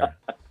in there.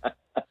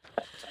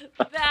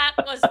 That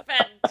was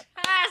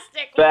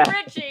fantastic, That-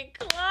 Richie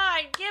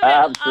Klein. Give it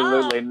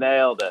Absolutely up.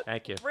 nailed it.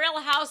 Thank you. Real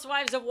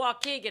Housewives of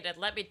Waukegan, and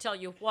let me tell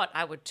you what,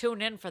 I would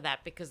tune in for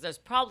that because there's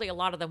probably a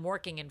lot of them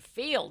working in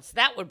fields.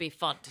 That would be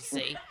fun to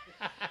see.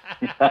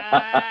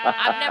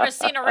 I've never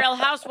seen a Real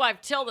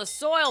Housewife till the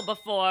soil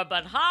before,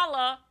 but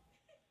holla.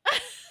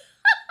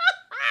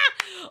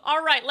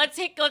 All right, let's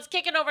kick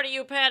it over to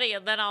you, Patty,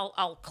 and then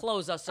I'll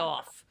close us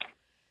off.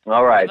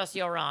 All right. Give us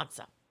your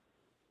answer.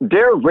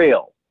 Dear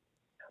Real,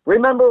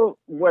 remember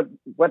what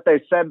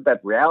they said, that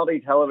reality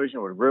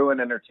television would ruin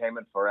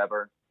entertainment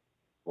forever?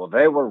 Well,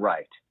 they were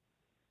right.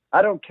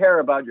 I don't care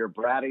about your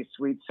bratty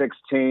Sweet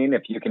 16.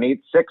 If you can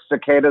eat 6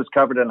 cicadas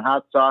covered in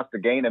hot sauce to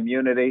gain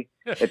immunity,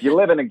 if you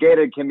live in a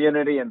gated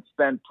community and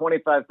spend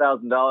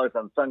 $25,000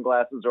 on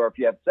sunglasses, or if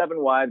you have 7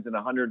 wives and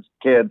 100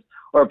 kids,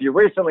 or if you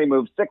recently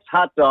moved 6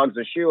 hot dogs,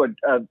 a shoe,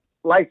 a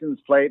license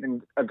plate,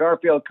 and a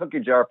Garfield cookie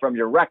jar from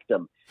your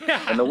rectum.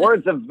 In the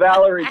words of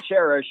Valerie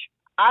Cherish,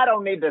 I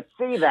don't need to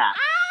see that.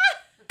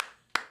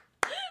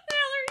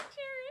 Valerie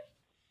Cherish.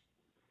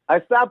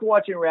 I stopped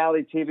watching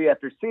reality TV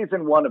after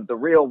season 1 of The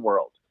Real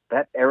World.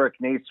 That Eric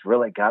Nies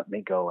really got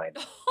me going.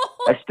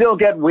 I still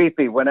get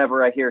weepy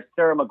whenever I hear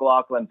Sarah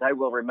McLachlan's I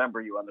Will Remember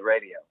You on the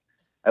radio.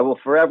 I will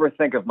forever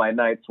think of my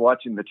nights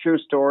watching the true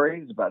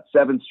stories about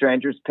 7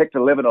 strangers picked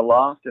to live in a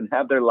loft and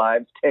have their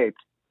lives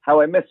taped. How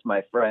I miss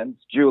my friends,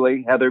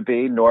 Julie, Heather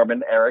B.,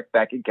 Norman, Eric,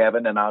 Becky,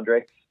 Kevin, and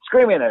Andre,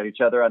 screaming at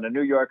each other on a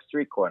New York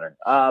street corner.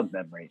 Ah,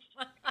 memories.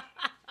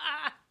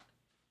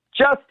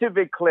 Just to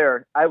be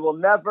clear, I will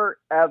never,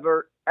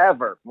 ever,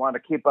 ever want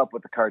to keep up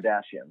with the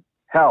Kardashians.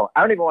 Hell,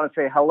 I don't even want to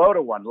say hello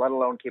to one, let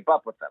alone keep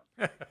up with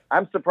them.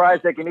 I'm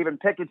surprised they can even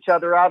pick each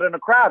other out in a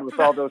crowd with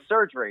all those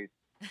surgeries.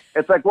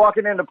 It's like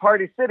walking into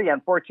Party City on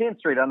 14th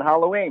Street on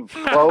Halloween.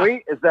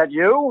 Chloe, is that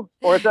you?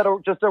 Or is that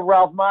just a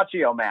Ralph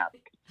Macchio mask?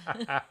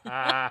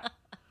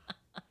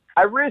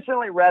 I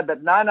recently read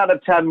that 9 out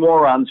of 10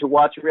 morons who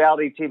watch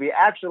reality TV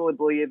actually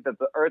believe that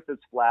the Earth is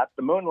flat,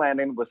 the moon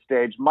landing was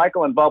staged,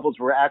 Michael and Bubbles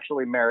were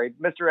actually married,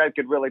 Mr. Ed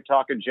could really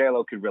talk, and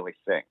J-Lo could really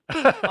sing.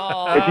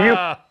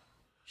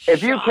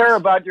 If you care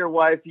about your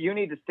wife, you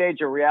need to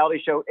stage a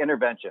reality show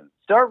intervention.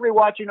 Start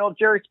rewatching old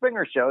Jerry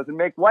Springer shows and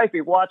make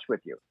wifey watch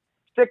with you.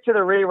 Stick to the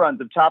reruns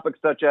of topics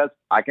such as,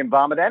 I can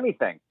vomit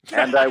anything,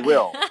 and I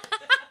will.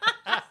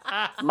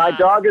 My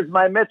dog is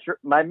my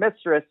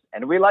mistress,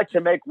 and we like to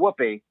make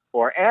whoopee,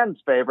 or Anne's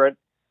favorite,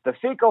 the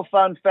fecal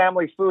fun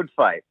family food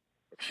fight.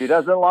 If she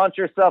doesn't launch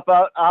herself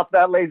out off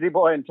that lazy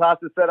boy and toss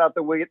his head out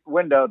the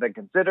window, then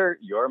consider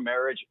your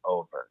marriage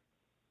over.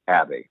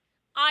 Abby.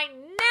 I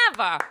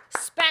never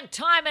spent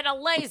time in a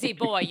lazy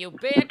boy, you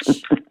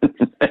bitch.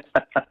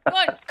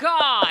 Good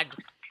God.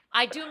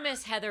 I do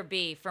miss Heather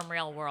B. from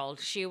Real World.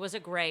 She was a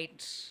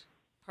great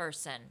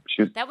person.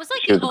 That was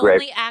like the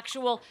only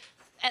actual...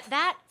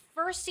 That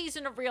first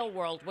season of Real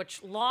World,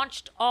 which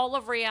launched all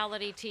of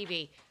reality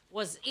TV,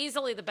 was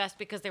easily the best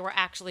because they were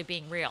actually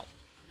being real.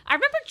 I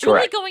remember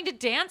Julie going to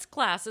dance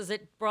classes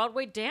at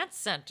Broadway Dance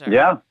Center.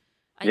 Yeah.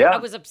 I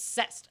was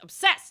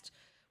obsessed.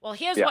 Well,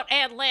 here's what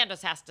Ann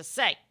Landis has to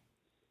say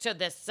to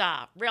this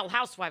Real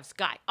Housewives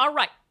guy. All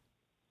right.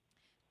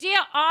 Dear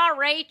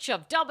RH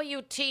of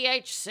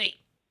WTHC,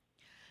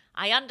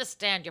 I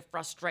understand your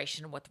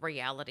frustration with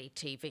reality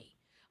TV.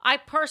 I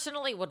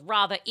personally would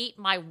rather eat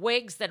my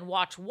wigs than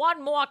watch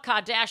one more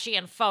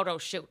Kardashian photo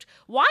shoot.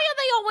 Why are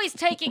they always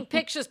taking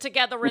pictures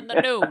together in the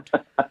nude?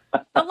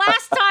 The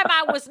last time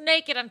I was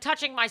naked and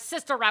touching my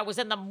sister, I was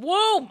in the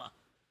womb.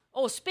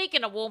 Oh,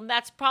 speaking of womb,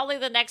 that's probably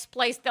the next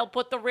place they'll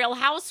put the Real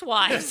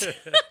Housewives.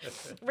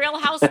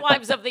 Real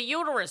Housewives of the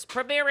Uterus,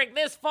 premiering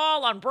this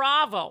fall on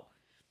Bravo.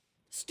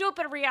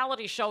 Stupid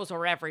reality shows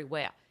are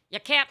everywhere.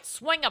 You can't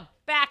swing a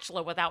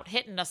bachelor without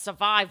hitting a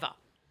survivor.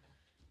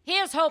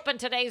 Here's hoping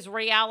today's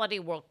reality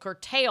will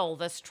curtail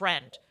this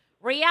trend.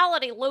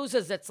 Reality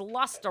loses its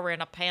luster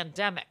in a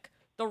pandemic.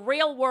 The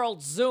Real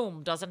World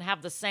Zoom doesn't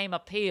have the same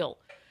appeal.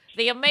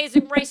 The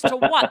Amazing Race to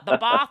what? The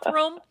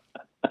bathroom?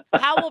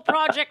 How will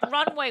Project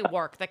Runway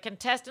work? The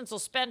contestants will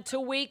spend 2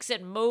 weeks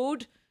in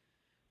mood?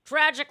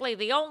 Tragically,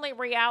 the only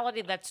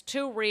reality that's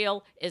too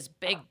real is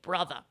Big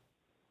Brother.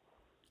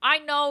 I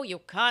know you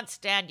can't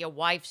stand your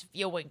wife's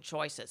viewing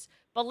choices.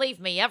 Believe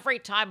me, every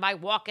time I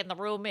walk in the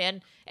room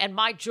and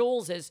my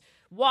Jules is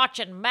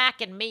watching Mac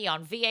and Me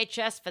on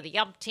VHS for the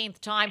umpteenth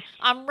time,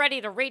 I'm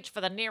ready to reach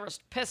for the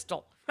nearest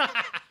pistol.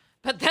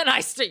 But then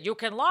you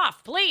can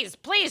laugh. Please,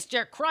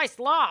 dear Christ,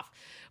 laugh.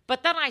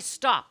 But then I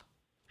stop.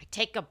 I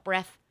take a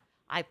breath.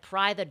 I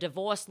pry the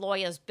divorce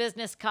lawyer's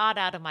business card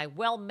out of my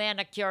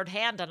well-manicured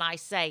hand and I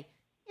say,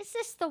 is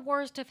this the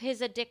worst of his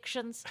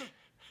addictions?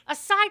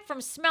 Aside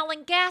from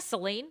smelling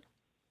gasoline,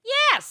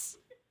 yes.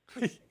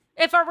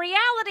 If a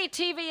reality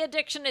TV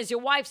addiction is your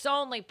wife's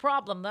only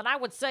problem, then I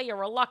would say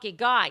you're a lucky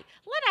guy.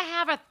 Let her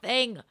have a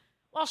thing.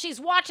 While she's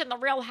watching the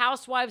Real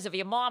Housewives of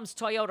your mom's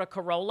Toyota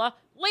Corolla,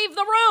 leave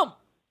the room.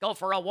 Go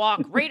for a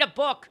walk, read a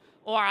book,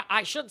 or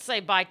I should say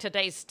by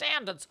today's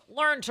standards,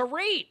 learn to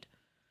read.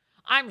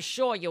 I'm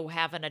sure you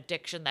have an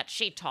addiction that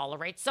she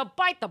tolerates, so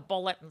bite the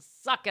bullet and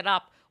suck it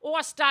up,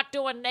 or start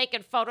doing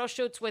naked photo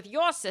shoots with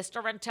your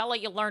sister and tell her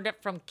you learned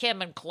it from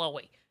Kim and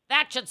Chloe.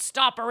 That should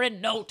stop her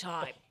in no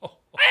time.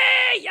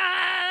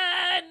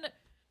 Ian!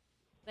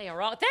 They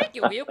are all. Thank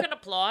you. You can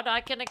applaud.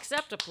 I can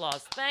accept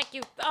applause. Thank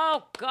you.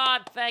 Oh,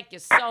 God, thank you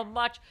so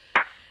much.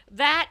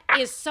 That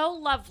is so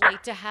lovely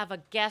to have a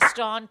guest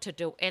on to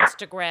do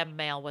Instagram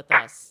mail with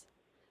us.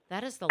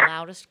 That is the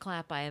loudest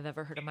clap I have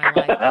ever heard in my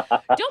life.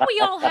 Don't we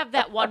all have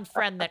that one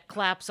friend that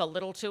claps a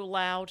little too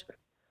loud?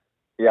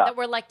 Yeah. That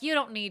we're like, you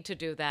don't need to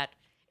do that.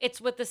 It's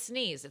with the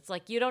sneeze. It's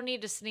like, you don't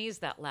need to sneeze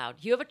that loud.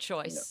 You have a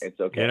choice. No, it's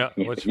okay. You know,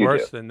 what's You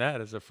worse do. than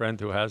that is a friend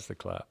who has the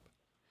clap.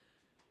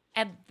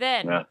 And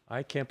then Yeah.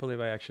 I can't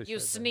believe I actually you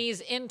said sneeze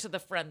into the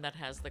friend that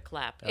has the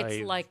clap. It's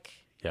I- like that.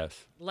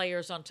 Yes.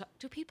 layers on top.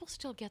 Do people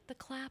still get the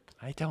clap?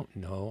 I don't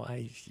know.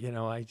 I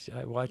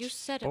watch You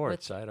said it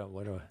sports. with- I don't.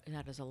 What do I?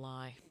 That is a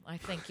lie. I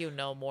think you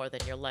know more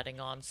than you're letting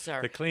on, sir.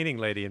 The cleaning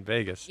lady in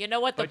Vegas. You know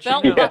what? The But you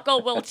belt know-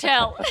 buckle will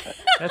tell.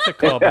 That's a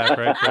callback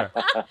right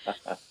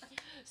there.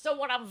 So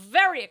what I'm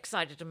very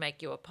excited to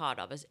make you a part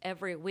of is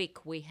every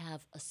week we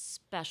have a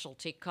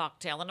specialty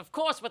cocktail. And of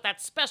course, with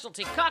that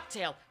specialty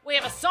cocktail, we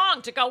have a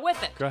song to go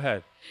with it. Go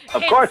ahead.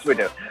 Of course we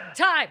do.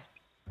 Time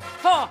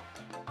for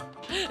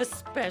a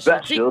specialty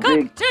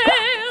Specialty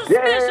cocktail,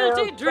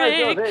 specialty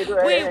drink.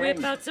 specialty We drink.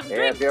 whip out some If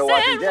drinks you're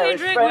watching and we Jerry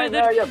drink Springer, with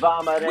it. you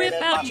vomit Whip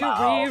in out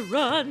my your mouth.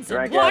 reruns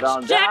Drink and it watch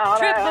on Jack down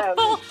Tripper and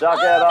fall suck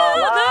it over all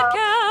the up.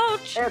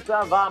 couch. It's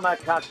a vomit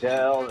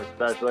cocktail,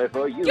 especially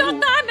for you. You're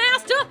thigh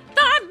master,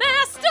 thigh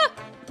master.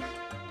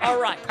 All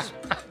right.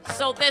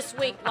 So this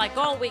week, like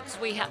all weeks,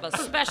 we have a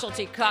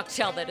specialty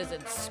cocktail that is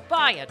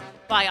inspired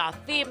by our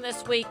theme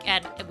this week,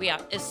 and we are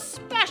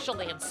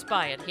especially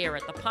inspired here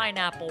at the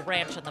Pineapple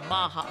Ranch and the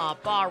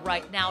Maha'a Bar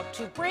right now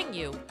to bring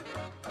you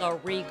the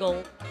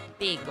Regal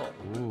Beagle.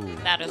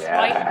 That is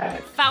right.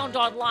 Found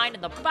online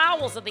in the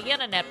bowels of the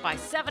internet by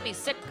 70s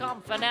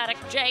sitcom fanatic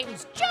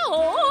James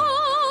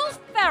Jules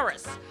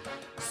Ferris.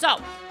 So,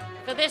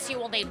 for this, you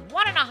will need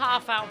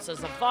 1.5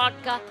 ounces of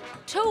vodka,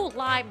 2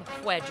 lime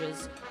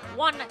wedges,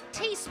 1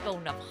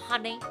 teaspoon of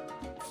honey,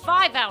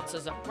 5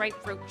 ounces of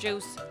grapefruit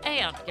juice,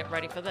 and, get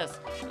ready for this,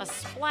 a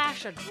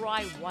splash of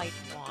dry white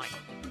wine.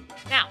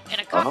 Now, in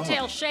a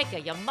cocktail shaker,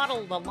 you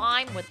muddle the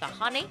lime with the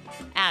honey,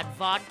 add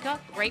vodka,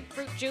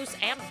 grapefruit juice,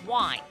 and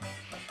wine.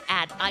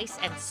 Add ice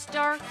and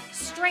stir.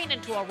 Strain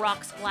into a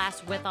rocks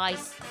glass with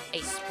ice, a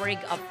sprig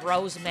of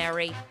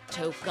rosemary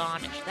to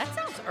garnish. That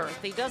sounds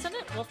earthy, doesn't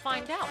it? We'll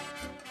find out.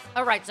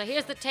 All right, so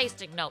here's the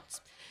tasting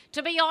notes.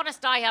 To be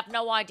honest, I have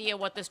no idea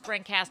what this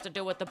drink has to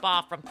do with the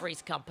bar from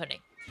Three's Company.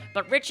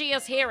 But Richie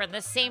is here, and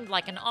this seemed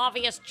like an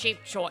obvious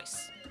cheap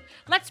choice.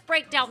 Let's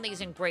break down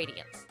these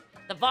ingredients.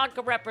 The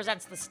vodka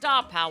represents the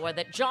star power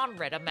that John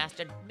Ritter,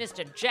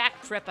 Mr.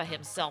 Jack Tripper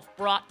himself,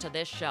 brought to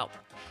this show.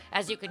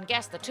 As you can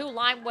guess, the 2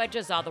 lime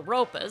wedges are the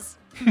Ropers,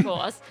 of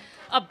course,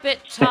 a bit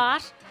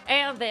tart,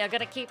 and they're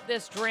going to keep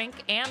this drink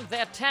and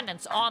their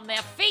tenants on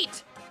their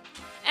feet.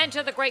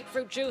 Enter the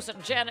grapefruit juice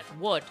and Janet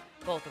Wood.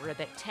 Both are a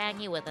bit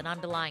tangy with an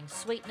underlying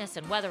sweetness,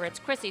 and whether it's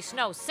Chrissy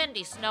Snow,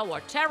 Cindy Snow, or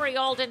Terry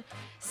Alden,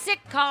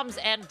 sitcoms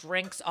and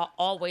drinks are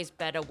always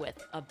better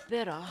with a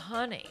bit of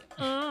honey.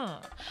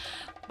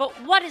 But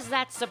what is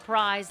that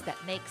surprise that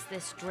makes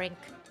this drink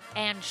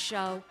and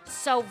show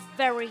so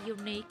very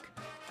unique?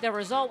 There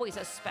is always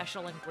a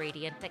special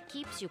ingredient that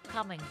keeps you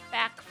coming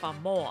back for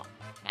more.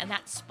 And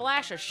that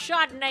splash of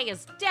Chardonnay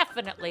is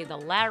definitely the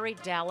Larry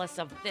Dallas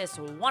of this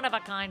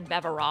one-of-a-kind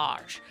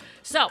beverage.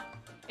 So,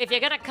 if you're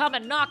gonna come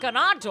and knock on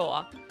our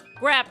door,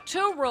 grab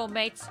 2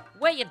 roommates,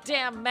 wear your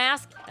damn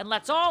mask, and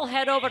let's all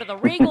head over to the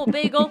Regal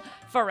Beagle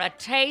for a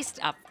taste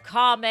of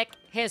comic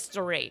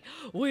history.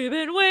 We've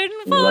been waiting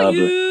for Love it.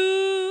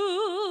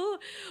 you,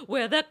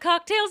 where the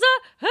cocktails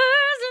are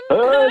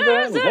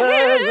hers and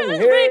his.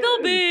 Regal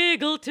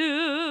Beagle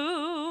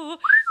too.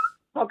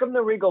 How come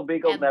the Regal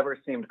Beagle And- never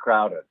seemed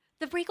crowded?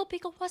 The Regal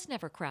Beagle was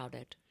never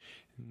crowded.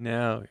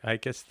 No, I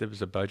guess there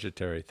was a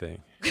budgetary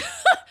thing.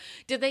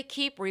 Did they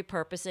keep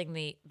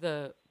repurposing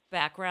the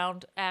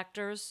background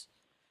actors?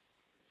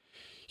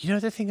 You know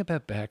the thing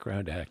about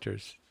background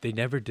actors? They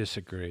never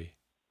disagree.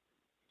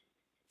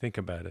 Think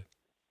about it.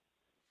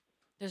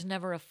 There's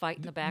never a fight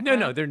in the background?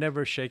 No, they're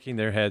never shaking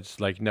their heads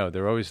no.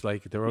 They're always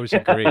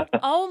agreeing.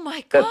 Oh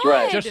my God. That's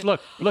right. Just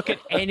look at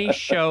any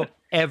show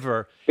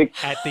ever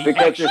at the Because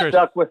extras. you're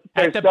stuck with,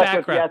 at the stuck with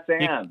background.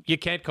 yes and. You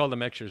can't call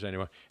them extras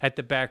anymore. At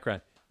the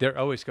background, they're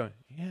always going,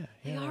 yeah.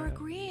 They are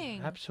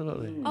agreeing.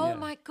 Absolutely. Oh yeah.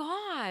 my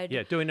God.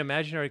 Yeah, doing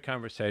imaginary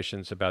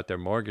conversations about their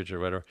mortgage or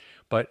whatever,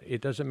 but it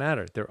doesn't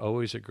matter. They're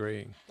always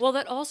agreeing. Well,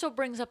 that also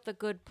brings up the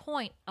good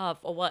point of,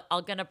 well,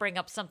 I'm going to bring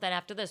up something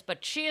after this, but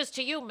cheers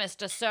to you,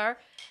 Mr. Sir.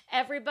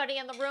 Everybody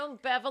in the room,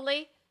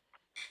 Beverly,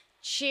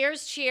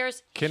 cheers,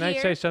 cheers. Can I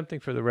say something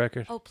for the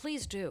record? Oh,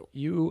 please do.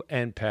 You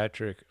and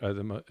Patrick are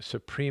the most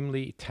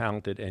supremely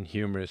talented and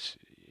humorous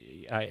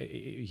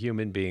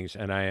human beings,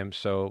 and I am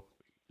so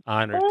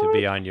honored to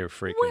be on your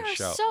freaking We're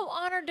show. so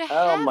honored to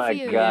Oh have my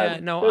you. God. Yeah,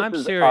 no, This I'm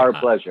is serious. our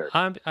pleasure.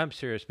 I'm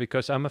serious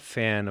because I'm a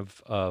fan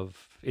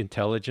of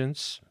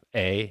intelligence,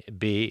 A,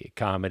 B,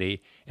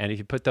 comedy, and if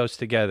you put those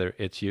together,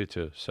 it's you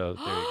two. So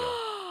there you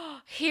go.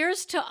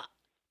 Here's to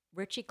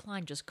Richie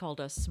Klein just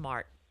called us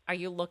smart. Are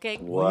you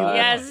looking? What?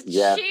 Yes.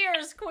 Yes.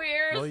 Cheers,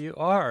 queers. Well, you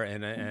are,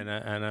 and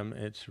I'm.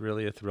 It's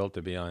really a thrill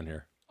to be on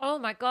here. Oh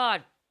my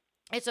God.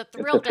 It's a It's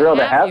thrill, a thrill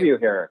to have you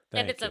here.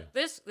 And Thank you.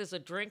 this is a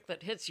drink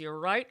that hits you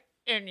right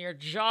in your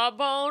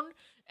jawbone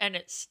and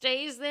it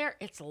stays there.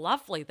 It's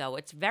lovely though.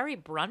 It's very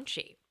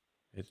brunchy.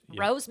 Yeah.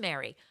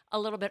 Rosemary, a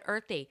little bit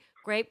earthy,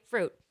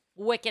 grapefruit,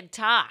 wicked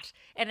tart,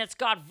 and it's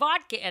got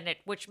vodka in it,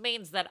 which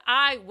means that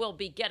I will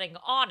be getting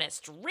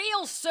honest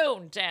real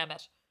soon, damn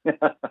it.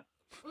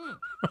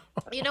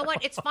 You know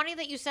what? It's funny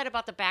that you said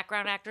about the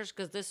background actors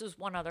because this is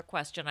one other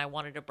question I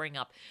wanted to bring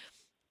up.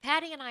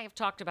 Patty and I have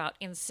talked about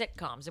in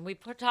sitcoms, and we've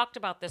talked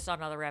about this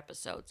on other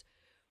episodes.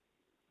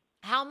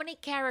 How many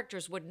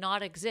characters would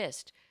not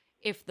exist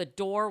if the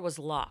door was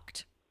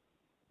locked?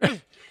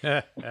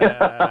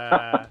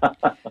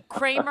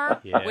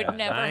 Kramer would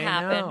never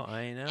happen.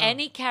 I know.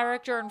 Any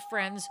character in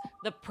Friends,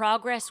 the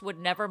progress would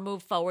never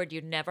move forward.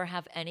 You'd never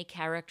have any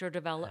character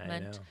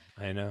development.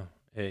 I know.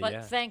 But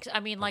Yeah. thanks.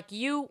 I mean, like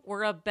you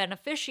were a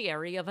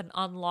beneficiary of an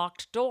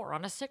unlocked door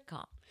on a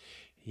sitcom.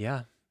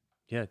 Yeah.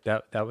 Yeah,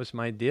 that was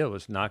my deal.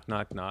 Was knock,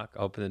 knock, knock.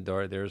 Open the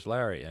door. There's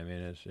Larry. I mean,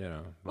 it's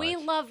We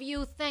much. love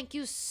you. Thank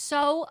you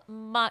so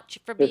much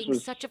for This being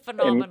was such a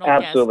phenomenal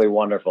absolutely guest.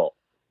 wonderful.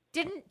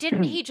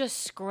 Didn't he just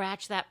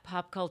scratch that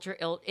pop culture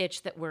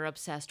itch that we're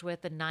obsessed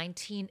with? The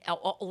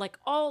like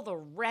all the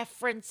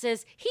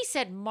references. He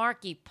said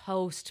Marky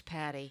Post,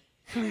 Patty.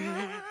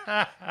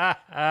 By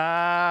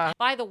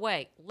the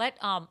way, let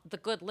the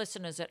good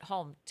listeners at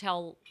home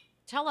tell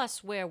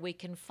us where we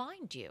can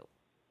find you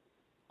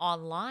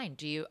online.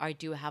 Do you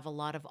have a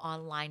lot of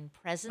online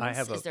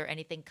presence? Is there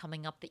anything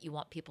coming up that you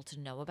want people to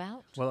know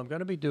about? Well, I'm going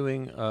to be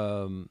doing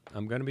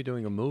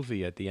a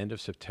movie at the end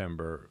of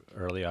September,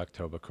 early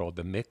October, called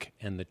The Mick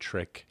and the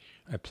Trick.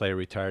 I play a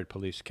retired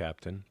police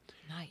captain.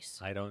 Nice.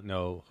 I don't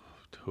know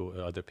who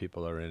other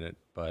people are in it,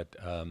 but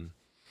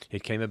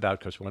it came about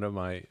because one of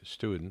my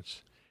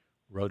students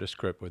wrote a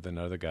script with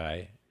another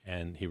guy,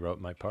 and he wrote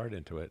my part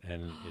into it.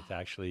 And it's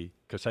actually,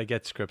 because I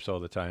get scripts all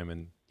the time,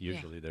 and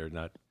usually they're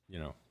not,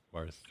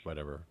 worth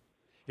whatever.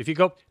 If you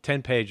go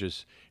 10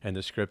 pages and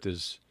the script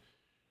is,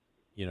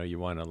 you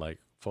want to like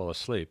fall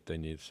asleep,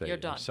 then you say, You're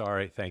done. I'm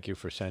sorry, thank you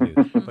for sending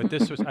it.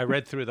 But I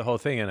read through the whole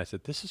thing, and I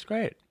said, this is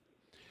great.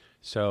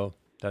 So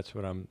that's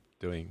what I'm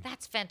doing.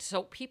 That's fantastic.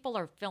 So people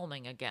are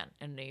filming again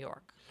in New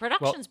York.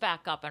 Production's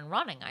back up and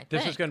running, I think.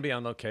 This is going to be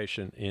on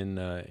location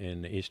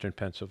in eastern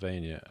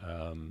Pennsylvania.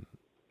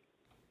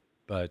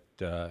 But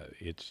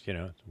it's,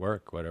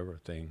 work, whatever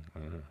thing. I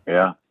don't know.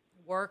 Yeah.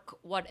 Work,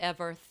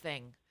 whatever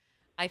thing.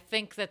 I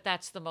think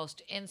that's the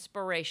most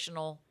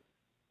inspirational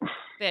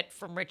bit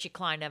from Richie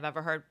Klein I've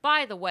ever heard.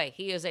 By the way,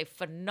 he is a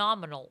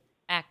phenomenal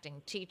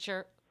acting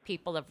teacher.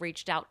 People have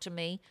reached out to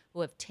me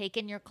who have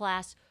taken your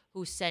class,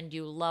 who send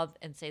you love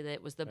and say that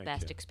it was the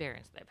best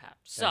experience they've had.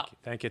 So,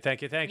 Thank you.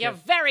 You're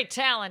very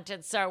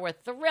talented, sir. We're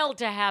thrilled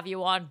to have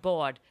you on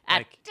board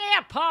at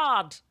Dear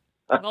Pod.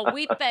 Well,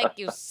 we thank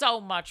you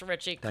so much,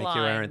 Richie Klein. Thank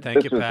you, Aaron.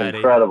 Thank This you, was Patty.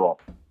 incredible.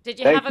 Did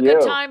you Thank have a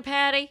good you. time,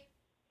 Patty?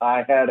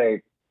 I had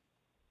a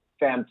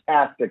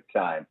fantastic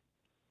time.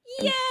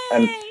 Yay!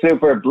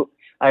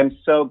 I'm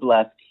so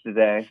blessed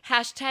today.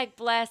 Hashtag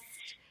blessed.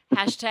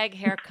 Hashtag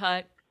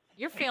haircut.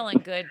 You're feeling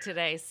good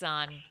today,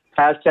 son.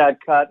 Hashtag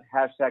cut,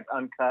 hashtag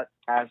uncut,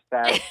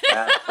 hashtag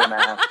ass and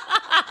ass.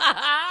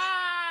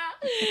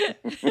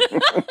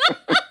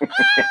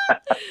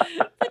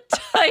 The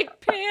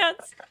tight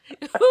pants.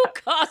 Who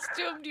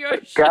costumed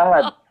your show?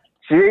 God,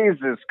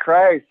 Jesus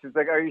Christ. He's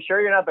like, are you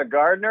sure you're not the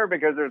gardener?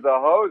 Because there's a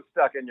hose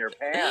stuck in your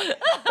pants.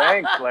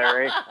 Thanks,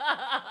 Larry.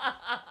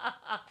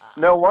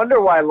 No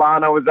wonder why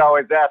Lana was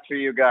always after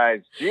you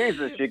guys.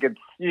 Jesus, you could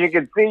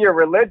see your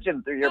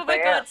religion through your Oh my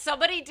God! pants.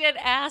 Somebody did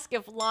ask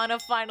if Lana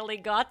finally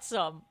got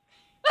some.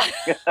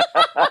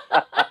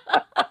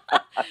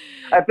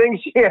 I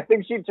think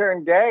she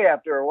turned gay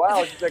after a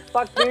while. She's like,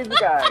 fuck these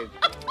guys.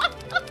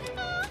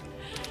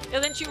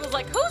 And then she was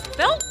like, "Whose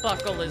belt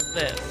buckle is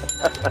this?"